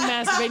fucking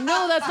masturbate.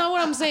 No, that's not what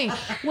I'm saying.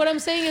 What I'm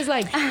saying is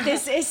like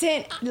this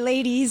isn't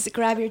ladies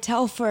grab your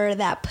tail for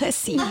that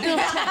pussy. This is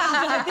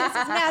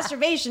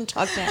masturbation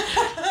talk now.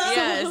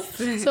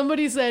 Yes.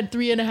 Somebody said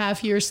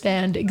 3.5 year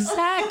stand.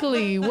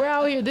 Exactly. We're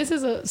out here. This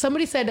is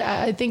somebody said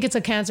I think it's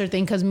a Cancer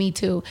thing because me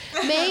too.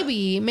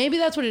 Maybe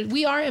that's what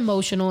we are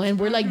emotional and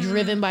we're like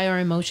driven by our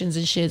emotions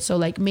and shit. So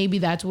like maybe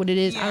that's what it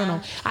is. I don't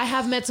know. I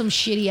have met some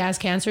shitty ass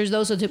Cancers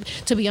though. So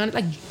to be honest,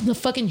 like the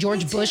fucking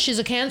George Bush is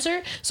a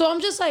Cancer. So I'm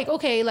just like,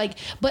 okay, like,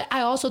 but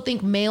I also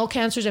think male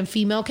Cancers and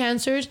female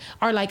Cancers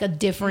are like a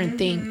different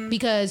thing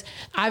because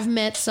I've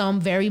met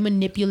some very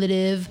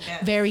manipulative,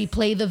 very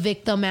play the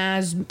victim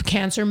as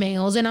Cancer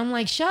males. And I'm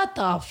like, shut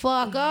the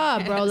fuck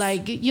up, bro.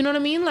 Like, you know what I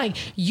mean? Like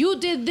you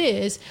did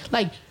this,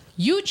 like,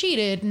 you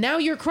cheated. Now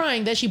you're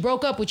crying that she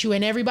broke up with you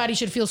and everybody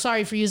should feel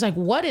sorry for you. It's like,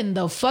 what in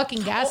the fucking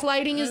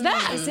gaslighting is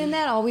that? Isn't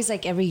that always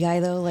like every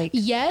guy though? Like,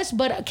 yes,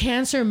 but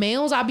Cancer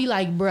males, I'll be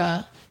like,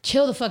 bruh,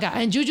 chill the fuck out.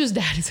 And Juju's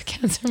dad is a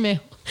Cancer male.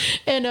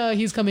 And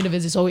he's coming to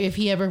visit. So if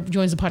he ever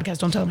joins the podcast,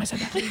 don't tell him I said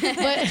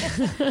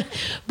that.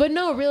 But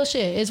no, real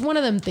shit. It's one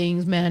of them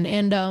things, man.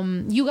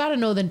 And you got to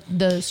know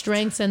the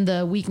strengths and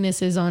the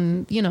weaknesses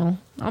on, you know,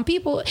 on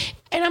people.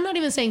 And I'm not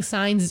even saying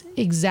signs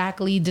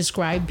exactly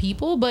describe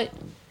people, but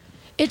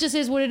it just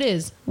is what it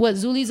is. What,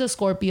 Zuli's a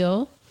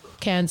Scorpio,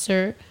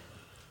 Cancer,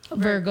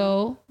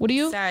 Virgo. What are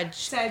you?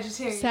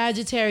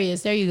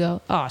 Sagittarius. There you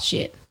go. Oh,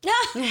 shit.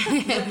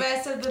 The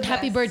best of the best.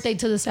 Happy birthday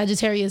to the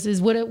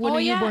Sagittarius. When are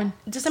you born?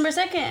 December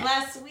 2nd.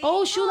 Last week.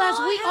 Oh, shoot, last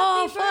week.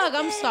 Oh, fuck.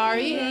 I'm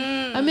sorry.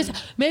 I miss.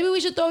 Maybe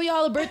we should throw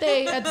y'all a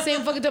birthday at the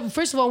same fucking time.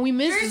 First of all, we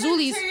missed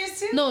Zuli's.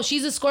 No,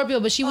 she's a Scorpio,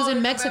 but she was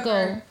in Mexico.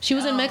 November. She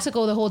was in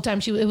Mexico the whole time.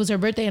 It was her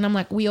birthday, and I'm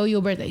like, we owe you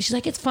a birthday. She's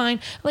like, it's fine.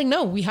 I'm like,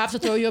 no, we have to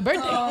throw you a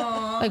birthday.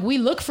 Like, we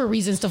look for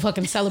reasons to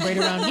fucking celebrate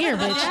around here,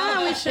 bitch.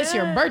 Yeah, we should. It's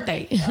your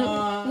birthday.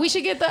 We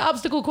should get the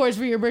obstacle course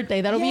for your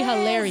birthday. That'll be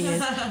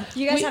hilarious.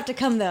 you guys have to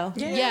come though.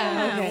 Yeah.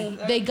 Okay.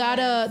 They got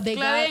Claudia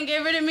ain't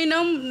get rid of me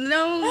no.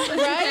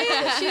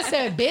 right? She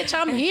said, bitch,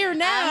 I'm here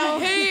now.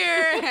 I'm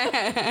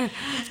here.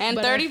 And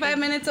But 35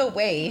 minutes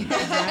away.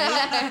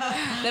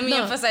 Let me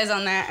emphasize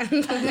on that.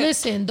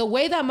 Listen, the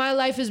way that my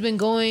life has been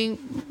going,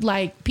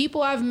 like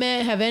people I've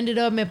met have ended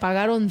up me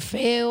pagaron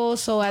feo.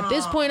 So at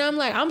this point, I'm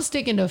like, I'm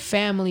sticking to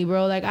family,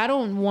 bro. Like I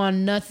don't want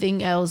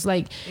nothing else.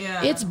 Like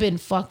it's been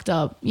fucked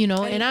up, you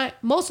know. And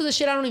most of the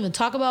shit I don't even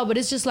talk about, but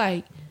it's just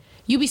like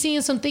you be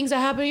seeing some things that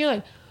happen. And you're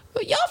like,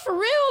 y'all for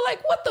real?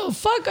 Like what the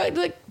fuck?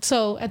 Like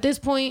so at this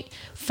point,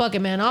 fuck it,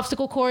 man.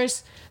 Obstacle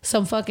course,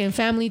 some fucking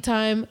family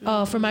time.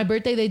 For my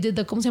birthday, they did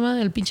the ¿cómo se llama?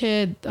 El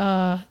pinche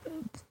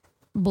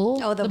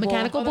bull. Oh, the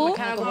mechanical bull. bull.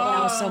 That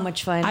was so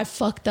much fun. I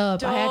fucked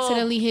up. I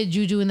accidentally hit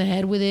Juju in the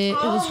head with it. It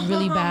was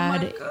really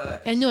bad.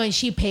 And no, and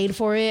she paid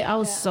for it. I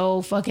was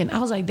so fucking. I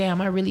was like,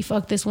 damn, I really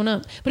fucked this one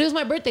up. But it was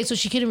my birthday, so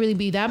she couldn't really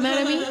be that mad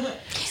at me.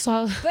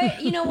 So,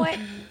 but you know what?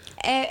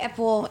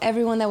 Well,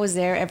 everyone that was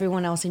there,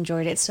 everyone else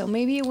enjoyed it, so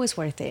maybe it was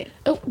worth it.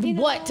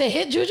 What, to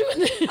hit Juju?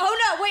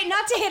 Oh no, wait,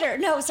 not to hit her.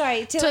 No,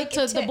 sorry, to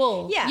the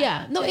bull.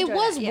 Yeah. No, it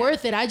was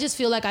worth it. I just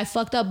feel like I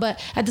fucked up,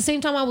 but at the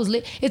same time, I was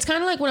lit. It's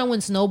kind of like when I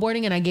went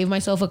snowboarding and I gave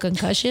myself a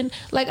concussion.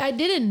 Like I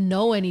didn't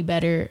know any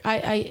better.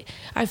 I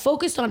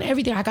focused on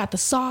everything. I got the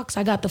socks,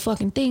 I got the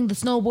fucking thing, the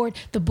snowboard,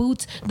 the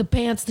boots, the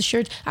pants, the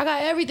shirts. I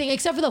got everything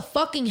except for the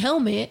fucking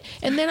helmet.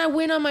 And then I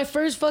went on my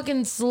first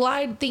fucking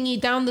slide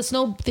thingy down the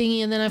snow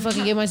thingy, and then I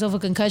fucking gave myself a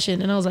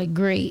concussion, and I was like,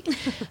 great.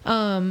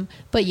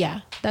 But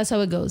yeah, that's how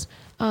it goes.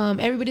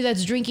 Everybody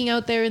that's drinking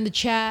out there in the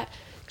chat,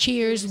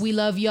 cheers. We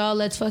love y'all.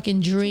 Let's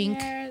fucking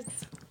drink. Cheers.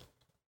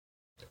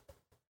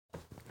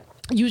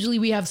 Usually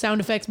we have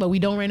sound effects, but we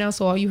don't right now,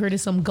 so all you heard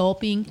is some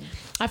gulping.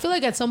 I feel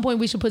like at some point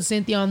we should put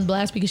Cynthia on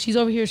blast because she's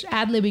over here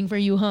ad-libbing for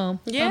you, huh?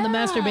 Yeah. On the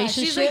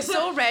masturbation she's shit. like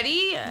so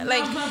ready.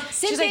 Like Cynthia,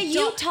 she's like,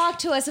 you talk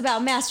to us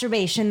about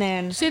masturbation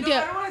then.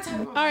 Cynthia, I don't want to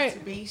talk about all right.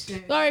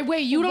 masturbation. All right,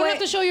 wait, you don't have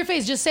to show your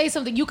face. Just say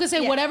something. You can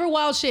say whatever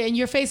wild shit and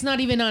your face not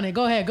even on it.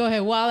 Go ahead,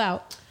 wild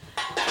out.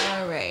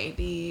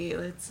 Alrighty,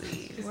 let's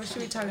see. What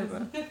should we talk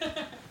about?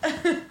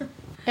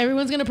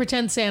 Everyone's going to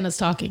pretend Santa's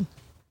talking.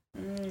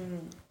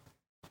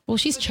 Well,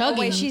 she's chugging.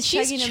 Oh, wait, she's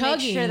chugging to make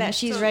sure that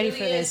she's ready for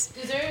this.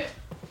 Is there?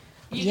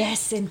 Yes,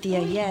 Cynthia,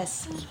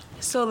 yes.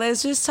 So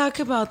let's just talk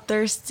about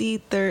Thirsty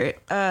Thursday.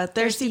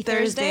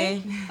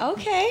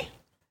 Okay.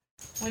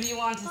 what do you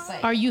want to say?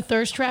 Are you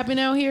thirst trapping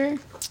out here?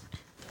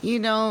 You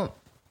know,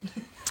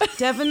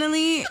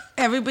 definitely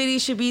everybody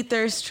should be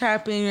thirst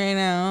trapping right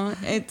now.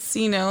 It's,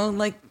 you know,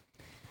 like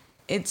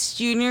it's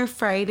Junior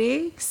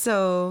Friday,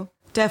 so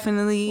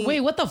definitely.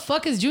 Wait, what the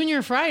fuck is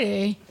Junior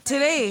Friday?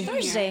 Today.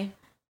 Thursday.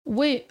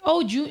 Wait,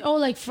 oh, A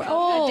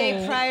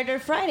day prior to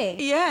Friday.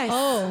 Yes.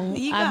 Oh,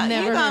 you I've got,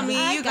 never you got heard me.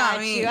 that. You got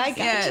me. I got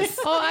you. Yes.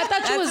 Oh, I thought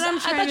you That's was. what I'm I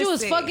trying thought you to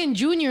was say. fucking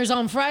Juniors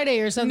on Friday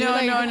or something. No,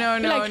 Like, no,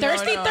 you're like no,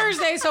 Thirsty no.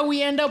 Thursday, so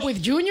we end up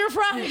with Junior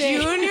Friday.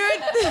 Junior.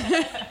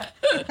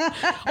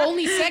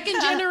 Only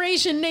second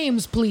generation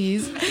names,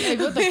 please. Like,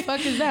 what the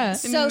fuck is that?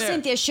 So,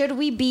 Cynthia, should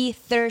we be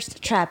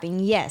thirst trapping?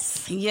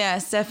 Yes.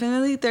 Yes,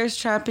 definitely thirst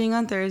trapping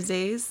on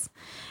Thursdays.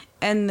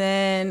 And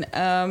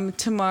then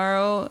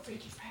tomorrow,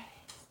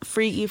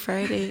 Freaky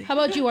Friday. How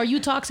about you? Are you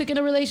toxic in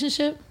a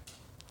relationship?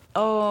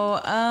 Oh,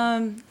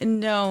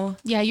 no.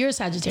 Yeah, you're a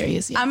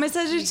Sagittarius. Yeah. I'm a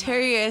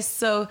Sagittarius,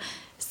 so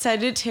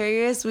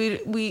Sagittarius,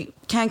 we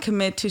can't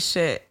commit to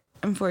shit,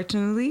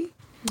 unfortunately.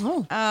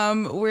 Oh.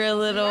 We're a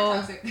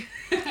little.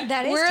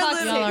 That is We're a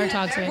toxic. Y'all are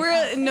toxic.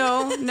 We're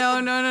no. I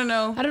don't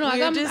know.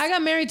 I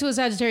got married to a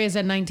Sagittarius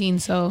at 19,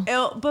 so.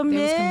 But They was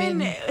men,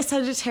 committing.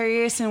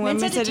 Sagittarius and women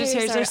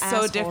Sagittarius are so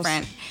assholes.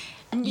 different.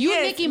 You,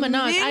 Yes, Nicki Minaj.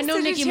 men I know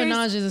Nicki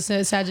Sagittarius- Minaj is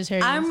a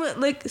Sagittarius. I'm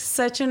like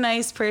such a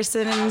nice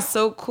person and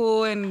so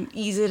cool and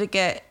easy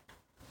to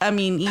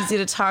easy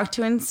to talk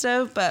to and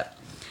stuff. But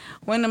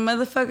when a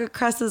motherfucker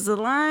crosses the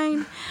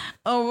line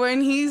or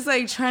when he's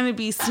like trying to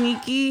be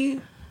sneaky,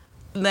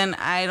 then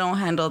I don't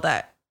handle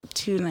that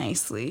too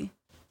nicely.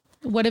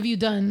 What have you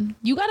done?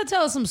 You got to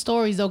tell us some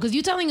stories though, because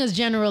you're telling us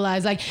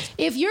generalized. Like,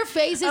 if your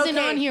face isn't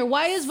Okay, on here,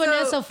 why is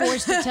Vanessa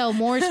forced to tell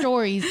more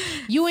stories?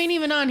 You ain't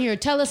even on here.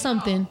 Tell us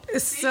something.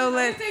 So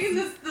like,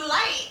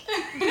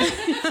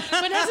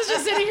 Vanessa's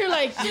just sitting here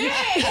like,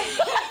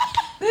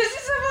 This is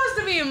supposed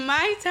to be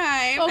my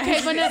time.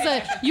 okay,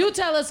 Vanessa, you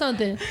tell us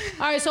something.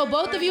 All right, so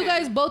both of you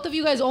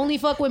guys only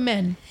fuck with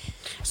men.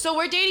 So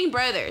we're dating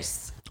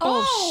brothers.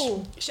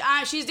 Oh,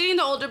 She's dating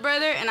the older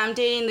brother, and I'm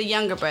dating the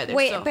younger brother.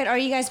 Wait, so. but are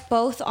you guys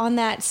both on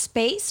that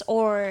space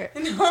or?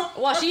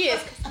 Well, she is.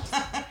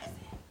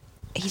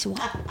 He's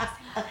what?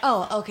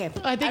 Oh, okay.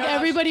 I think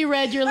everybody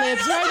read your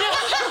lips right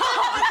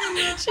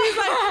now. She's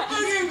like,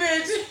 fucking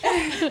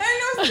bitch.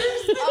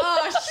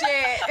 Oh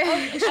shit.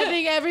 I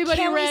think everybody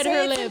Can we read say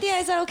her it, lips. Cynthia?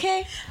 Is that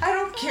okay? I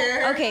don't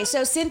care. Okay,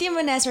 so Cynthia and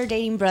Vanessa are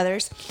dating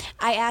brothers.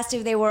 I asked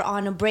if they were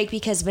on a break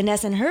because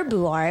Vanessa and her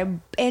boo are,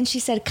 and she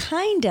said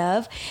kind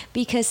of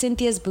because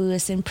Cynthia's boo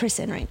is in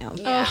prison right now.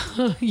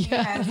 Oh,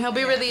 yeah. He'll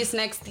be released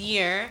next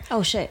year.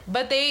 Oh shit!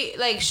 But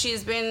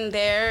she's been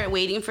there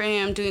waiting for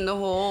him, doing the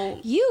whole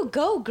You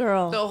go,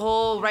 girl.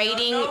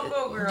 writing,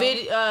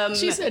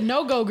 She said,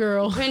 "No go,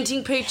 girl."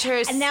 printing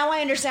pictures. And now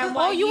I understand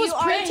why. Oh, you was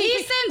are- printing- He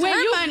sends Wait, her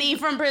you- money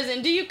from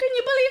prison. Can you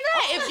believe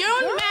that? If your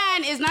own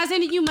man is not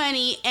sending you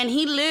money and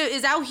he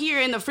is out here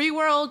in the free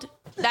world,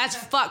 that's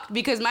fucked.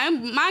 Because my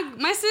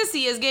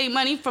sissy is getting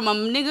money from a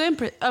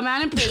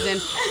man in prison.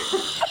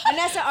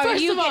 Vanessa, are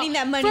you getting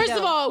that money? First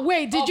of all,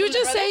 wait, did you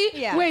just say?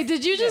 Yeah. Wait,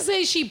 did you just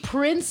say she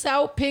prints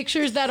out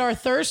pictures that are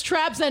thirst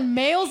traps and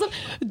mails them?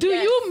 Do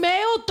you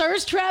mail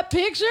thirst trap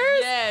pictures?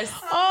 Yes.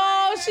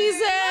 Oh, she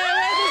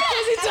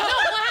said.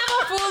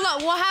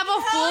 We'll have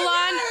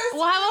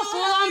a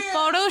full on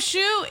photo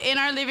shoot in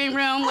our living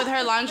room with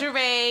her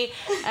lingerie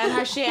and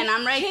her shit, and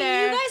I'm right Can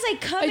there. you guys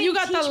like come And and you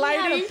got the teach me how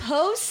lighting? to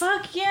post?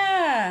 Fuck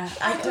yeah,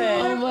 I could.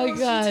 Oh my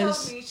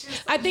gosh.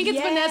 I think it's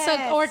Vanessa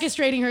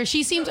orchestrating her.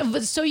 She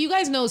seems, so you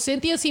guys know,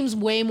 Cynthia seems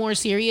way more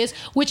serious,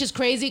 which is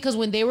crazy because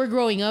when they were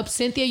growing up,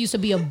 Cynthia used to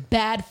be a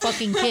bad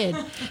fucking kid.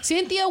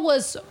 Cynthia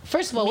was,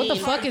 first of all, what the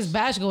fuck is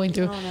Bash going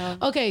through?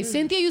 Okay,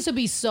 Cynthia used to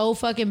be so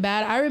fucking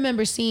bad. I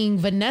remember seeing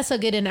Vanessa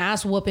get an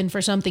ass whooping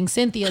for something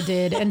Cynthia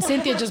did, and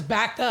Cynthia just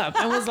backed up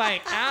and was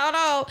like, I don't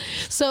know.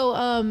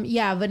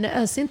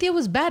 So, Cynthia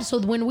was bad. So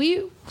when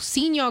we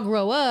seen y'all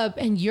grow up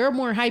and you're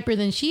more hyper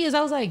than she is,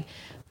 I was like,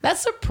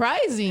 that's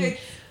surprising.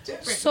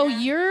 So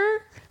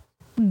you're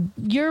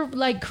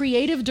like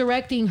creative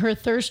directing her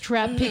thirst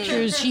trap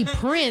pictures she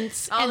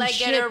prints I'll and like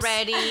get her ships.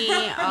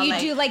 ready. You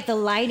do like the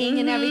lighting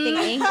and everything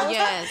angles?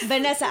 Yes.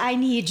 Vanessa, I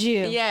need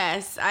you.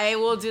 Yes, I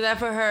will do that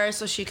for her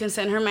so she can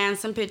send her man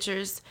some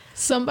pictures.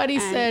 Somebody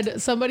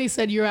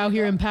said you're out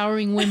here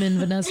empowering women,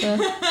 Vanessa.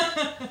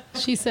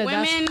 She said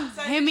Women,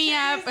 hit me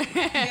up.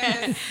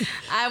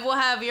 I will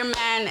have your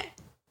man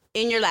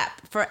in your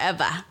lap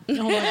forever.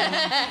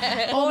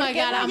 Oh my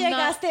god, I'm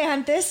not. Llegaste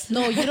antes?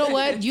 No, you know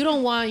what? You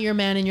don't want your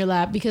man in your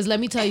lap because let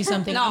me tell you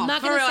something. No, I'm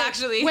not for gonna real, say,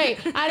 actually. Wait,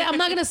 I'm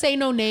not gonna say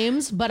no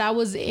names, but I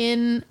was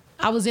in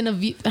a.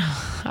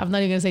 I'm not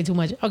even gonna say too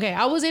much. Okay,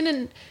 I was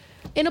in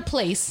a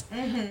place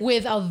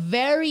with a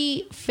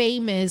very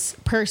famous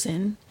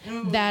person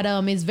that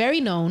is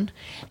very known,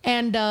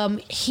 and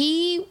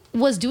he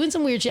was doing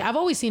some weird shit. I've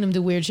always seen him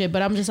do weird shit,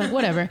 but I'm just like,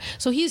 whatever.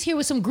 So he's here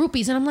with some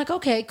groupies, and I'm like,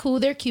 okay, cool,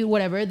 they're cute,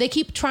 whatever. They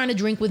keep trying to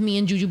drink with me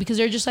and Juju because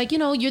they're just like,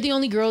 you're the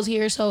only girls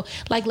here, so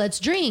like, let's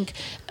drink.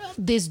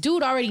 This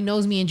dude already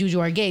knows me and Juju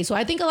are gay, so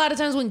I think a lot of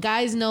times when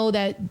guys know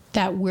that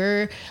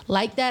we're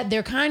like that,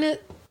 they're kind of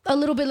a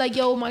little bit like,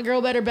 yo, my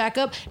girl better back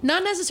up.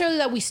 Not necessarily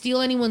that we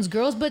steal anyone's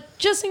girls, but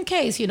just in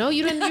case, you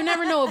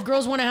never know if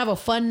girls want to have a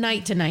fun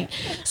night tonight.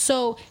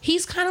 So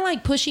he's kind of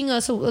like pushing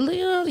us.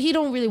 He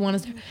don't really want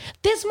us there.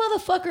 This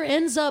motherfucker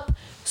ends up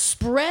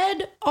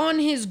spread on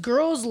his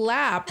girl's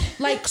lap,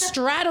 like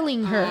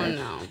straddling her. Oh,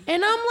 no.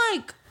 And I'm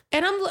like,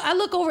 I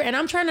look over and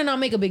I'm trying to not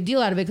make a big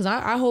deal out of it because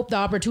I hope the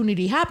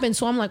opportunity happens.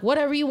 So I'm like,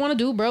 whatever you want to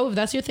do, bro, if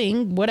that's your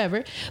thing,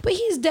 whatever. But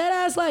he's dead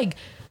ass like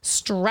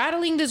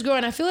straddling this girl.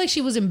 And I feel like she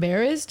was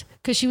embarrassed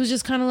because she was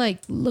just kind of like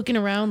looking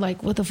around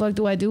like, what the fuck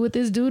do I do with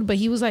this dude? But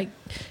he was like,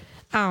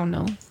 I don't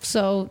know.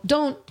 So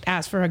don't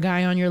ask for a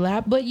guy on your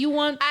lap, but you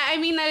want. I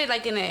mean that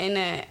like in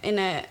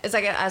a it's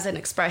like as an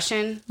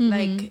expression.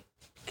 Like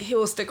he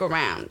will stick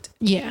around.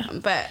 Yeah.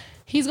 But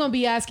he's gonna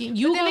be asking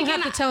you. Gonna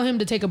have to tell him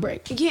to take a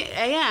break.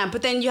 Yeah.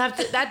 But then you have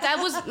to. That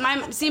was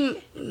my.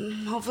 See,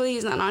 hopefully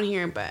he's not on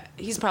here, but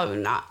he's probably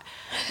not.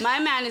 My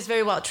man is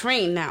very well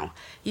trained now.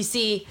 You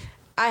see,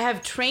 I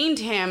have trained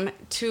him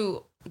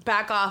to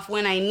back off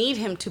when I need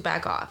him to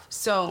back off.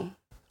 So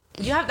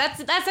you have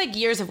that's like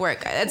years of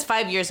work. That's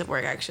 5 years of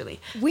work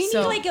actually. We need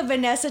like a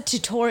Vanessa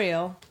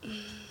tutorial.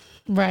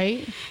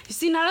 Right. You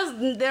see,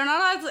 they're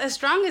not as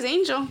strong as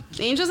Angel.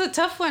 Angel's a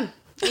tough one.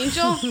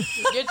 Angel,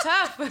 you're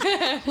tough.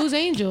 Who's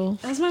Angel?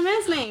 That's my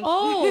man's name.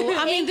 Oh,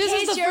 I mean, this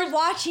is the you're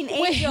watching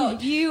Angel.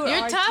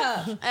 You're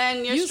tough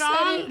and you're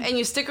strong and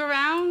you stick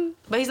around.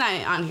 But he's not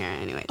on here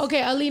anyways.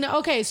 Okay, Alina.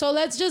 Okay, so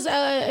let's just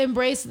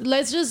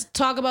let's just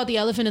talk about the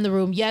elephant in the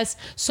room. Yes,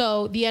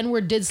 so the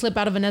N-word did slip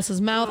out of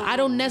Vanessa's mouth. I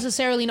don't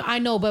necessarily know. I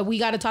know, but we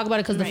got to talk about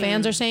it because the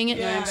fans are saying it.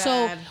 Yeah,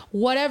 so bad.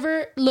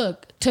 whatever.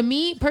 Look, to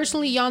me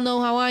personally, y'all know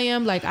how I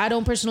am. Like, I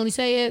don't personally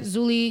say it.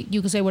 Zuli, you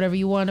can say whatever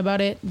you want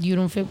about it. You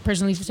don't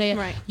personally say it.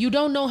 Right. You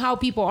don't know how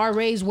people are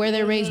raised, where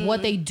they're raised,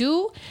 what they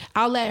do.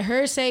 I'll let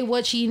her say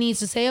what she needs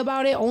to say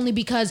about it, only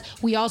because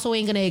we also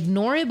ain't gonna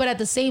ignore it. But at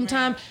the same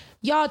time,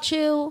 y'all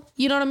chill.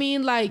 You know what I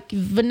mean? Like,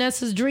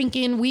 Vanessa's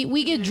drinking.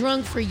 We get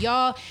drunk for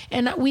y'all,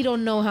 and we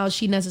don't know how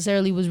she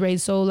necessarily was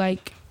raised. So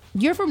like,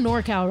 you're from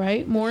NorCal,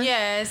 right? More.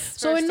 Yes.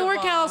 So in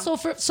NorCal,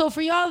 so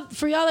for y'all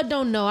that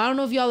don't know, I don't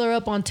know if y'all are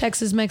up on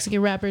Texas Mexican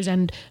rappers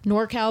and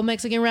NorCal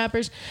Mexican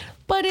rappers,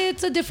 but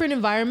it's a different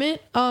environment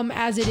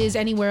as it is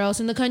anywhere else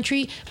in the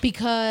country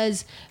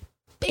because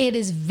it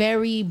is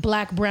very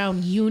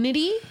black-brown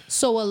unity.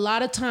 So a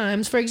lot of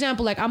times, for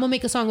example, like I'm gonna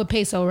make a song with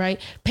Peso, right?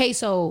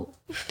 Peso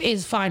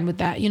is fine with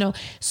that, you know?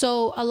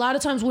 So a lot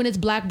of times when it's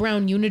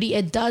black-brown unity,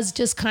 it does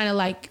just kind of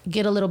like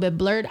get a little bit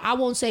blurred. I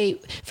won't say,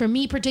 for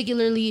me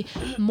particularly,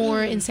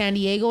 more in San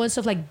Diego and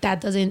stuff like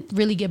that doesn't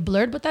really get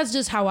blurred, but that's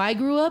just how I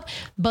grew up.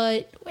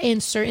 But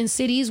in certain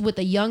cities with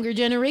the younger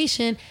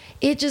generation,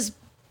 it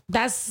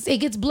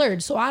gets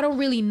blurred. So I don't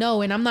really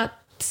know, and I'm not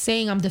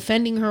saying I'm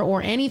defending her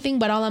or anything,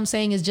 but all I'm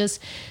saying is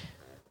just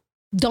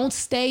don't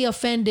stay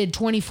offended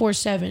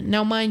 24/7.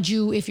 Now, mind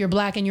you, if you're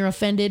black and you're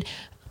offended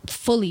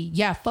fully,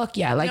 yeah, fuck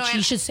yeah, like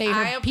she should say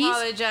her piece.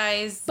 I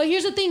apologize. But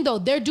here's the thing though,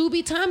 there do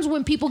be times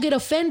when people get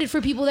offended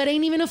for people that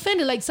ain't even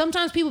offended. Like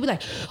sometimes people be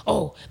like,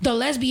 oh, the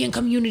lesbian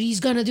community's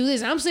gonna do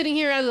this. I'm sitting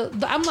here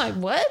I'm like,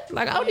 what?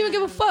 Like, I don't even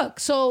give a fuck.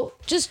 So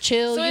just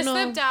chill. So you it know?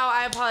 slipped out.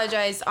 I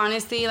apologize.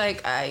 Honestly,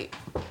 like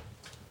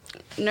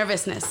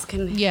nervousness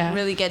can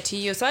really get to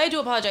you. So I do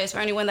apologize for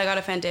anyone that got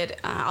offended.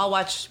 I'll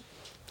watch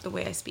the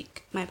way I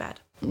speak. My bad.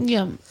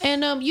 Yeah.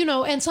 And, you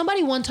know, and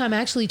somebody one time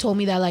actually told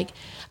me that, like,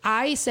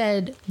 I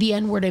said the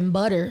N-word in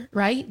butter,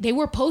 right? They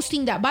were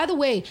posting that. By the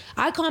way,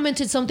 I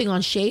commented something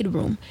on Shade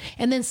Room,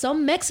 and then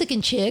some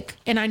Mexican chick,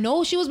 and I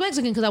know she was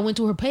Mexican because I went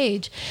to her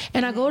page,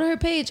 and I go to her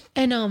page,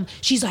 and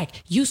she's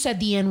like, you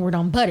said the N-word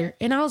on butter.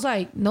 And I was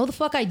like, no, the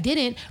fuck I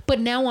didn't. But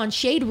now on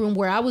Shade Room,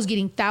 where I was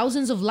getting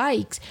thousands of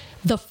likes,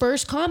 the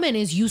first comment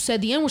is, you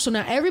said the N-word. So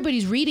now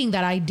everybody's reading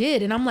that I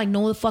did. And I'm like,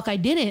 no, the fuck I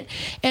didn't.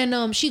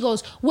 And she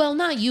goes, well,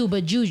 not you,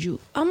 but Juju.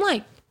 I'm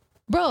like,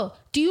 bro,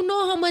 do you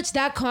know how much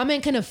that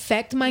comment can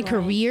affect my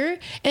career?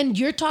 And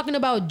you're talking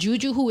about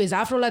Juju, who is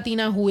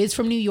Afro-Latina, who is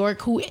from New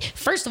York, who,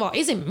 first of all,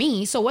 isn't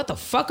me. So what the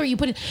fuck are you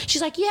putting?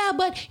 She's like, yeah,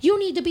 but you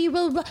need to be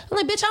real. I'm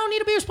like, bitch, I don't need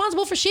to be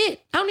responsible for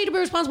shit. I don't need to be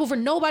responsible for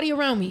nobody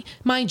around me.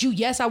 Mind you,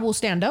 yes, I will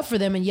stand up for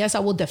them, and yes, I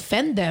will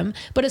defend them.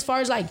 But as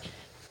far as like,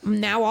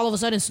 now all of a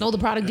sudden Snow the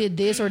Product did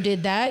this or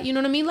did that, you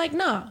know what I mean? Like,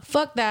 nah,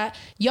 fuck that.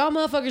 Y'all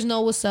motherfuckers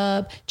know what's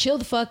up. Chill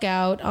the fuck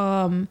out.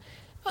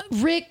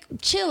 Rick,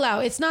 chill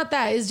out. It's not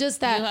that. It's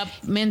just that you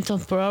have mental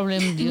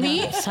problems. You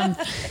have some.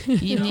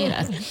 You need.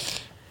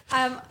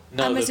 I'm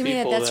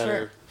assuming that's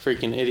for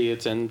freaking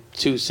idiots and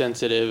too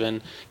sensitive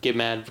and get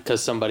mad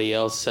because somebody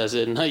else says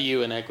it, not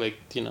you, and act like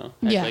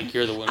like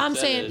you're the one. I'm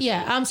saying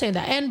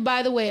that. And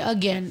by the way,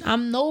 again,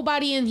 I'm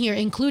nobody in here,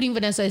 including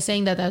Vanessa, is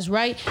saying that that's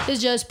right.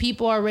 It's just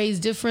people are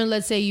raised different.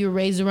 Let's say you're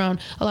raised around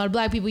a lot of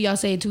black people. Y'all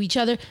say it to each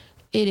other.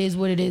 It is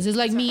what it is. It's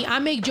like me. I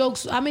make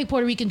jokes. I make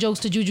Puerto Rican jokes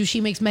to Juju. She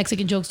makes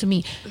Mexican jokes to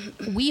me.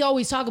 We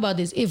always talk about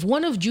this. If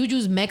one of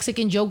Juju's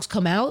Mexican jokes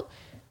come out,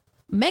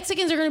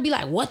 Mexicans are going to be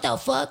like, what the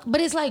fuck? But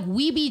it's like,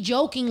 we be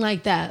joking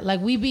like that. Like,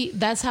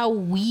 that's how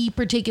we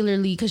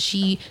particularly, because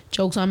she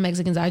jokes on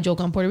Mexicans, I joke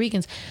on Puerto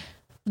Ricans.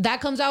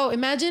 that comes out,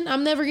 imagine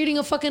I'm never getting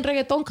a fucking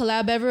reggaeton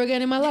collab ever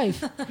again in my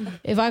life.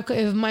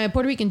 if my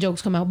Puerto Rican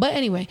jokes come out. But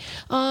anyway,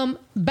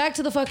 back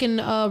to the fucking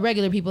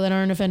regular people that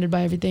aren't offended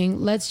by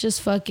everything. Let's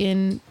just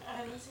fucking.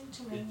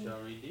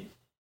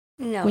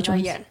 No, Which not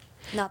ones? yet.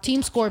 Not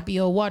Team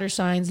Scorpio, water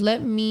signs.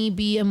 Let me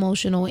be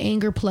emotional.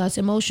 Anger plus,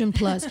 emotion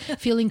plus,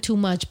 feeling too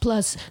much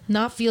plus,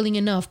 not feeling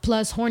enough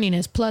plus,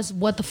 horniness plus,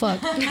 what the fuck?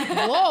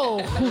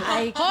 Whoa!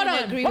 I Hold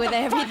on. agree with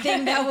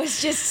everything that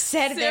was just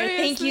said there.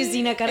 Thank you,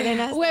 Zena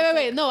Cardenas.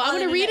 Wait. No, I'm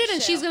gonna read it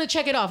and she's gonna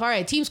check it off. All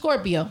right, Team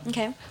Scorpio.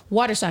 Okay.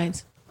 Water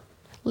signs.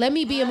 Let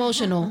me be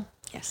emotional.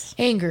 Yes.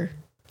 Anger.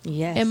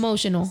 Yes.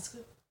 Emotional.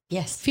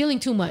 Yes. Feeling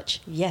too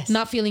much. Yes.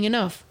 Not feeling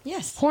enough.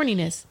 Yes.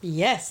 Horniness.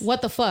 Yes.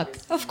 What the fuck?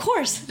 Of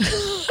course.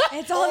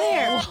 It's all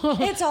there.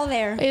 It's all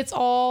there. It's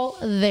all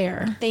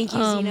there. Thank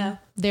you, Zena.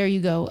 There you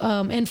go.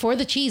 And for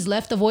the cheese,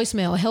 left a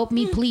voicemail. Help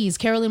me, please.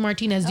 Carolyn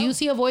Martinez. Do you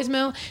see a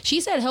voicemail?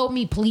 She said, help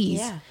me,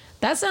 please. Yeah.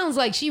 That sounds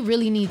like she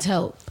really needs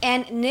help.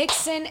 And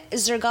Nixon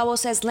Zergabo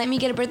says, let me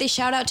get a birthday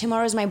shout out.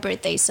 Tomorrow's my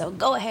birthday. So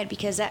go ahead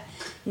because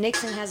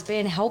Nixon has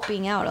been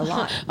helping out a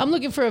lot. I'm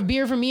looking for a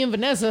beer for me and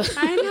Vanessa.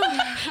 I know.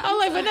 I'm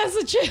like,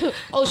 Vanessa, chill.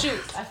 Oh, shoot.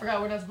 I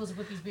forgot we're not supposed to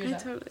put these beers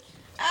out.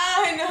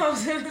 I know.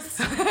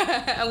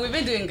 We've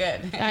been doing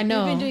good. I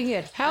know. We've been doing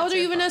good. How old are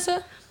you,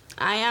 Vanessa?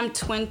 I am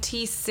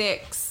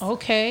 26.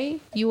 Okay.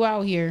 You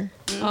out here.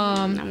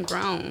 I'm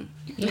grown.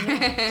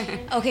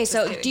 Okay,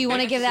 so do you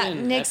want to give that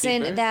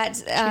Nixon,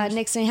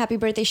 Nixon happy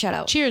birthday shout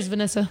out? Cheers,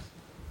 Vanessa.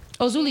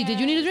 Oh, Zuli, did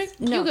you need a drink?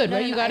 No, You good, no,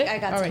 right? no, You no, got it? I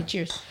got All some. right,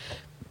 cheers.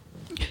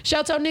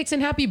 Shouts out Nixon,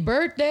 happy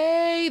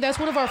birthday. That's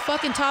one of our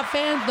fucking top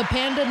fans, the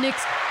Panda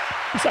Nixon.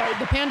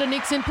 The Panda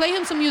Nixon. Play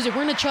him some music.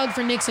 We're going to chug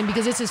for Nixon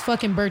because it's his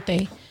fucking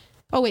birthday.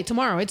 Oh, wait,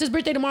 tomorrow. It's his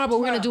birthday tomorrow, but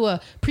we're going to do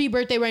a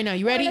pre-birthday right now.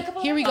 You ready?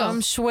 Here we go.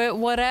 I'm sweat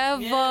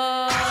whatever.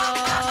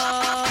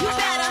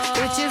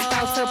 Bitches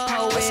about to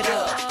pull it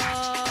up.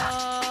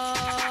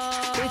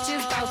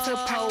 Bitches about to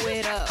pull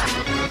it up.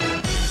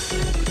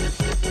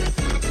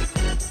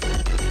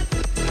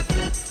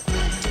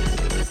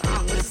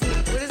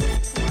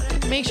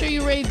 Make sure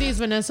you rate these,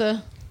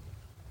 Vanessa.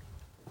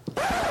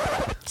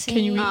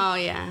 Can you read? Oh,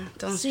 yeah.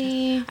 Don't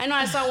See. I know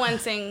I saw one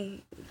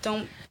saying,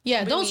 don't.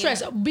 Yeah, don't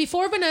stress.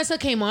 Before Vanessa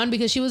came on,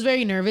 because she was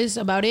very nervous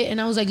about it, and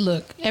I was like,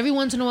 look, every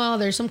once in a while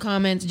there's some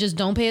comments, just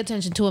don't pay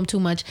attention to them too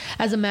much.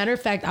 As a matter of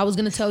fact, I was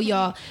going to tell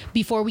y'all,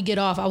 before we get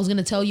off, I was going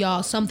to tell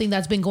y'all something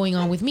that's been going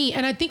on with me,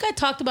 and I think I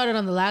talked about it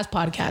on the last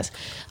podcast.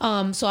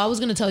 So I was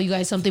going to tell you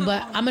guys something,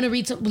 but I'm going to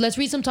read some, let's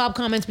read some top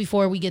comments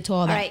before we get to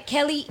all that. All right,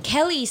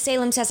 Kelly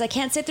Salem says, I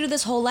can't sit through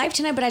this whole live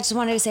tonight, but I just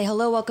wanted to say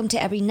hello, welcome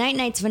to Every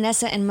Nights,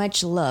 Vanessa, and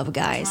much love,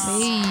 guys.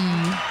 Hey.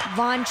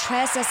 Von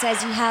Tressa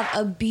says, you have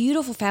a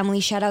beautiful family.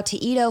 Shout out to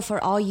Ito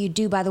for all you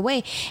do. By the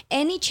way,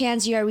 any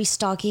chance you are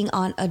restocking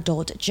on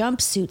adult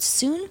jumpsuits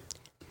soon?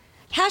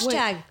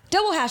 Hashtag,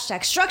 double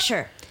hashtag,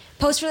 structure.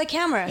 Post for the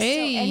camera.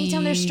 Hey, so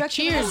anytime there's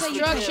structure, cheers, that's what you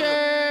do.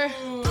 structure.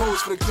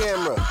 Pose for the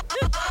camera.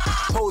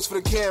 Pose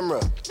for the camera.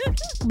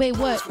 Wait,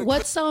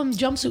 what's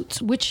jumpsuits?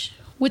 Which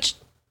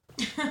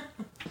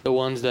The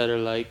ones that are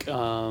like,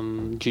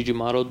 Juju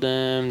modeled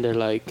them. They're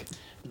like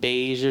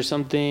beige or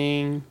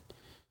something.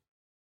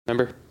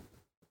 Remember?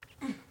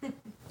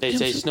 They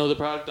say snow the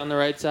product on the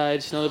right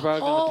side, snow the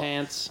product on the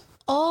pants.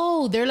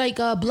 Oh, they're like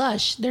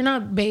blush. They're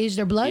not beige,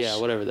 they're blush. Yeah,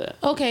 whatever that.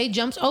 Okay,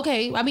 jumps.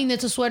 Okay, I mean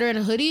it's a sweater and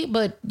a hoodie,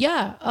 but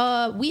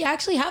yeah, we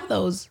actually have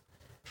those.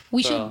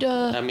 We should.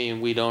 I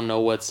mean, we don't know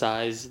what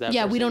size that.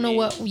 Yeah, we don't know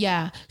needs. what.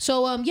 Yeah,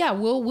 so yeah,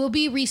 we'll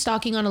be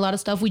restocking on a lot of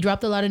stuff. We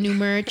dropped a lot of new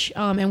merch,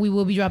 and we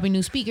will be dropping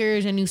new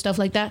speakers and new stuff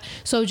like that.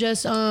 So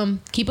just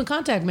keep in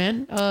contact,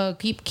 man.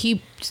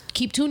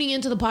 Keep tuning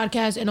into the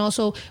podcast, and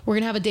also we're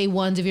gonna have a day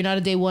ones. If you're not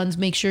a day ones,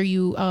 make sure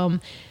you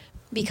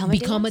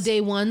become a day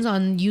ones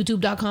on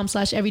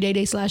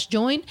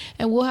youtube.com/everydayday/join,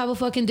 and we'll have a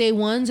fucking day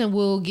ones, and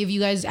we'll give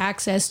you guys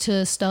access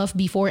to stuff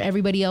before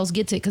everybody else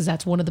gets it, because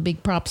that's one of the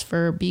big props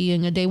for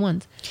being a day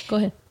ones. Go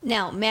ahead.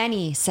 Now,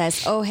 Manny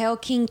says, oh, hell,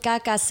 King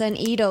Kaka, son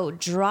Ito,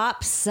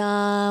 drop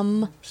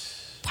some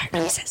fart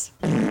noises.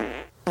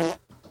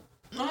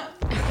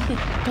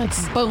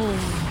 That's boom.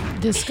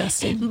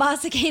 Disgusting.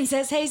 Bossa Kane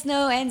says, hey,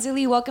 Snow and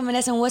Zuli, welcome,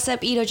 Vanessa, and what's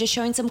up, Ito? Just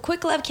showing some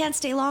quick love, can't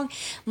stay long.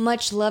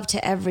 Much love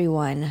to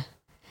everyone.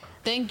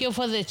 Thank you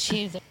for the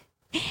cheese.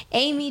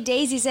 Amy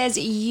Daisy says,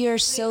 you're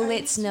so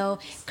lit, Snow.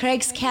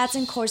 Craig's Cats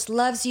and Course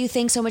loves you.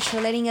 Thanks so much for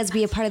letting us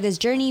be a part of this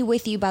journey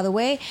with you. By the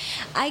way,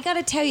 I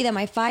gotta tell you that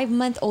my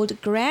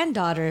 5-month-old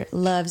granddaughter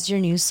loves your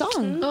new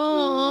song.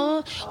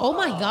 Oh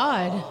my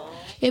God.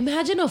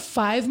 Imagine a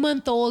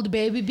 5-month-old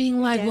baby being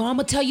like, well, I'm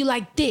gonna tell you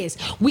like this.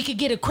 We could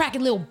get a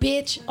cracking little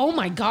bitch. Oh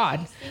my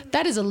God.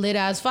 That is a lit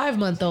ass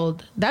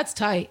 5-month-old. That's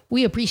tight.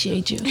 We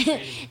appreciate you.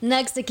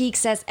 Nugs the Geek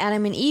says,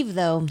 Adam and Eve,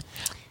 though.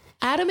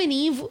 Adam and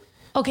Eve,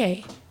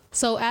 okay.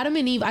 So Adam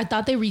and Eve, I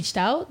thought they reached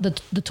out, the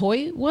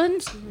toy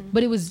ones,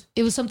 but it was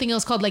something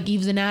else called like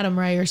Eve's and Adam,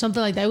 right? Or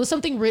something like that. It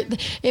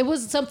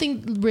was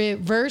something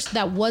reversed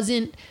that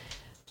wasn't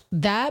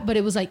that, but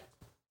it was like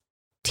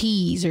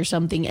tease or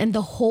something, and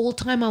the whole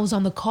time I was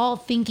on the call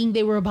thinking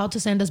they were about to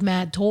send us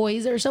mad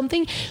toys or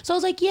something. So I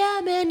was like,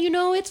 yeah man,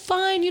 it's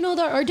fine,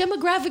 our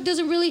demographic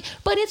doesn't really,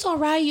 but it's all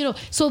right,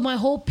 so my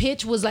whole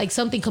pitch was like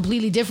something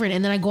completely different,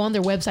 and then I go on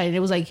their website and it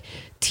was like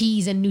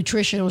teas and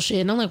nutritional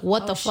shit, and I'm like,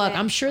 what the fuck?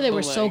 I'm sure they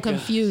were so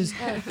confused.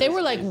 They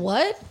were like,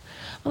 what?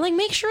 I'm like,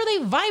 make sure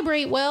they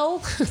vibrate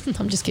well.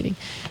 I'm just kidding.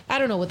 I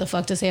don't know what the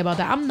fuck to say about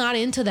that. I'm not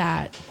into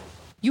that.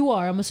 You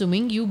are, I'm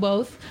assuming. You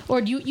both. Or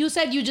you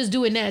said you just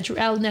do it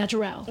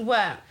natural.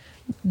 What?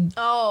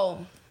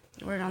 Oh,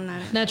 word on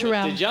that.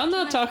 Natural. Did y'all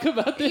not talk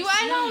about this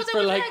I know,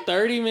 for like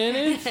 30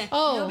 minutes?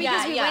 Oh,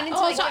 because we went into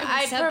like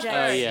different subjects.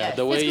 Oh yeah,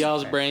 the way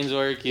y'all's brains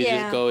work, you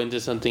just go into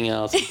something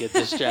else and get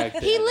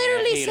distracted. He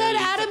literally said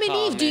Adam and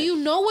Eve. Do you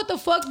know what the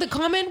fuck the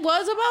comment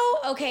was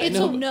about? Okay, it's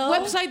a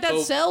website that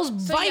sells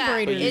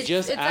vibrators. But you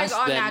just asked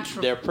like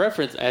them their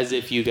preference as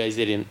if you guys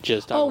didn't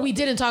just talk about we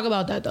didn't talk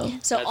about that though.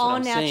 So That's all what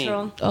I'm saying.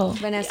 natural. Oh,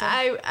 Vanessa.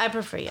 I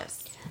prefer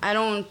yes. I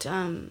don't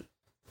I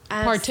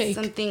have partake.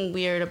 something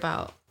weird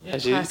about. Yeah,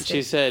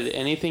 she said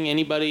anything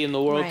anybody in the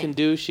world can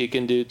do, she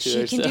can do to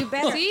herself. She can do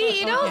better.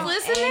 See,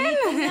 listening.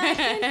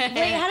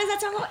 Wait, how does that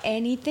sound?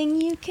 Anything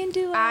you can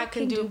do, I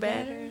can do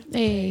better.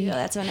 Hey,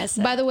 that's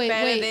Vanessa. By the way,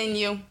 Better than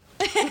you.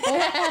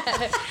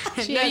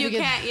 No, you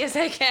can't. Yes,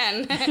 I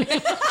can.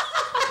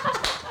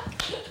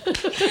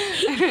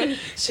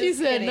 She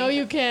said, no,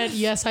 you can't.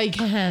 Yes, I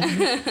can.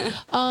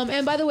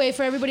 And by the way,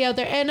 for everybody out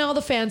there and all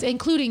the fans,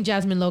 including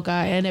Jasmine Loca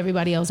and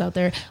everybody else out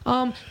there,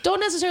 don't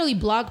necessarily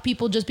block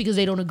people just because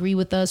they don't agree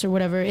with us or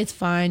whatever. It's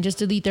fine. Just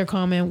delete their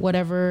comment,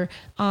 whatever.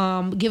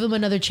 Give them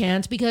another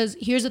chance, because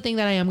here's the thing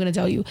that I am going to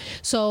tell you.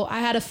 So I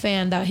had a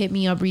fan that hit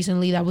me up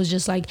recently that was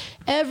just like,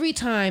 every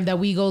time that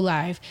we go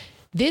live,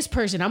 this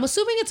person, I'm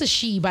assuming it's a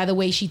she by the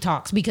way she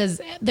talks, because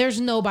there's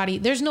no guy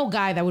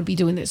that would be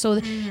doing this. So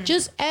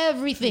just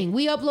everything.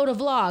 We upload a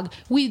vlog.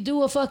 We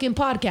do a fucking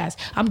podcast.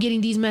 I'm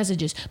getting these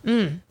messages.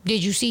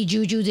 Did you see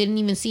Juju didn't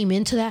even seem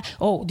into that?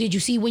 Oh, did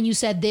you see when you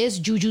said this,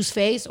 Juju's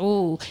face?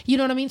 Oh, you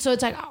know what I mean? So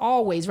it's like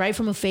always, right,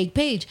 from a fake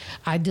page.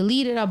 I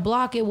delete it, I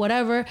block it,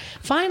 whatever.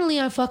 Finally,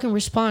 I fucking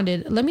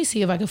responded. Let me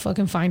see if I can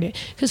fucking find it.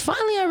 Because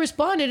finally I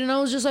responded and I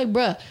was just like,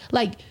 bruh,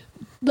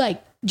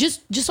 like,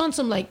 just on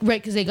some right,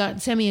 because they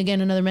sent me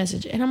again another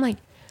message, and I'm like,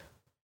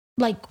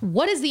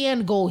 what is the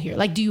end goal here?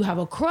 Like, do you have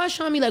a crush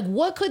on me? Like,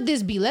 what could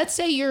this be? Let's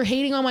say you're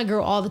hating on my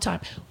girl all the time.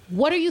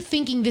 What are you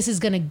thinking this is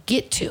gonna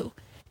get to?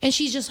 And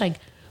she's just like,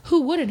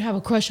 who wouldn't have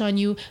a crush on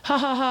you? Ha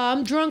ha ha,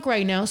 I'm drunk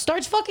right now.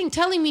 Starts fucking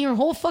telling me her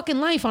whole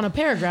fucking life on a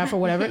paragraph or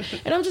whatever.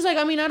 And I'm just like,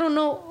 I mean, I don't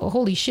know. Oh,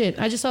 holy shit.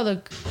 I just saw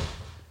the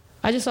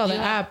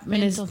app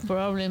and it's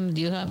problem. Do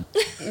you have?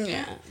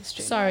 Yeah.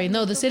 Sorry,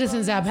 no. The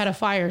Citizens app had a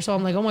fire, so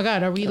I'm like, oh my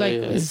god, are we like?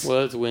 Yeah.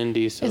 It's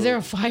windy. So is there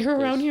a fire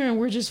around here and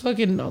we're just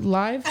fucking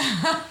live?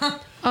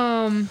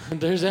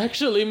 There's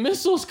actually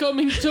missiles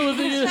coming to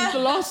the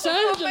Los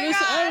Angeles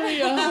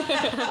area.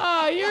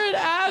 Oh, you're an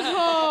asshole.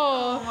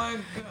 Oh my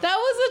god. That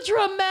was a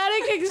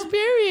traumatic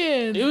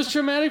experience. It was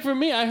traumatic for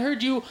me. I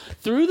heard you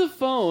through the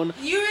phone.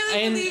 You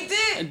really believed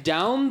it?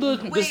 Down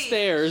the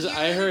stairs,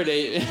 I heard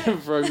it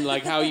from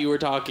like how you were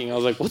talking. I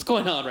was like, what's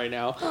going on right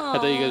now? I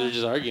thought you guys were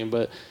just arguing,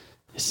 but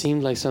it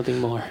seemed like something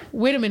more.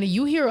 Wait a minute.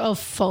 You hear a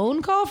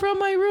phone call from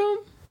my room?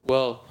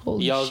 Well,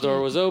 y'all's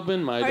door was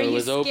open, my door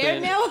was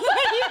open. Now?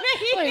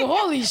 Like,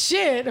 holy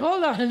shit,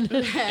 hold on. And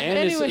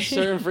Anyway. it's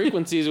certain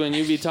frequencies when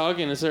you be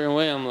talking a certain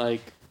way, I'm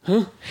like,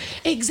 huh?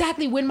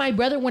 Exactly. When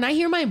I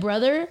hear my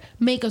brother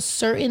make a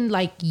certain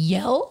like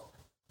yell,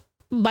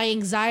 my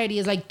anxiety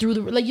is like through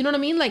the, like, you know what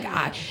I mean? Like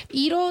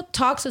Ito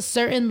talks a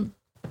certain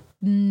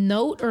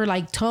note or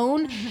like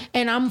tone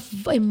and I'm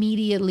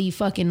immediately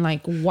fucking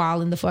like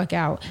wilding the fuck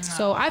out.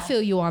 So I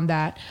feel you on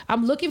that.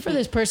 I'm looking for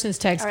this person's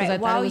text because right,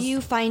 while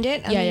you find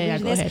it, go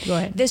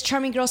ahead. This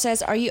charming girl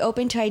says, "Are you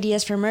open to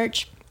ideas for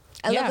merch?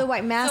 I love the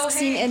white mask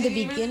scene in the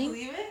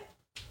beginning."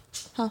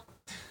 Huh?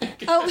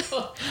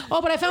 Oh,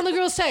 but I found the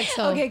girl's text.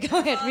 So. Okay, go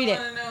ahead, read it.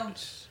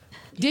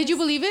 Did you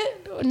believe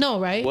it? No,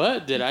 right?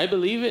 What? Did I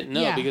believe it?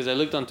 No, because I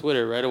looked on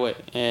Twitter right away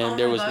and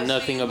there was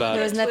nothing about it.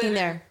 There was nothing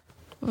there.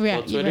 Yeah,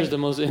 well, Twitter's the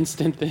most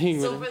instant thing.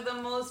 So for the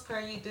most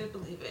part, you did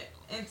believe it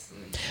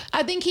instantly.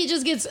 I think he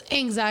just gets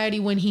anxiety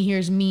when he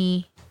hears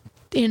me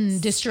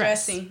in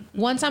distress. Stressing.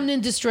 Once I'm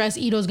in distress,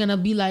 Ito's gonna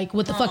be like,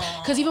 what the fuck?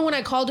 Because even when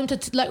I called him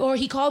or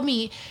he called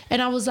me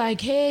and I was like,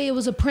 hey, it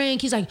was a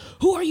prank. He's like,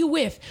 who are you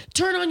with?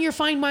 Turn on your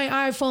Find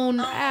My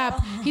iPhone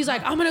app. He's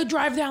like, I'm gonna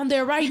drive down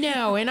there right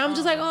now. And I'm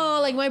just like, oh,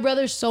 like my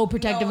brother's so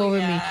protective over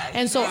me.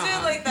 And so,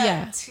 like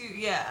that too.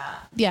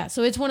 Yeah,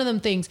 so it's one of them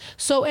things.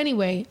 So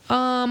anyway,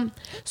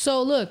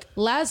 so look,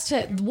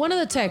 one of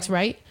the texts,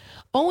 right?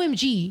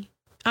 OMG,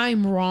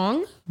 I'm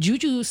wrong.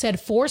 Juju said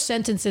 4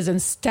 sentences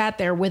and sat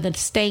there with a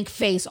stank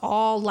face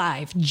all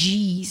live.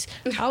 Jeez.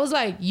 I was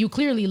like, you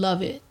clearly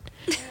love it.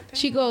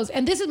 She goes,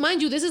 and this is,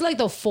 mind you, this is like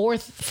the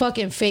 4th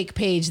fucking fake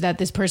page that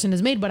this person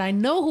has made, but I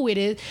know who it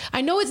is.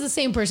 I know it's the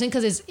same person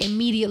because it's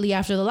immediately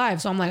after the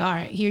live. So I'm like, all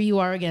right, here you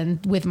are again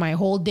with my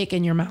whole dick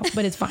in your mouth,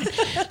 but it's fine.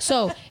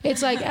 So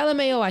it's like,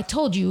 LMAO, I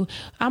told you,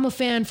 I'm a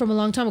fan from a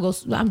long time ago.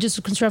 I'm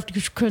just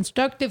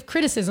constructive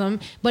criticism,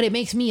 but it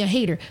makes me a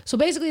hater. So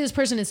basically this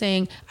person is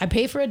saying, I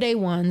pay for a day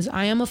ones.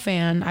 I am a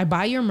fan. I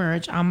buy your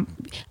merch.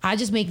 I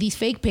just make these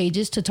fake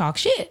pages to talk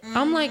shit.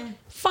 I'm like,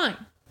 fine.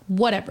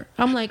 Whatever.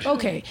 I'm like,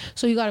 okay,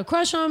 so you got a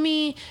crush on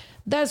me.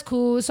 That's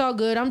cool. It's all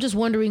good. I'm just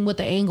wondering what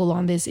the angle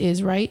on this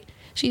is, right?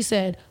 She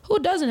said, who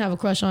doesn't have a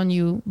crush on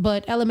you?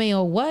 But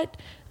LMAO, what?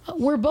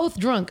 We're both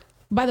drunk.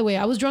 By the way,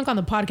 I was drunk on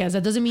the podcast.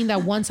 That doesn't mean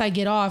that once I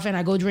get off and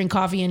I go drink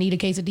coffee and eat a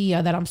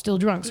quesadilla that I'm still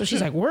drunk. So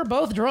she's like, we're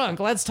both drunk.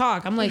 Let's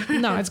talk. I'm like,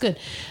 no, it's good.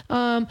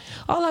 All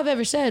I've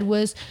ever said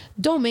was,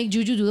 don't make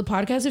Juju do the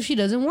podcast if she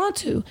doesn't want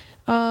to.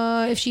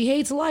 If she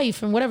hates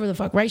life and whatever the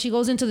fuck, right? She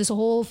goes into this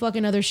whole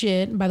fucking other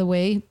shit. By the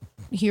way,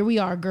 here we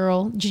are,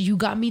 girl. You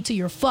got me to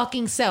your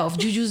fucking self.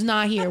 Juju's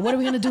not here. What are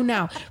we gonna do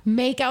now?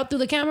 Make out through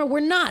the camera?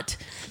 We're not.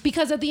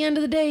 Because at the end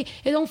of the day,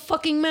 it don't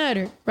fucking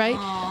matter, right?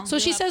 Aww, so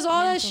she says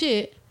all that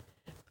shit.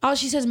 Oh,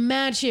 she says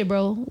mad shit,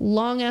 bro.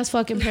 Long ass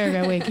fucking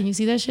paragraph. Wait, can you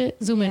see that shit?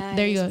 Zoom in.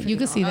 There you go. You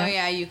can see that. Oh,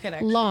 yeah, you could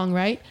actually. Long,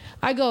 right?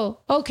 I go,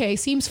 okay,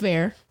 seems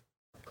fair.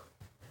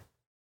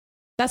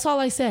 That's all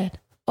I said.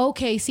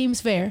 Okay, seems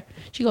fair.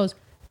 She goes,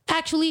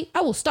 actually,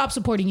 I will stop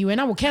supporting you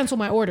and I will cancel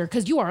my order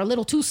because you are a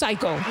little too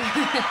psycho.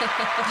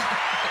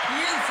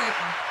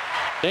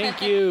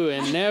 Thank you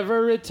and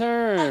never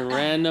return,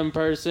 random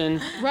person.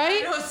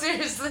 Right? No,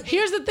 seriously.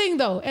 Here's the thing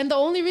though, and the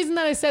only reason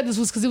that I said this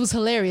was because it was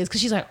hilarious.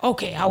 Because she's like,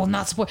 okay, I will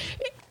not support.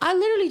 I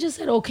literally just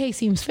said, okay,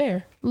 seems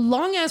fair.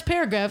 Long ass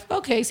paragraph.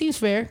 Okay, seems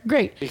fair.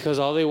 Great. Because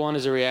all they want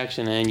is a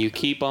reaction, and you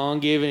keep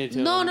on giving it to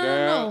them.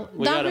 No.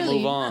 We not gotta really.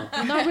 move on.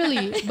 Not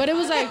really. But it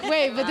was like,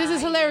 wait, but this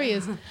is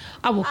hilarious.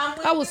 I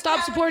will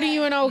stop supporting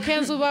you and I will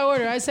cancel my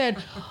order. I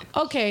said,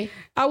 okay,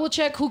 I will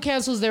check who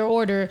cancels their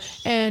order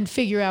and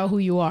figure out who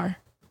you are.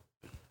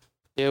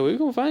 Yeah, we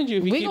gonna find you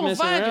if you keep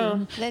messing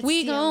around.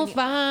 We gonna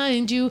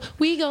find you.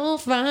 We gonna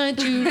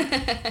find you.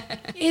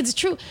 It's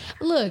true.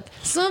 Look,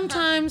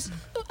 sometimes,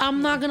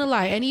 I'm not gonna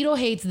lie, and Ito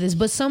hates this,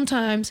 but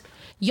sometimes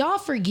y'all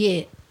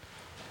forget.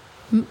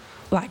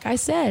 Like I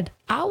said,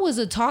 I was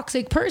a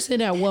toxic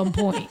person at one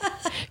point.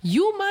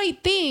 You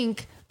might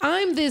think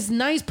I'm this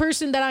nice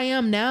person that I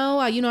am now.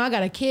 I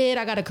got a kid,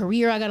 I got a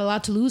career, I got a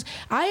lot to lose.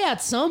 I,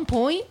 at some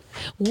point,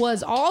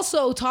 was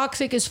also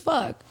toxic as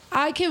fuck.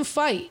 I can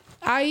fight.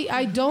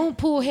 I don't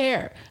pull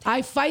hair.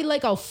 I fight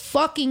like a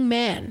fucking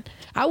man.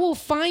 I will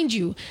find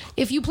you.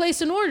 If you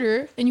place an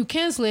order and you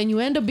cancel it and you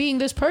end up being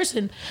this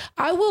person,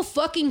 I will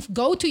fucking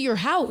go to your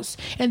house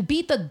and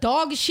beat the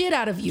dog shit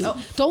out of you.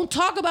 Oh. Don't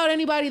talk about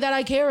anybody that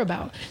I care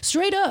about.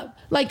 Straight up.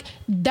 Like,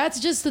 that's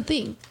just the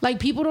thing. Like,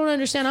 people don't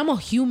understand. I'm a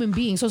human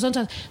being. So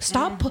sometimes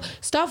stop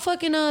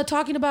fucking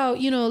talking about,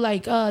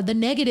 the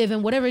negative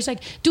and whatever. It's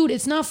like, dude,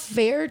 it's not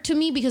fair to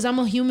me because I'm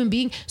a human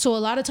being. So a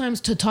lot of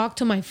times to talk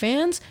to my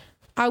fans,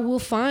 I will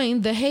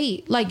find the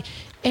hate.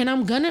 And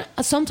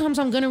sometimes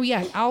I'm gonna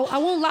react. I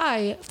won't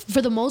lie.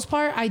 For the most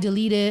part, I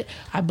delete it.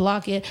 I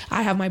block it.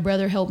 I have my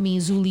brother help me.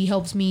 Zuli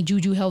helps me.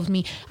 Juju helps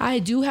me. I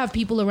do have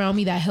people around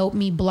me that help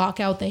me block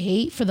out the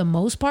hate for the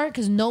most part,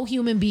 because no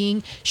human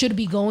being should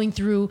be going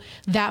through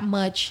that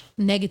much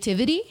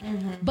negativity.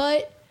 Mm-hmm.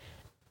 But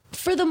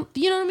for the,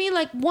 you know what I mean?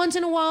 Like, once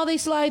in a while they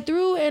slide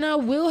through and I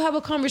will have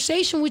a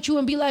conversation with you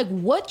and be like,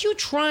 what you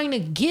trying to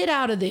get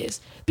out of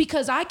this?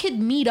 Because I could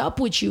meet up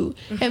with you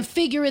and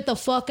figure it the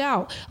fuck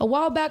out. A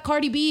while back,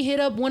 Cardi B hit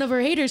up one of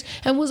her haters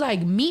and was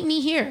like, meet me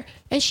here.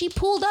 And she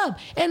pulled up.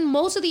 And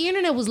most of the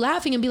internet was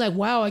laughing and be like,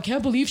 wow, I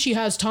can't believe she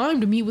has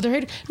time to meet with her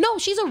hater. No,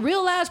 she's a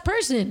real ass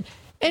person.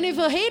 And if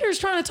a hater's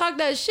trying to talk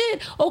that shit,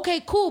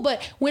 okay, cool.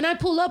 But when I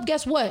pull up,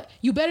 guess what?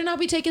 You better not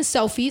be taking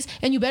selfies,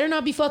 and you better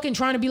not be fucking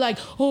trying to be like,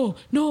 oh,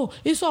 no,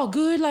 it's all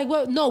good. Like,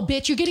 what? No,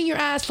 bitch, you're getting your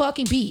ass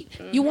fucking beat.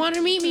 You want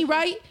to meet me,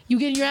 right? You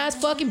getting your ass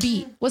fucking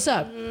beat. What's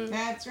up?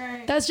 That's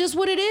right. That's just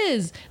what it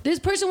is. This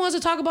person wants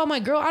to talk about my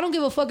girl. I don't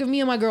give a fuck if me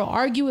and my girl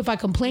argue, if I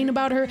complain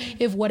about her,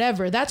 if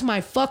whatever. That's my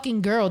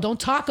fucking girl. Don't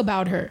talk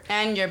about her.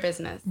 And your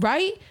business.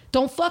 Right?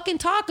 Don't fucking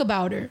talk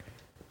about her.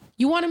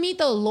 You want to meet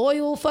the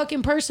loyal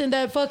fucking person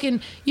that fucking,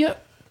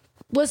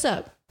 what's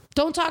up?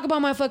 Don't talk about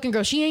my fucking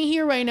girl. She ain't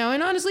here right now.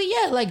 And honestly,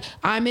 yeah, like,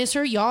 I miss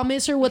her. Y'all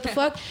miss her. What the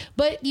fuck?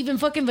 But even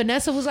fucking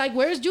Vanessa was like,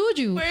 where's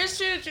Juju? Where's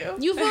Juju?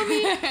 You feel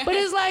me? But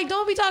it's like,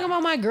 don't be talking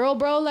about my girl,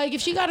 bro. Like,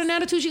 if she got an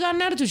attitude, she got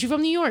an attitude. She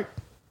from New York.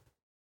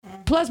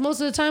 Plus,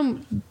 most of the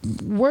time,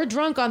 we're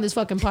drunk on this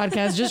fucking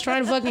podcast, just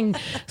trying to fucking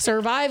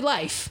survive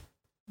life.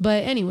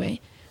 But anyway,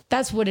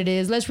 that's what it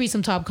is. Let's read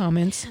some top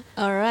comments.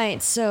 All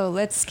right, so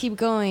let's keep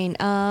going.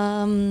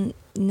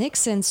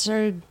 Nixon,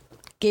 Sir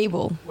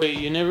Gable. Wait,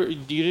 you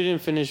didn't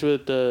finish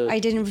with the... I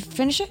didn't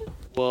finish it?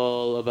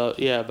 Well, about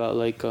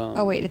like...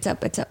 Oh, wait, it's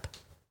up.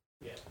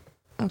 Yeah.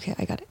 Okay,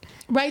 I got it.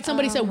 Right?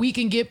 Somebody said We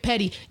Can Get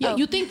Petty. Yeah,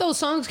 you think those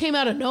songs came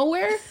out of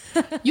nowhere?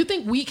 You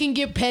think We Can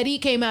Get Petty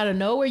came out of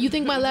nowhere? You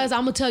think my last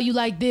I'ma tell you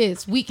like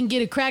this, we can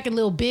get it cracking,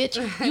 little bitch?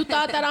 You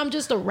thought that I'm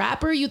just a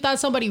rapper? You thought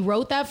somebody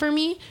wrote that for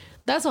me?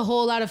 That's a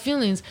whole lot of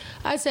feelings.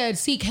 I said,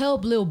 seek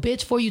help, little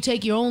bitch, before you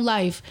take your own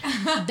life.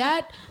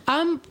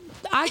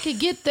 I could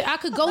get there. I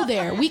could go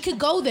there. We could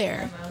go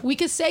there. We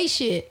could say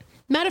shit.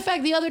 Matter of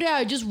fact, the other day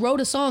I just wrote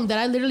a song that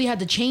I literally had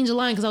to change the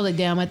line because I was like,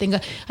 damn, I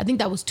think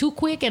that was too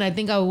quick, and I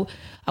think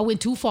I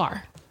went too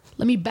far.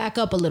 Let me back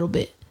up a little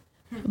bit.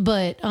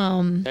 But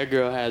that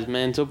girl has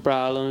mental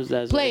problems.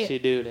 That's why she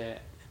do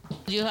that.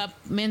 You have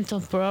mental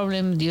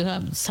problems. You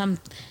have some.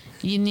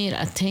 You need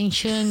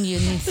attention. You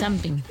need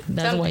something.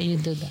 That's why you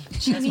do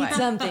that. She needs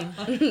something.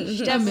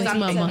 I miss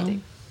my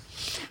mom.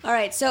 All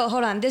right, so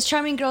hold on. This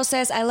charming girl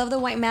says, I love the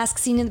white mask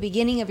scene in the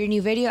beginning of your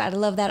new video. I'd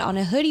love that on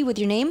a hoodie with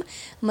your name.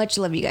 Much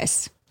love, you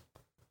guys.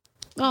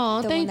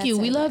 Oh, thank you.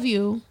 We love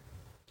you.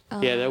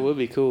 Yeah, that would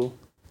be cool.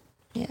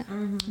 Yeah.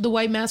 The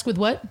white mask with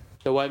what?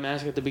 The white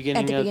mask at the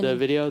beginning of the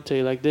video, tell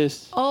you like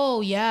this.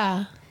 Oh,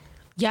 yeah.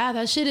 Yeah,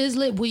 that shit is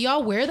lit. Will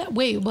y'all wear that?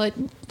 Wait, but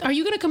are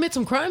you going to commit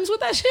some crimes with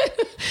that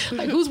shit?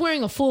 Like, who's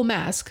wearing a full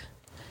mask?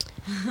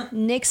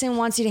 Nixon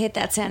wants you to hit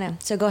that Santa.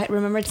 So go ahead.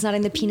 Remember, it's not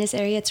in the penis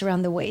area. It's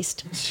around the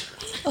waist.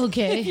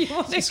 Okay.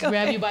 Just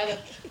grab you by the...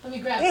 Let me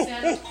grab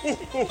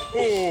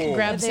Santa.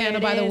 Grab Santa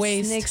by the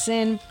waist.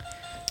 Nixon.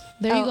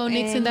 There you go,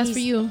 Nixon. That's for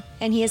you.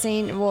 And he is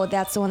saying, well,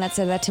 that's the one that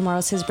said that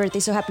tomorrow's his birthday.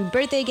 So happy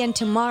birthday again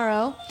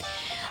tomorrow.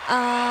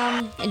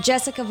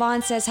 Jessica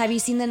Vaughn says, have you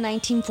seen the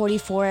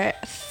 1944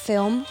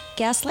 film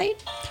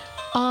Gaslight?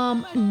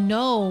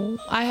 No,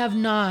 I have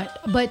not.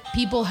 But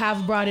people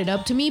have brought it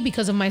up to me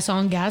because of my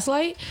song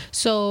Gaslight.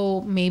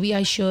 So maybe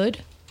I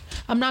should.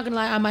 I'm not gonna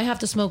lie, I might have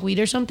to smoke weed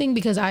or something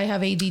because I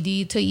have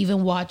ADD to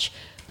even watch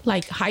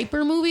like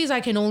hyper movies.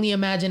 I can only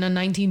imagine a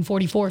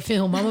 1944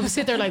 film. I'm gonna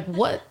sit there like,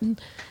 what?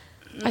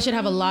 I should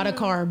have a lot of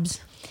carbs.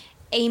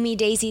 Amy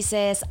Daisy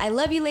says, I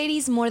love you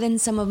ladies more than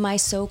some of my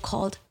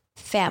so-called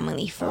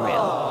family, for real.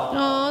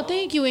 Oh,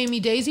 thank you, Amy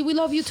Daisy. We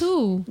love you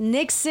too.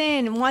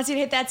 Nixon wants you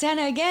to hit that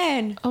Santa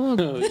again.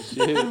 Oh,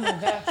 shit. Oh my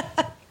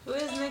God. Who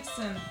is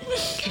Nixon?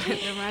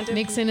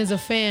 Nixon is a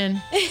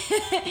fan.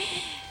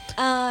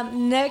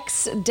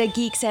 Next, the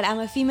geek said, I'm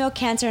a female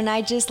Cancer and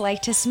I just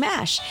like to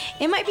smash.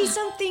 It might be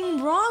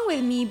something wrong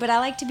with me, but I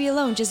like to be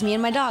alone, just me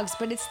and my dogs.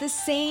 But it's the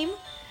same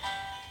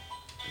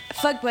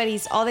fuck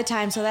buddies all the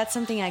time, so that's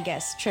something, I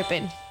guess,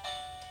 tripping.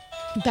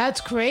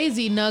 That's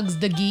crazy, Nugs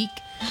the geek.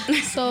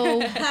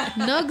 So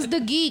Nugs the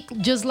geek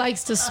just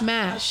likes to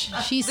smash.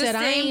 She said,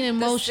 I ain't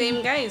emotional. The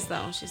same guys,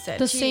 though, she said.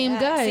 The same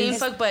guys. Same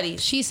fuck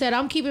buddies. She said,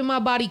 I'm keeping my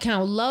body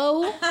count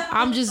low.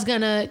 I'm just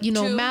gonna,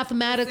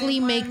 mathematically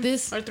make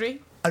this. Or 3?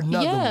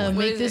 Another one.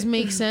 Make this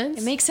make sense.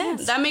 It makes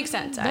sense. That makes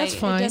sense. That's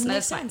fine. It does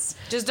make sense.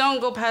 Just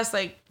don't go past,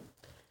 3.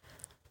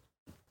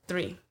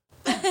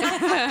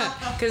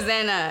 Because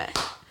then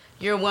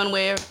you're one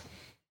way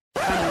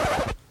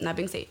from not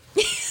being safe.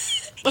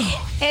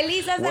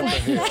 Elisa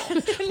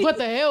What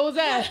the hell was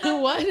that?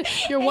 What?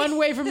 You're one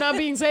way from not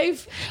being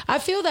safe? I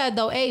feel that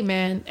though. Hey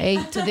man,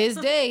 to this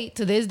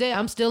day,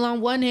 I'm still on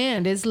one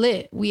hand. It's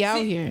lit. We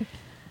out here.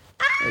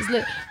 It's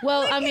lit.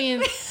 Well, I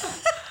mean,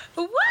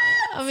 what?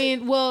 I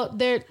mean, well,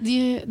 but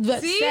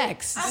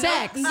sex.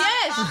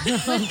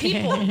 Yes, with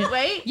people,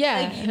 right?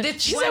 Yeah.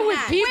 She said with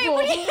people.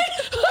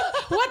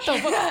 What the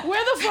fuck?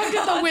 Where the fuck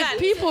did the with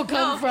people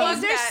come from? Is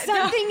there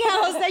something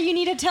else that you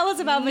need to tell us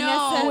about,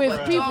 Vanessa?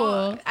 With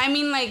people. I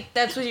mean,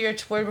 that's what you're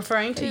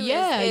referring to.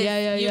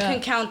 Yeah, You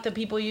can count the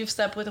people you've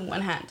slept with in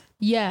one hand.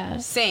 Yeah.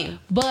 Same.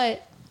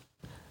 But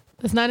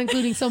it's not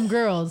including some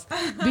girls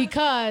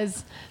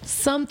because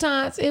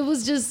sometimes it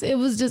was just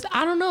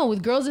I don't know,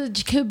 with girls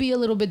it could be a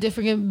little bit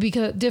different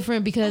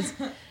because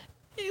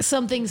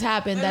some things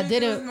happened that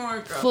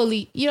didn't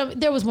fully,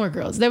 there was more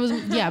girls. There was,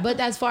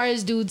 but as far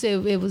as dudes,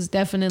 it was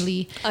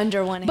definitely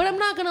under one hand. But I'm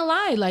not gonna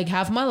lie,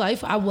 half my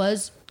life I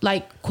was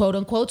quote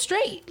unquote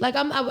straight.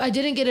 I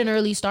didn't get an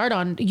early start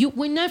on you.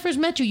 When I first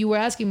met you, you were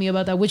asking me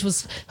about that, which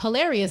was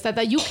hilarious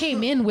that you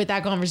came in with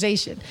that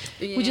conversation.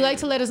 Yeah. Would you like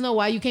to let us know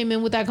why you came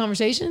in with that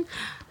conversation?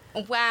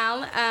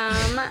 Well,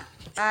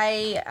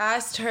 I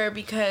asked her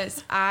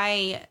because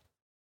I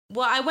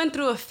went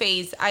through a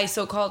phase. I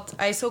so call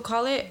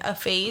it a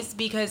phase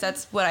because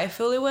that's what I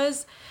feel it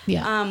was.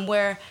 Yeah.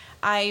 Where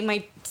I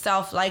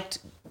myself liked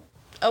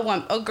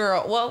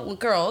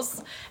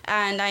girls,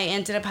 and I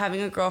ended up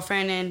having a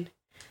girlfriend, and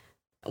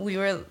we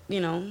were,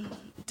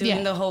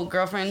 doing the whole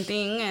girlfriend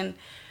thing, and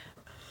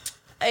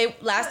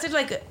it lasted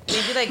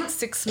maybe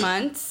 6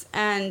 months,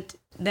 and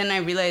then I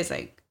realized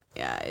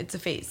it's a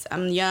phase.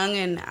 I'm young,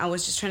 and I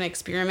was just trying to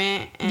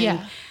experiment,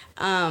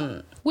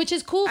 and which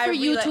is cool for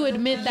you to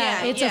admit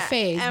that it's a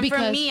phase. And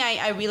because for me,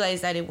 I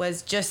realized that it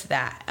was just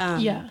that.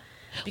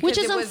 Which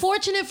is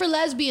unfortunate for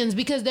lesbians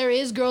because there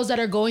is girls that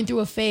are going through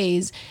a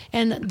phase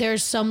and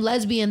there's some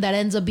lesbian that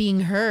ends up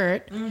being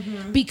hurt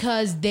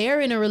because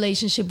they're in a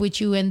relationship with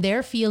you and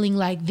they're feeling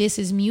like this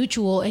is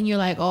mutual and you're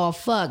like, oh,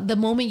 fuck. The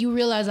moment you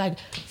realize like,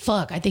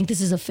 fuck, I think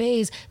this is a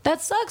phase,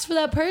 that sucks for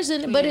that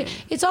person. But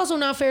it's also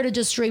not fair to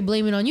just straight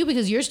blame it on you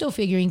because you're still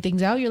figuring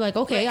things out. You're like,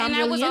 okay, I'm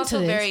really into this. And I was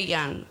also very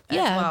young as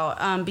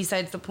well.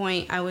 Besides the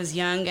point, I was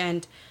young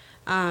and...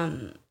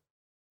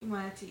 You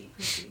wanted to eat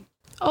pussy.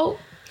 Oh,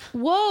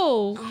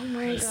 whoa. Oh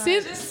my God.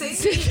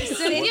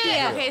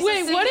 Cynthia. Okay, so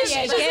wait, what did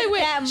she just say?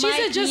 Wait, she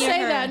said just say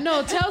her. that.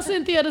 No, tell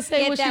Cynthia to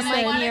say what she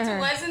said. Near her.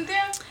 What,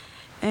 Cynthia?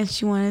 And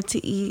she wanted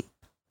to eat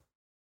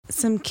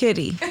some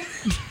kitty.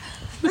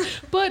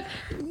 But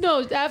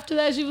no, after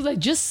that she was like,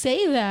 just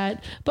say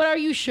that. But are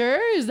you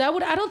sure? Is that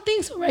what? I don't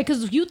think so, right?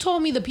 Because you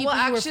told me the people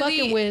you were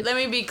fucking with. Let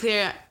me be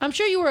clear. I'm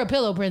sure you were a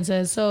pillow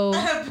princess, so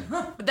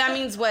that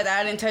means what?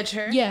 I didn't touch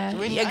her. Yeah,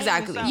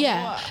 exactly.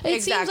 Yeah,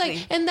 it seems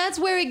like, and that's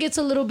where it gets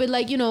a little bit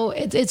like, you know,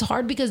 it's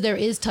hard because there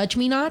is touch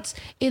me nots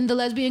in the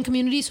lesbian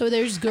community. So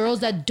there's girls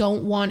that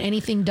don't want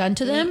anything done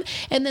to them,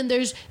 and then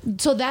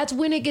so that's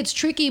when it gets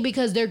tricky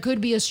because there could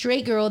be a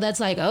straight girl that's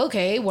like,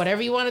 okay,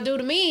 whatever you want to do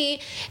to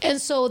me, and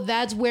so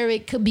that's where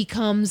it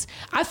becomes.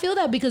 I feel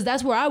that because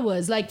that's where I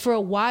was like for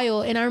a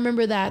while, and I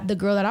remember that the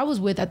girl that I was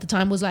with at the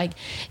time was like,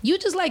 you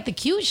just like the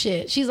cute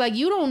shit. She's like,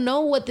 you don't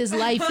know what this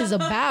life is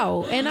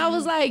about, and I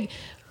was like,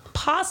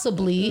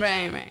 possibly,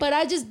 right. But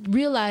I just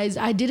realized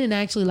I didn't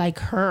actually like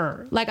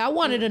her. Like I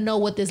wanted to know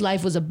what this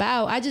life was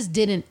about. I just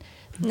didn't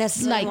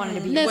necessarily want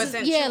to be.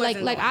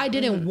 I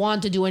didn't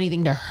want to do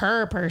anything to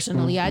her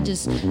personally. I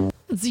just.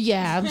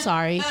 Yeah, I'm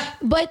sorry.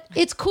 But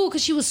it's cool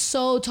because she was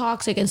so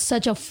toxic and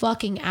such a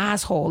fucking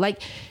asshole.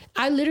 Like,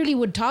 I literally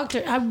would talk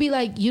to her. I'd be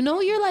like, you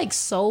know, you're like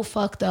so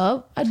fucked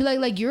up. I'd be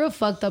like you're a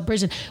fucked up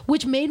person,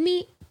 which made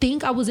me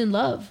think I was in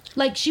love.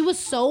 Like, she was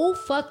so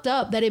fucked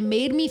up that it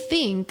made me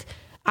think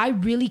I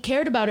really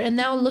cared about her. And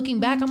now looking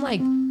back, I'm like,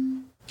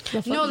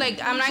 no,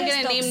 like, I'm not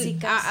going to name,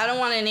 I don't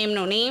want to name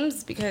no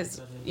names because,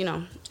 you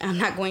know, I'm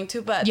not going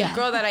to. But the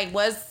girl that I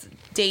was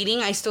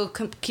dating, I still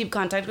keep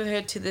contact with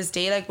her to this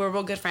day. Like, we're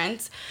real good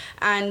friends.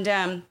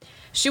 And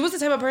she was the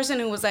type of person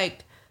who was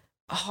like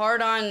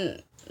hard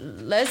on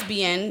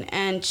lesbian,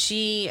 and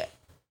she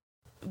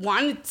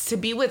wanted to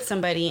be with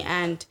somebody,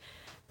 and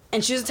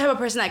she's the type of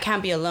person that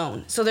can't be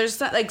alone. So there's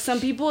like some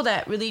people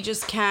that really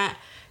just can't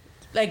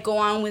like go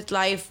on with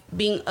life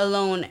being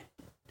alone,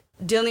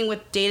 dealing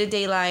with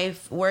day-to-day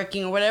life,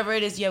 working, or whatever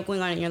it is you have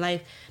going on in your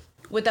life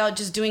without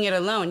just doing it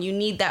alone. You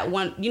need that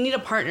one, you need a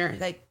partner.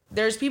 Like,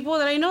 there's people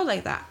that I know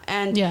like that.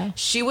 And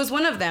she was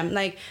one of them.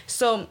 Like,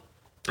 so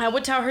I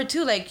would tell her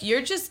too, like,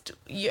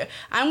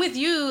 I'm with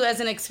you as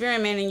an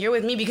experiment and you're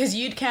with me because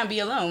you can't be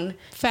alone.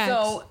 Facts.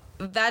 So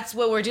that's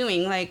what we're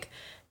doing. Like,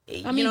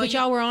 I mean, but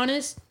y'all were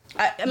honest.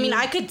 I mean,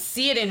 I could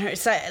see it in her.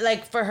 So,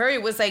 like, for her,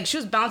 it was like she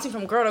was bouncing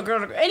from girl to girl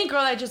to girl. Any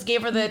girl that just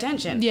gave her the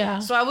attention. Yeah.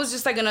 So I was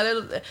just like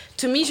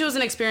to me, she was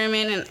an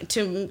experiment.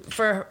 And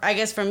for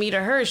me to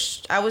her,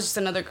 I was just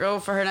another girl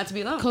for her not to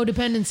be alone.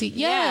 Codependency.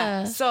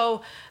 Yeah.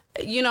 So,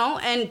 you know,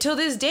 and till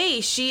this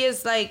day, she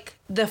is like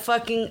the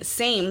fucking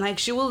same. Like,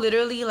 she will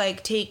literally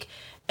like take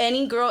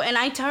any girl, and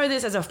I tell her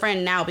this as a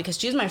friend now because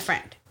she's my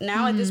friend.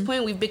 Now at this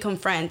point, we've become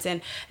friends,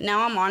 and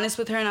now I'm honest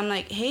with her, and I'm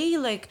like, hey,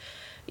 like,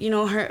 you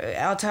know,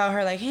 I'll tell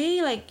her like,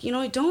 hey, like, you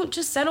know, don't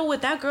just settle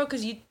with that girl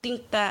because you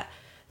think that,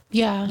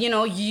 you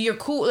know, you're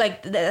cool,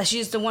 like that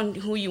she's the one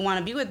who you want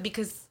to be with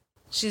because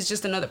she's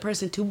just another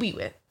person to be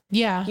with.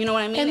 Yeah. You know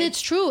what I mean? And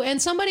it's true.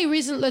 And somebody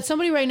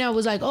right now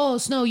was like, oh,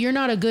 Snow, you're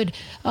not a good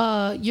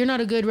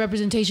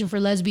representation for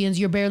lesbians.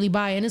 You're barely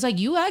bi. And it's like,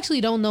 you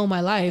actually don't know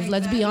my life.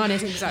 Let's be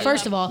honest. Exactly.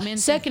 First of all.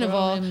 Second of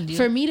all,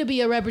 for me to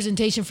be a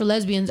representation for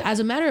lesbians, as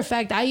a matter of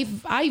fact,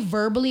 I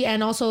verbally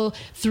and also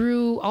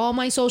through all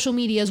my social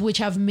medias, which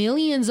have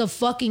millions of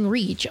fucking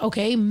reach,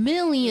 okay?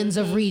 Millions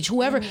of reach.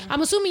 Whoever,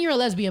 I'm assuming you're a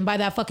lesbian by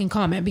that fucking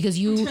comment because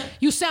you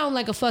sound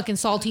like a fucking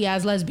salty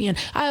ass lesbian.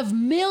 I have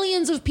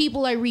millions of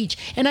people I reach,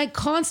 and I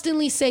constantly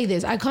say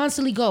this. I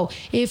constantly go,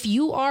 if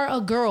you are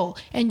a girl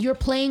and you're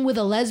playing with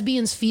a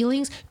lesbian's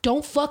feelings,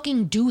 don't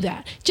fucking do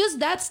that. Just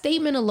that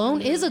statement alone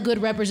is a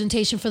good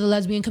representation for the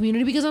lesbian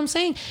community because I'm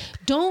saying,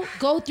 don't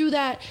go through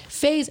that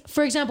phase.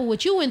 For example,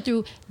 what you went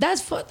through,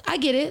 I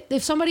get it.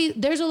 If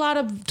there's a lot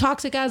of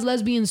toxic ass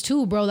lesbians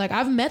too, bro. Like,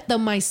 I've met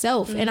them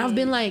myself and I've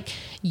been like,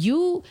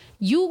 you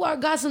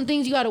got some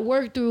things you got to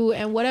work through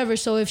and whatever.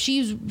 So if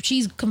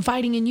she's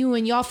confiding in you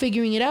and y'all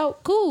figuring it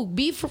out, cool,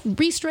 be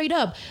straight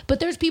up. But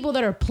there's people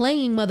that are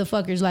playing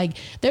motherfuckers. Like,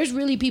 there's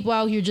really people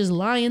out here just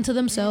lying to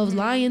themselves,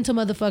 lying to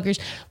motherfuckers.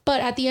 But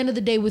at the end of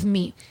the day, with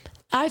me,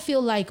 I feel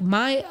like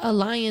my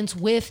alliance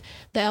with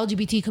the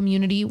LGBT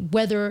community,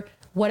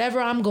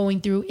 whatever I'm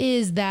going through,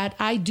 is that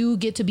I do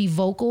get to be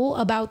vocal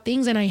about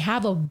things and I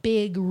have a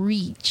big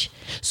reach.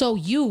 So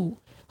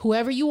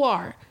whoever you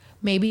are,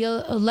 maybe a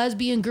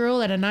lesbian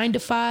girl at a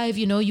 9-to-5,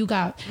 you know, you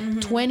got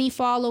 20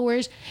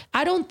 followers.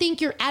 I don't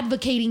think you're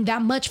advocating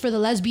that much for the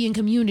lesbian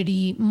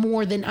community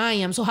more than I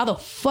am. So how the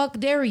fuck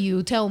dare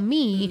you tell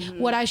me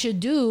what I should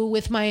do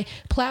with my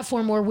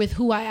platform or with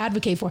who I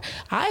advocate for?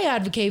 I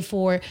advocate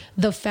for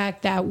the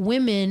fact that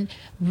women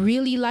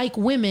really like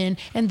women,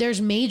 and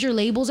there's major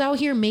labels out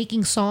here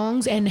making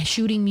songs and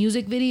shooting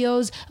music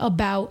videos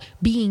about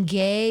being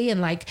gay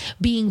and like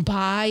being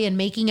bi and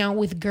making out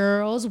with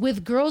girls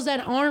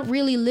that aren't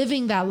really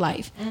living that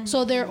life.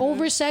 So they're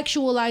over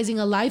sexualizing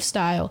a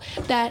lifestyle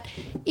that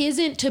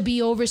isn't to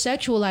be over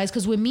sexualized.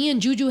 Because when me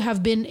and Juju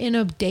have been in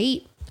a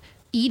date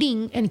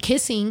eating and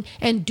kissing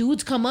and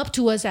dudes come up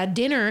to us at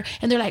dinner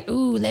and they're like,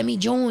 ooh, let me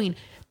join.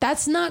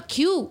 That's not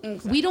cute.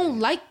 Exactly. We don't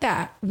like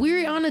that.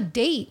 We're on a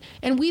date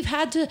and we've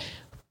had to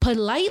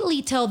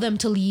politely tell them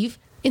to leave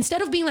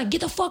instead of being like,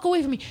 get the fuck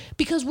away from me,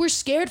 because we're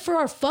scared for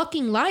our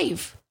fucking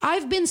life.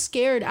 I've been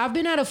scared. I've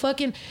been at a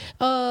fucking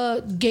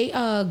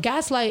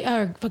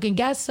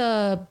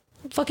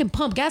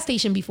gas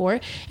station before,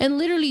 and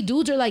literally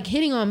dudes are like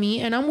hitting on me,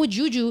 and I'm with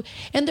Juju,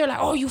 and they're like,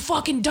 oh, you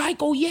fucking dyke,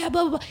 oh yeah,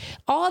 blah, blah, blah.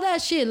 All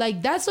that shit.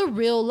 Like, that's a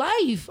real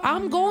life.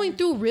 I'm going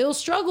through real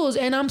struggles,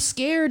 and I'm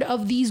scared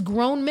of these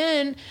grown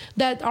men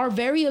that are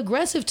very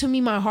aggressive to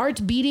me. My heart's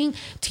beating.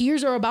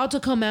 Tears are about to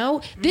come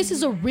out. This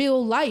is a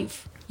real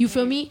life. You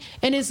feel me?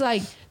 And it's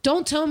like,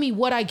 don't tell me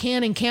what I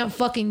can and can't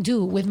fucking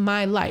do with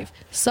my life.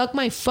 Suck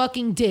my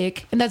fucking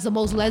dick. And that's the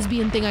most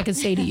lesbian thing I can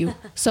say to you.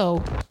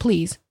 So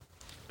please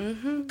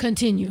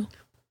continue.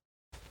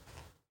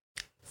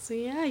 So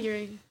yeah,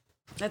 you're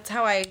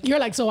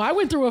like, so I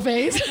went through a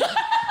phase.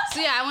 So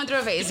yeah, I went through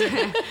a phase.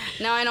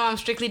 Now I know I'm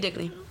strictly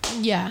dickly.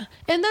 Yeah.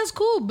 And that's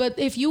cool. But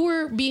if you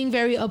were being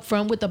very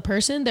upfront with the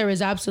person, there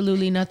is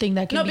absolutely nothing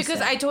that can be because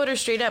said. I told her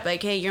straight up,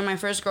 like, hey, you're my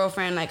first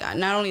girlfriend. Like,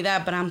 not only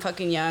that, but I'm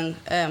fucking young.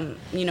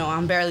 You know,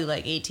 I'm barely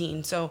like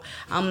 18. So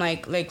I'm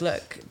like,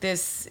 look,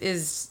 this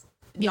is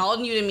all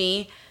new to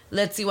me.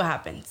 Let's see what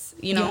happens,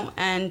 you know? Yeah.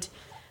 And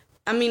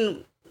I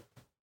mean,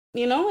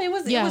 you know,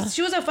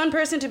 she was a fun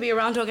person to be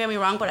around, don't get me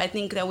wrong, but I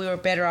think that we were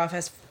better off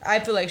I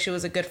feel like she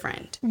was a good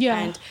friend. Yeah.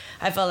 And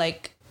I felt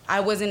like I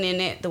wasn't in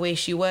it the way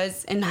she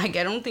was, and like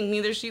I don't think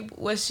neither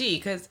was she,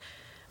 because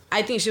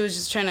I think she was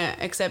just trying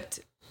to accept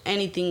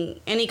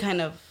anything, any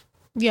kind of.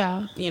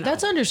 Yeah, you know.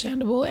 That's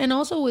understandable. And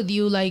also with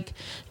you, like,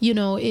 you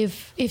know,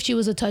 if she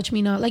was a touch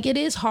me not, like, it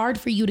is hard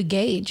for you to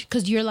gauge,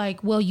 because you're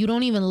like, well, you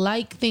don't even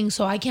like things,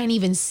 so I can't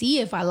even see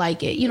if I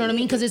like it. You know what I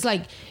mean? Because it's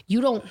like, you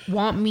don't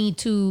want me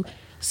to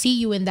see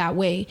you in that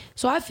way.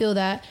 So I feel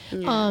that.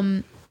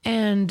 Yeah.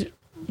 And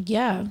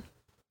yeah.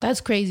 That's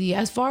crazy.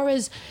 As far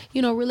as,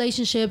 you know,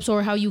 relationships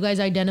or how you guys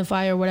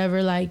identify or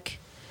whatever, like,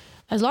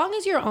 as long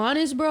as you're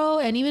honest, bro,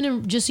 and even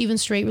in even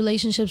straight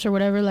relationships or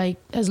whatever, like,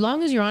 as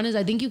long as you're honest,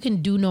 I think you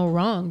can do no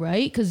wrong,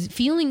 right? Because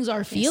feelings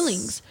are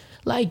feelings.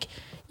 Yes. Like,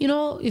 you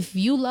know, if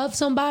you love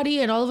somebody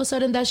and all of a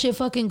sudden that shit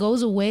fucking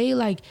goes away,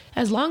 like,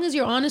 as long as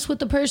you're honest with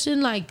the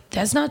person, like,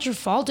 that's not your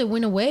fault it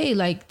went away.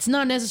 Like, it's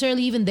not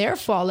necessarily even their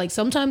fault. Like,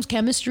 sometimes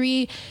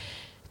chemistry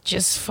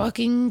just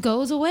fucking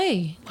goes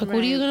away. Like, right.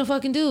 What are you gonna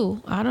fucking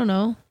do? I don't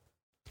know.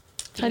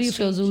 How do you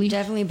feel, Zuli?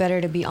 Definitely better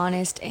to be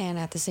honest, and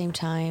at the same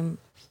time,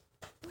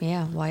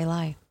 yeah, why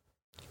lie?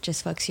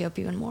 Just fucks you up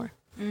even more.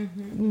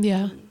 Mm-hmm.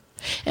 Yeah.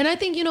 And I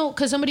think, you know,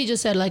 because somebody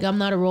just said, like, I'm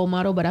not a role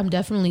model, but I'm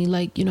definitely,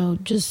 like, you know,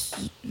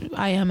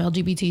 I am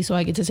LGBT, so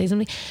I get to say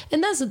something.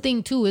 And that's the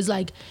thing, too, is,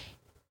 like,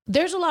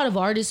 there's a lot of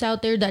artists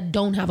out there that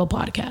don't have a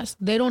podcast.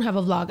 They don't have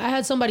a vlog. I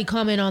had somebody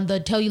comment on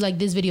the Tell You Like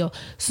This video.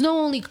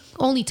 Snow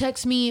only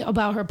texts me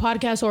about her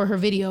podcast or her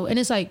video. And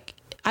it's like,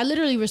 I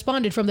literally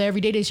responded from the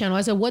Everyday Days channel.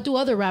 I said, what do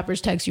other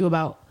rappers text you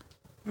about?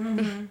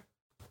 Mm-hmm.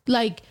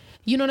 Like,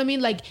 you know what I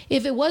mean? Like,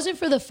 if it wasn't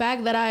for the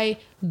fact that I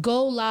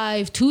go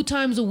live 2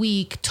 times a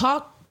week,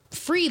 talk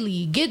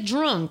freely, get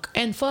drunk,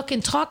 and fucking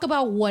talk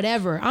about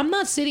whatever. I'm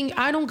not sitting,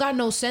 I don't got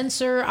no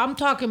censor. I'm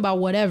talking about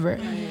whatever.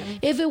 Mm-hmm.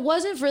 If it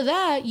wasn't for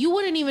that, you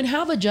wouldn't even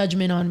have a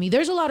judgment on me.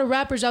 There's a lot of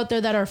rappers out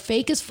there that are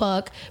fake as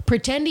fuck,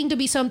 pretending to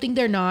be something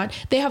they're not.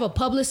 They have a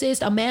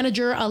publicist, a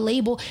manager, a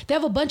label. They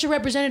have a bunch of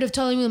representatives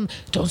telling them,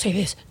 don't say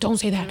this, don't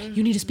say that. Mm-hmm.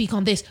 You need to speak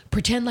on this.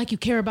 Pretend like you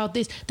care about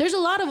this. There's a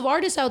lot of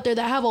artists out there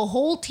that have a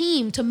whole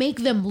team to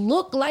make them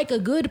look like a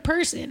good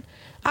person.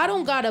 I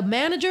don't got a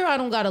manager. I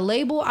don't got a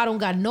label. I don't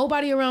got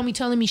nobody around me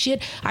telling me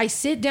shit. I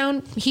sit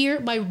down here.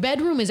 My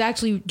bedroom is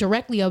actually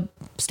directly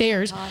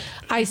upstairs.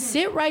 I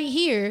sit right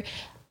here,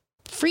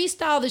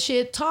 freestyle the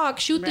shit, talk,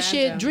 shoot the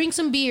shit, drink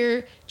some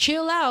beer,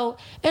 chill out.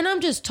 And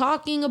I'm just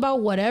talking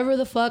about whatever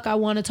the fuck I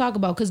want to talk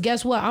about. Because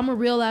guess what? I'm a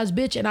real ass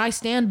bitch and I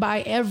stand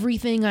by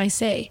everything I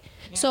say.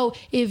 Yeah. So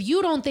if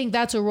you don't think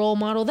that's a role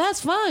model,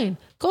 that's fine.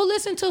 Go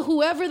listen to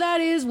whoever that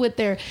is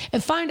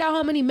and find out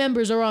how many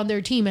members are on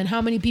their team and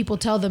how many people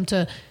tell them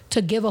to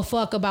give a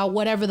fuck about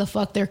whatever the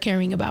fuck they're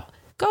caring about.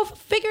 Go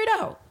figure it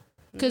out.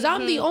 Because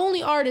I'm the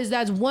only artist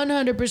that's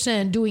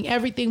 100% doing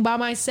everything by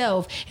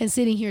myself and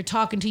sitting here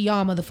talking to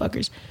y'all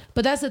motherfuckers.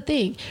 But that's the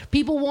thing.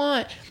 People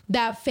want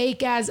that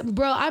fake ass.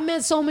 Bro, I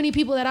met so many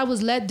people that I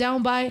was let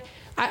down by.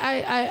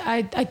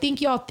 I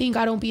think y'all think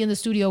I don't be in the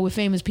studio with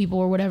famous people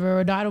or whatever,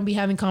 or I don't be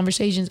having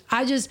conversations.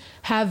 I just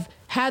have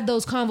had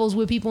those convos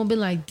with people and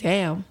been like,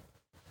 damn.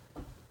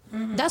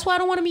 That's why I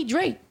don't want to meet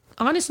Drake.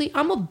 Honestly,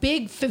 I'm a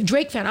big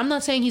Drake fan. I'm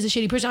not saying he's a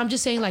shitty person. I'm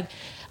just saying, like,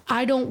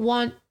 I don't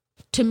want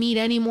to meet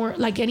any more,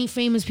 like, any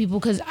famous people,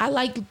 because I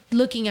like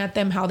looking at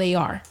them how they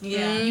are.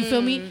 Yeah. You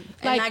feel me?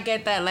 Like, and I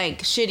get that,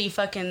 like, shitty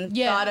fucking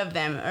thought of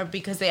them, or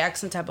because they act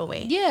some type of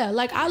way. Yeah,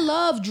 like, I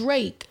love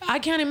Drake. I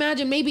can't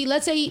imagine, maybe,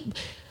 let's say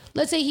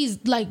he's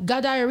like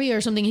got diarrhea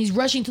or something. He's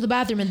rushing to the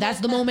bathroom and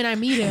that's the moment I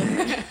meet him.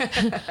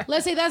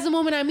 Let's say that's the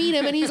moment I meet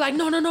him and he's like,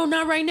 no,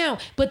 not right now.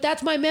 But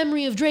that's my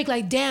memory of Drake.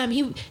 Like, damn,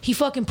 he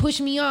fucking pushed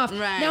me off.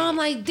 Right. Now I'm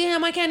like,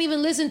 damn, I can't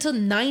even listen to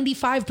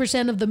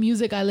 95% of the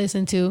music I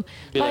listen to.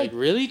 Be like,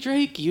 really,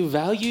 Drake? You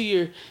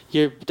value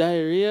your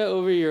diarrhea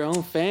over your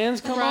own fans?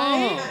 Come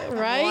on.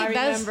 Right? Well, I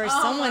remember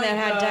someone that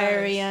had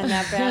diarrhea in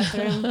that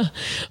bathroom.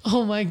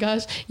 Oh my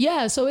gosh.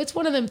 Yeah, so it's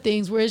one of them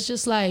things where it's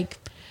just like,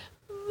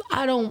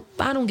 I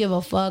don't give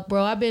a fuck,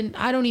 bro. I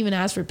don't even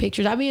ask for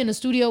pictures. I be in the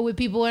studio with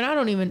people and I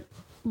don't even,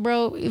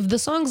 bro, if the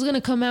song's gonna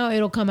come out,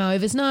 it'll come out.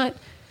 If it's not,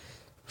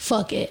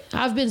 fuck it.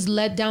 I've been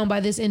let down by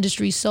this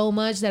industry so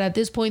much that at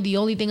this point, the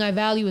only thing I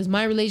value is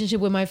my relationship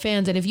with my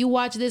fans. And if you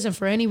watch this and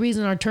for any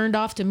reason are turned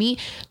off to me,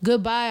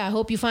 goodbye. I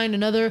hope you find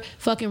another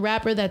fucking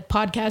rapper that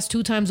podcasts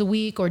 2 times a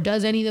week or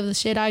does any of the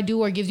shit I do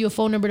or gives you a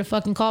phone number to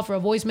fucking call for a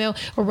voicemail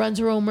or runs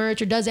her own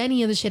merch or does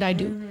any of the shit I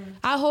do. Mm-hmm.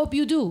 I hope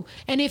you do.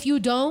 And if you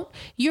don't,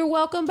 you're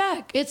welcome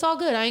back. It's all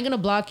good. I ain't gonna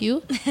block you.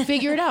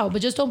 Figure it out.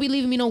 But just don't be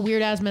leaving me no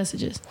weird ass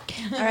messages.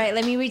 All right,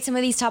 let me read some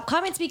of these top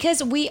comments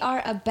because we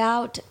are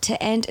about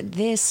to end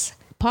this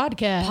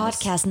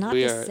podcast, not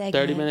we this are segment.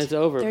 30 minutes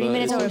over. 30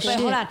 minutes over. But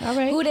hold on. All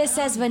right. Who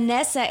says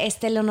Vanessa is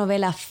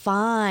telenovela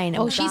fine?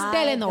 Oh, she's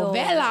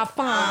telenovela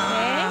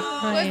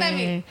fine. What's that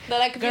mean?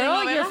 Like,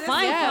 girl, you're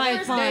fine.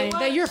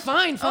 That you're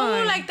fine.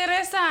 Oh, like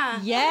Teresa.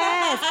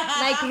 Yes,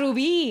 like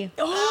Ruby.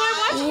 Oh, I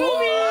watched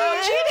Ruby.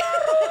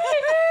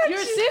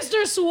 Your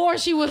sister swore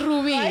she was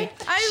Ruby. Right?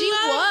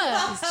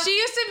 She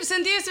used to,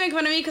 Cynthia used to make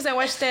fun of me because I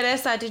watched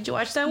Teresa. Did you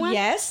watch that one?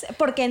 Yes,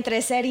 porque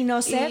entre ser y no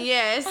ser.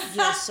 Yes.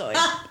 Yo soy.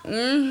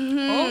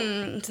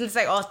 Oh. So it's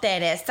like, oh,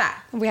 Teresa.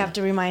 We have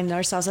to remind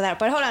ourselves of that.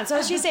 But hold on.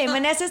 So she's saying,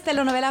 Vanessa's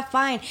telenovela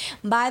fine.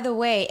 By the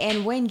way,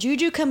 and when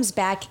Juju comes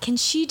back, can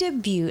she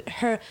debut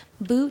her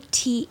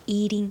booty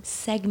eating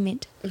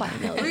segment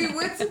finally? Wait,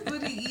 what's a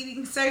booty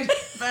eating segment?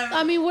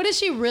 I mean, what is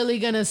she really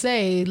gonna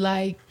say?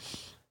 Like,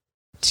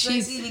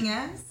 she's eating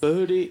ass?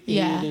 Booty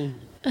eating.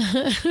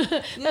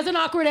 That's an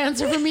awkward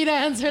answer for me to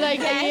answer. Like,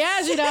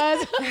 yeah, she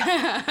does.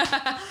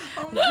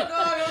 Oh my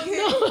God, okay.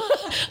 No,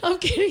 I'm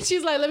kidding.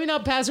 She's like, let me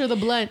not pass her the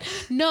blunt.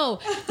 No,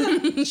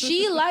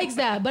 she likes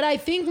that, but I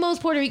think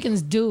most Puerto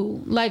Ricans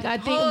do. Like, I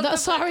think,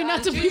 sorry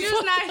not to be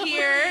Juju's not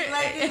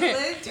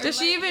here. Does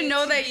she even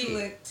know that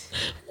you...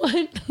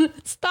 What?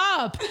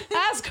 Stop.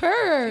 Ask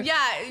her. Yeah,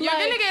 you're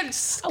like, gonna get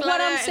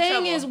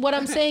what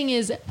I'm saying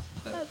is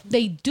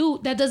they do.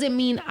 That doesn't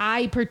mean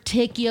I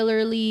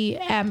particularly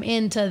am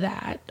into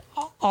that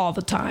all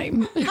the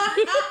time.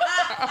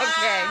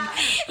 Okay,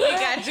 we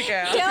got you,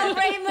 girl. Del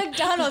Rey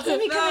McDonald, let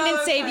me come in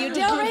and save you.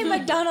 Del Rey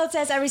McDonald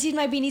says, I received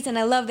my beanies and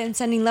I love them.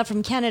 Sending love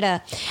from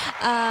Canada.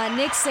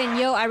 Nixon,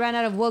 yo, I ran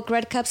out of woke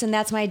red cups and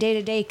that's my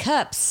day-to-day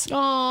cups.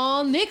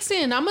 Oh,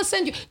 Nixon, I'm gonna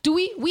send you. Do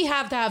we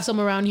have to have some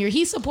around here?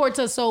 He supports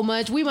us so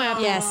much. We might have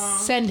to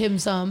send him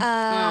some.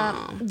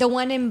 The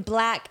one in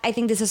black, I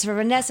think this is for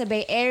Vanessa,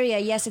 Bay Area.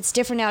 Yes, it's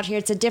different out here.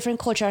 It's a different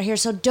culture out here,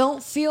 so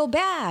don't feel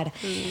bad.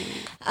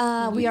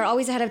 We are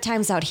always ahead of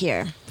times out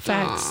here.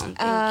 Facts.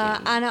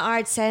 Anna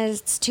Art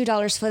says it's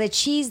 $2 for the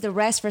cheese, the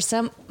rest for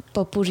some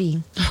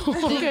potpourri.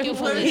 Thank you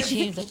for the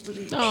cheese.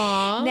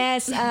 Aww.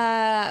 Ness,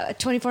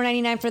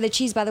 $24.99 for the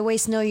cheese. By the way,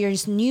 Snow, your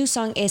new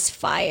song is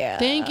fire.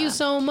 Thank you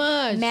so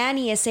much.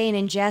 Manny is saying,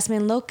 in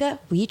Jasmine Loca,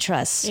 we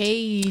trust.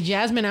 Hey,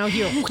 Jasmine out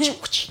here.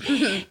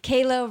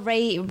 Kayla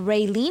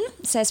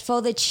Raylene says,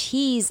 for the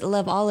cheese,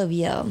 love all of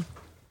you.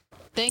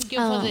 Thank you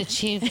for the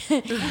cheese.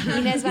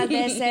 Inez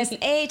Valdez says,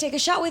 hey, take a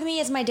shot with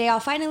me. It's my day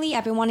off finally.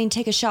 I've been wanting to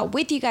take a shot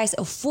with you guys.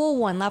 A full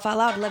one. Laugh out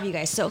loud. Love you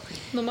guys. So,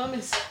 no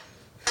mames.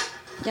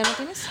 ¿Ya no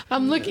tienes?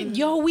 I'm looking.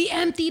 Yo, we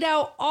emptied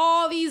out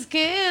all these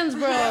cans,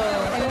 bro.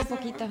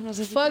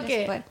 Fuck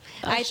it. But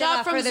a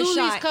shot from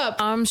Zuli's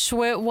cup. I'm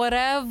sweat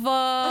whatever.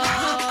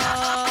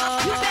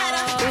 You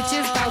better.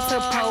 Bitches about to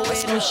pour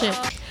it. Oh, shit.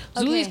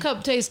 Zuli's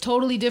cup tastes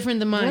totally different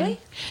than mine. Really?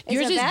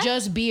 Yours is that?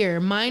 just beer.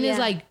 Mine is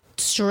like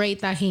straight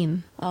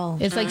tajin. Oh.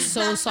 It's like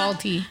so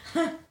salty.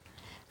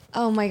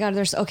 Oh my God,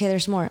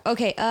 there's more.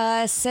 Okay,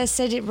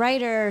 says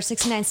writer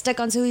 69 stuck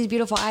on Zuli's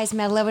beautiful eyes,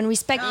 mad love and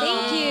respect.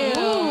 Thank you.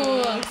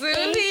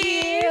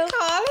 Zuli,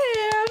 call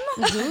him.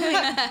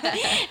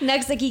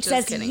 Next, the geek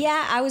says,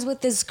 yeah, I was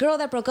with this girl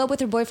that broke up with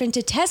her boyfriend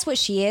to test what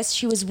she is.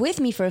 She was with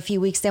me for a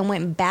few weeks, then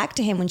went back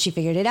to him when she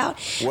figured it out.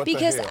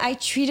 Because I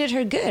treated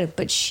her good,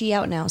 but she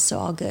out now, so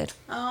all good.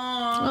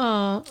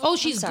 Oh,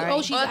 she's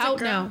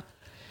out now.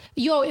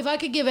 Yo, if I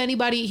could give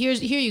anybody, here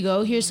you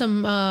go. Here's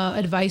some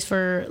advice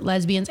for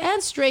lesbians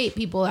and straight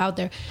people out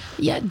there.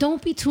 Yeah, don't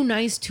be too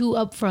nice too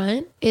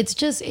upfront. It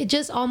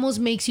just almost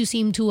makes you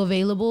seem too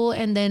available,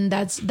 and then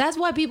that's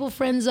why people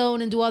friend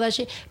zone and do all that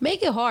shit.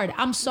 Make it hard.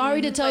 I'm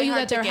sorry to tell you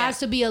that there has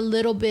to be a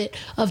little bit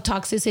of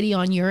toxicity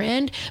on your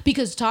end,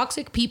 because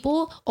toxic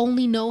people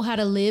only know how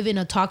to live in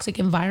a toxic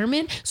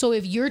environment. So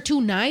if you're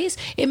too nice,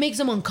 it makes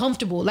them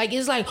uncomfortable. Like,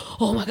 it's like,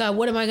 oh my God,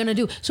 what am I gonna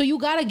do? So you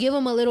gotta give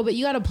them a little bit.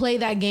 You gotta play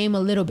that game a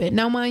little bit.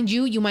 Now, mind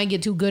you, you might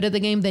get too good at the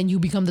game, then you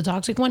become the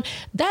toxic one.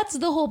 That's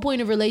the whole point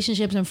of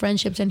relationships and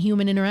friendships and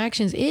human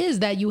interactions, is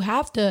that you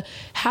have to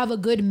have a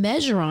good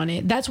measure on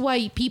it. That's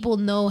why people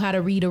know how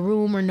to read a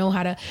room or know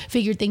how to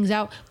figure things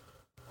out.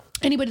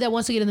 Anybody that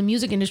wants to get in the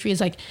music industry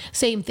is like,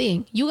 same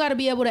thing. You got to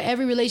be able to,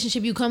 every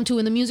relationship you come to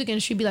in the music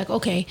industry, be like,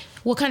 okay,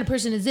 what kind of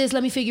person is this?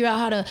 Let me figure out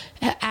how to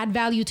add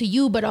value to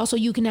you, but also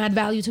you can add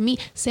value to me.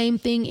 Same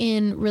thing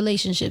in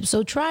relationships.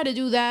 So try to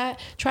do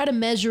that. Try to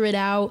measure it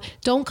out.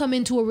 Don't come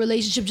into a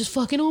relationship just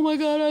fucking, oh my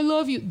God, I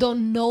love you.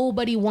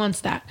 Nobody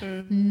wants that.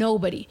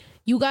 Nobody.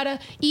 You gotta,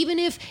 even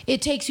if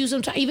it takes you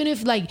some time, even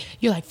if like,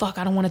 you're like, fuck,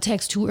 I don't want to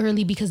text too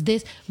early because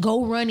this,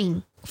 go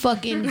running.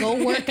 Fucking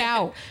go work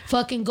out.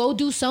 Fucking go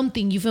do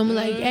something. You feel me?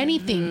 Like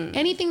anything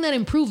that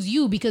improves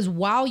you, because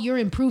while you're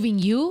improving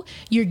you,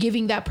 you're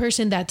giving that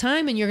person that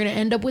time, and you're going to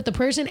end up with the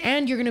person,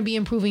 and you're going to be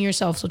improving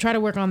yourself. So try to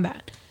work on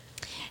that.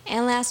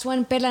 And last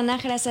one, Perla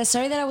Nájera says,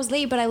 sorry that I was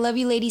late, but I love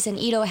you ladies, and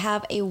Ito,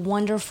 have a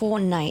wonderful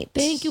night.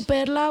 Thank you,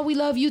 Perla. We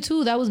love you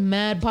too. That was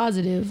mad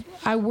positive.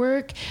 I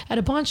work at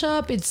a pawn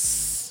shop.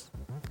 It's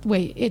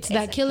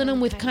that killing them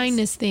with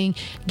kindness thing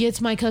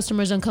gets my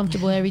customers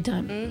uncomfortable every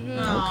time.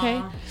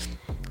 Okay.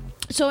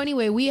 So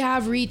anyway, we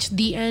have reached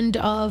the end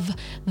of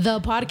the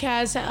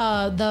podcast.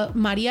 The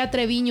Maria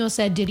Treviño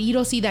said, did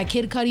Ito see that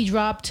Kid Cudi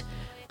dropped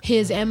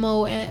his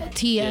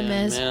MOTMS? Yeah,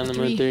 man on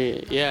number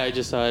 3. Yeah, I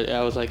just saw it.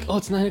 I was like, oh,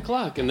 it's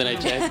 9:00, and then I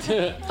checked.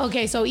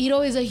 Okay, so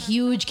Ito is a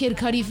huge Kid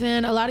Cudi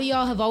fan. A lot of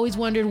y'all have always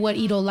wondered what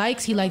Ito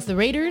likes. He likes the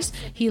Raiders,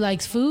 he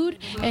likes food,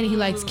 and he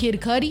likes Kid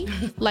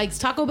Cudi, likes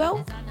Taco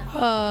Bell.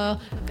 I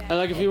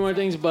like a few more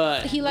things,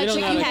 but he likes,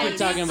 you don't gotta quit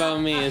talking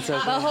about me. It's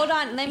okay. But hold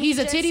on, he's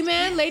a titty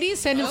man, ladies.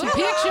 Send him some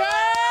pictures.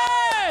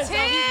 He's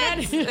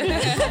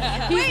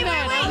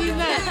mad.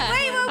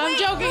 I'm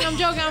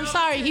joking. I'm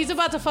sorry. He's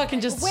about to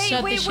fucking just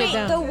shut this shit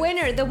down. The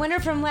winner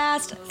from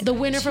last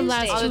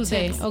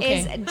Tuesday. Okay.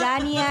 Is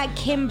Dania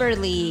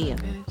Kimberly.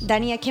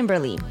 Dania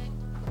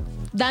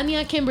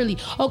Kimberly.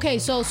 Okay,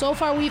 so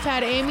far we've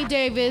had Amy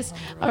Davis,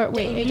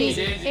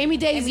 Amy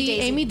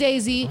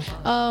Daisy,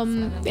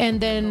 and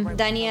then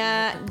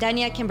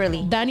Dania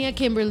Kimberly,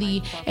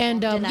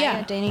 and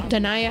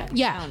Dania.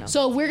 Yeah.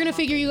 So we're gonna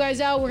figure you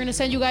guys out. We're gonna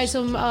send you guys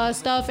some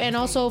stuff, and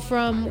also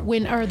from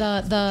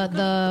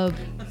the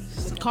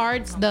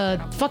cards,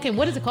 the fucking,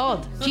 what is it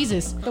called?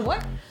 Jesus. The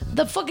what?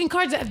 The fucking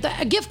cards,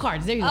 the gift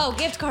cards. There you go. Oh,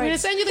 gift cards. We're gonna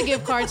send you the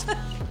gift cards.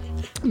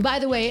 By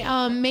the way,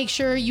 make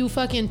sure you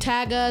fucking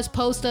tag us,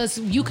 post us.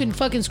 You can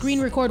fucking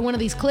screen record one of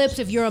these clips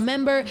if you're a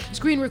member.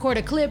 Screen record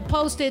a clip,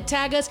 post it,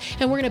 tag us,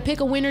 and we're gonna pick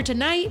a winner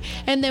tonight.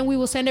 And then we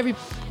will send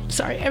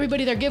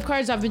everybody their gift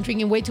cards. I've been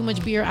drinking way too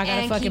much beer. I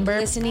got a fucking burp.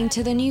 Keep listening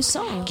to the new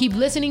song. Keep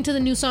listening to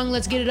the new song.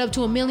 Let's get it up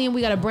to 1 million.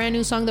 We got a brand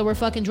new song that we're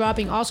fucking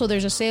dropping. Also,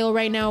 there's a sale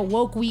right now.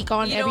 Woke Week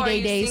on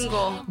Everyday Days.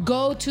 Single?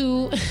 Go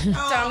to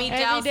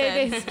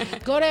Everyday Days.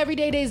 Go to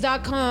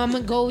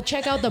everydaydays.com. Go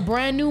check out the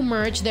brand new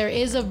merch. There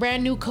is a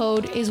brand new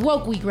code. Is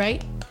Woke Week,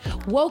 right?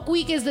 Woke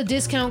Week is the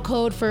discount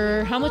code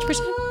for how much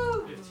percent?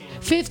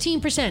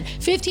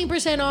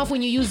 15% off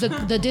when you use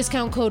the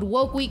discount code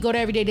Woke Week. Go to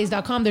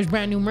everydaydays.com. There's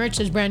brand new merch.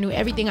 There's brand new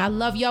everything. I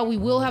love y'all. We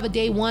will have a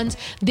day ones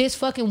this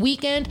fucking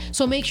weekend.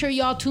 So make sure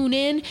y'all tune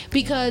in,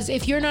 because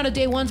if you're not a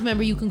day ones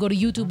member, you can go to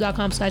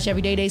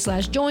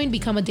youtube.com/everydaydays/join,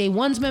 become a day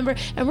ones member.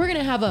 And we're going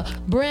to have a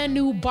brand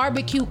new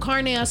barbecue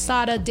carne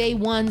asada day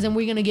ones, and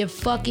we're going to get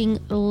fucking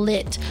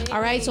lit.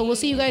 All right. So we'll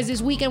see you guys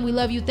this weekend. We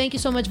love you. Thank you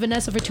so much,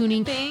 Vanessa, for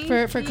tuning,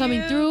 for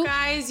coming through.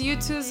 Guys, you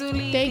too,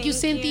 Zuli. Thank you,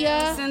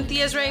 Cynthia.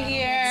 Cynthia's right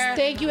here.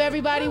 Thank you,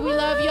 everybody. We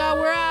love y'all.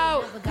 We're out.